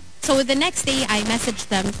can't. So the next day, I messaged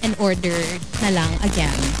them and ordered na lang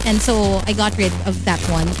again. And so I got rid of that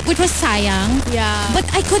one, which was sayang. Yeah. But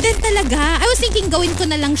I couldn't talaga. I was thinking gawin ko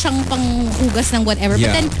na lang siyang panghugas ng whatever. Yeah.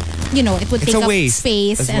 But then, it would take up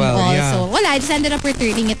space and well, all. yeah. So, I just ended up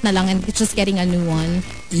returning it na lang and just getting a new one.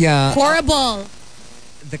 Yeah. Horrible.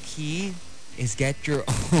 The key is get your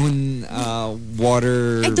own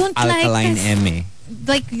water I don't alkaline like eme.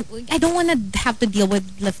 Like, I don't want to have to deal with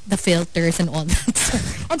the filters and all that. So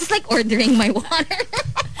I'll just like ordering my water.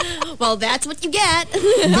 Well, that's what you get.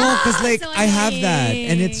 No, because like so I have that annoying.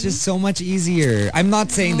 and it's just so much easier. I'm not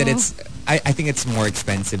saying that it's, I think it's more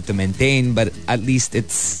expensive to maintain, but at least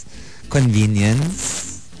it's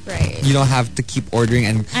convenience. Right. You don't have to keep ordering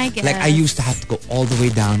and I guess. like I used to have to go all the way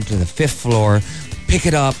down to the 5th floor, pick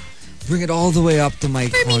it up, bring it all the way up to my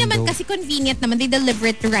For me condo. naman kasi convenient naman. They deliver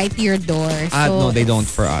it right to your door. So No, they don't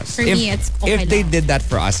for us. For me, it's okay If they lang. did that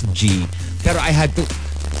for us, G. Pero I had to,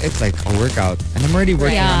 it's like a workout. And I'm already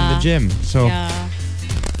working on the gym. So, Yeah.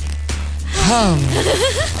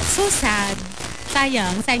 So sad.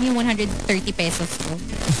 Sayang yung 130 pesos ko.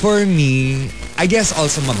 for me, I guess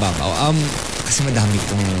also mababaw. Kasi madami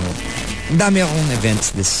akong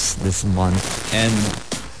events this month. And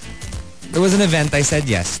there was an event I said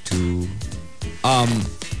yes to.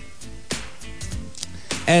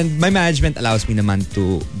 And my management allows me naman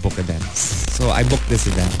to book events. So I booked this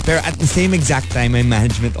event. Pero at the same exact time, my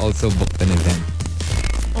management also booked an event.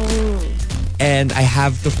 And I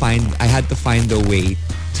had to find a way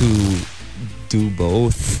to do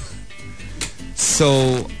both.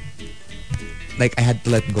 So like I had to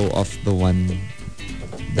let go of the one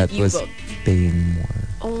that You was booked. paying more.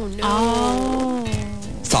 Oh, no. Oh.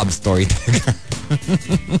 Sob story.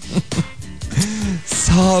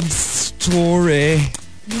 Sob story.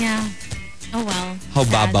 Yeah. Oh well. How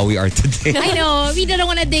Sad. baba we are today. I know. We don't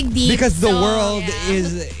want to dig deep. Because the so, world yeah.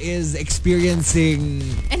 is experiencing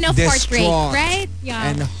Enough heartbreak, distraught right? Yeah.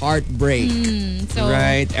 and heartbreak. So,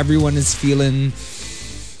 Right? Everyone is feeling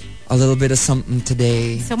a little bit of something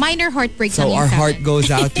today. So minor heartbreak. So lang our yung sa heart akin.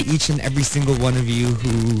 goes out to each and every single one of you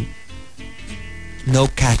who know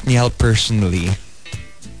Katniel personally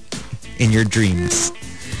in your dreams.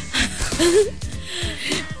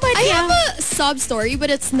 But I yeah. have a sob story, but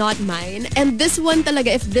it's not mine. And this one talaga,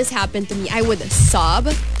 if this happened to me, I would sob.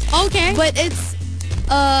 Okay. But it's,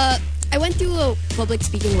 I went to a public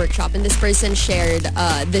speaking workshop and this person shared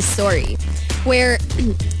this story where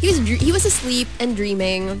he was asleep and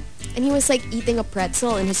dreaming and he was like eating a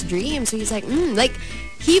pretzel in his dream. So he's like, like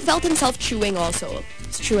he felt himself chewing also.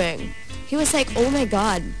 He's chewing. He was like, oh my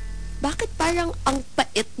God, bakit parang ang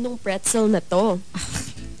pait nung pretzel na to?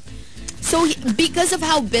 So because of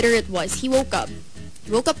how bitter it was, he woke up.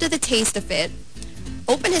 He woke up to the taste of it,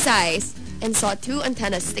 opened his eyes, and saw 2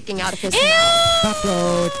 antennas sticking out of his mouth.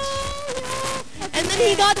 Cockroach. And then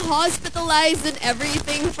he got hospitalized and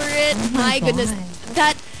everything for it. Oh my my goodness. God.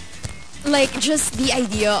 That, like, just the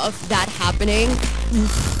idea of that happening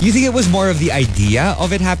You think it was more of the idea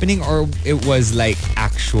of it happening or it was like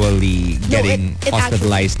actually getting it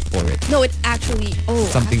hospitalized for it? No, it actually,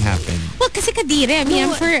 Something happened. Well, kasi kadire. I mean,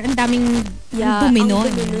 I'm No. sure ang daming Yeah, dumi ang nun.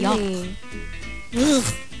 dumi nun Yuck. eh.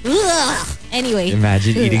 Ugh. Anyway.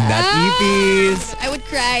 Imagine eating that ipis. I would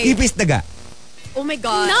cry. Ipis daga. Oh my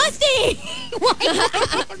God. Nothing! Why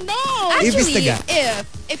not? No! Ipis Actually, daga.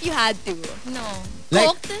 if you had to. No. Like,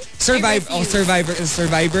 Cooked? I refuse.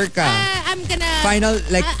 survivor ka. I'm gonna... Final,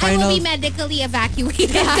 like, I final... will be medically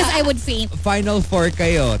evacuated because I would faint. Final four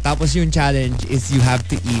kayo. Tapos yung challenge is you have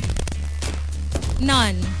to eat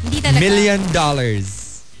None. Hindi talaga. $1 million.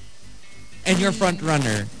 And your front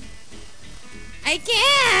runner. I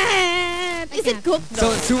can't! Is it cooked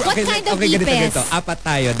though? So, What okay, kind of okay, ipis? ganito. Apat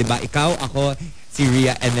tayo, di ba? Ikaw, ako, si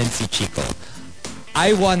Rhea, and then si Chico.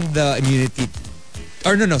 I won the immunity...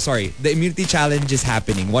 Or no, sorry. The immunity challenge is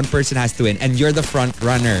happening. One person has to win, and you're the front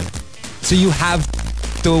runner. So you have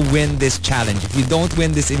to win this challenge. If you don't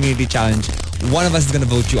win this immunity challenge, one of us is going to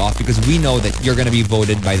vote you off because we know that you're going to be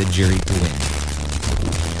voted by the jury to win.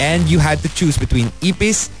 And you had to choose between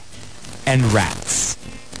ipis and rats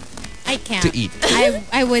I can't. to eat.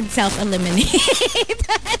 I would self-eliminate.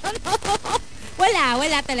 I don't know.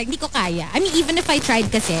 Wala talaga. Hindi ko kaya. I mean, even if I tried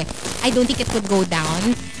kasi, I don't think it would go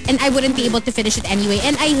down. And I wouldn't be able to finish it anyway.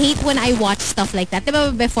 And I hate when I watch stuff like that. Diba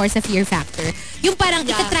before sa Fear Factor? Yung parang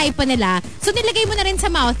itatry pa nila. So nilagay mo na rin sa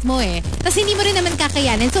mouth mo eh. Tapos hindi mo rin naman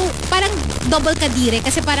kakayanin. So parang double kadire.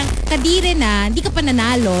 Kasi parang kadire na, hindi ka pa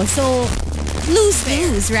nanalo. So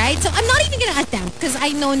lose, right? So I'm not even gonna attempt because I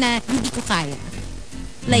know na hindi ko kaya.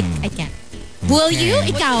 Like, I can't. Will you?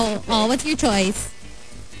 Ikaw? Oh, what's your choice?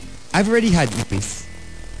 I've already had ipis.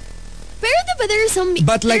 Pero diba there are some,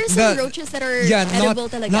 But like there are some the- roaches that are Yeah, edible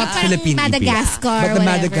talaga. not Parang Philippine Madagascar, ipis. But the whatever.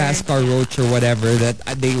 Madagascar roach or whatever that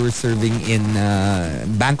they were serving in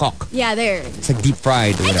Bangkok. Yeah, there. It's like deep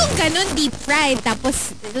fried or Ay, kung whatever. ganun, deep fried,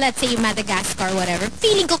 tapos, let's say, Madagascar, whatever,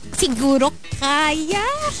 feeling ko siguro kaya.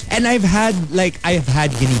 And I've had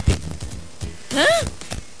guinea pig. Huh?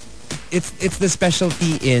 It's the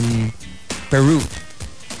specialty in Peru.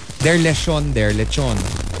 They're lechon.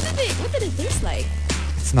 What did it taste like?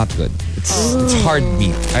 It's not good. It's hard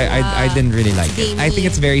meat. I didn't really like it. I think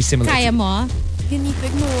it's very similar. Kaya mo? Guinea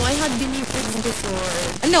pig. No, I had guinea pigs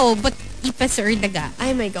before. No, but ipis or daga.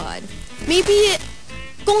 Oh my God. Maybe,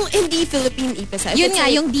 kung hindi Philippine ipis. if Yun it's nga,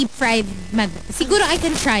 like- yung deep fried. Siguro I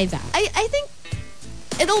can try that. I think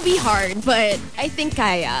it'll be hard, but I think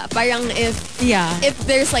kaya. Parang if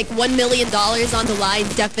there's like $1 million on the line,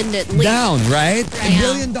 definitely. Down, right?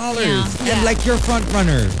 Yeah. $1 billion. Yeah. And Yeah. like your front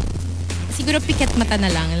runner. Siguro piket mata na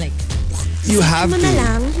lang. Like, You have Mo na to.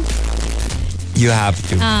 lang. You have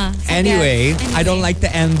to. Anyway, Anyway. I don't like to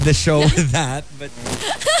end the show with that, but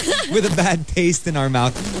with a bad taste in our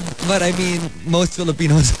mouth. But I mean, most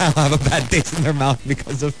Filipinos have a bad taste in their mouth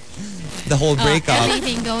because of the whole breakup.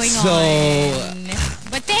 everything going So, on.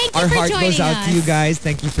 But thank you Our for heart joining goes out us. to you guys.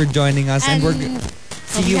 Thank you for joining us. And we're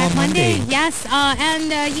see you back on Monday. Yes, and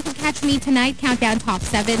you can catch me tonight, Countdown Top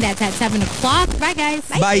 7. That's at 7 o'clock. Bye, guys.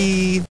 Bye.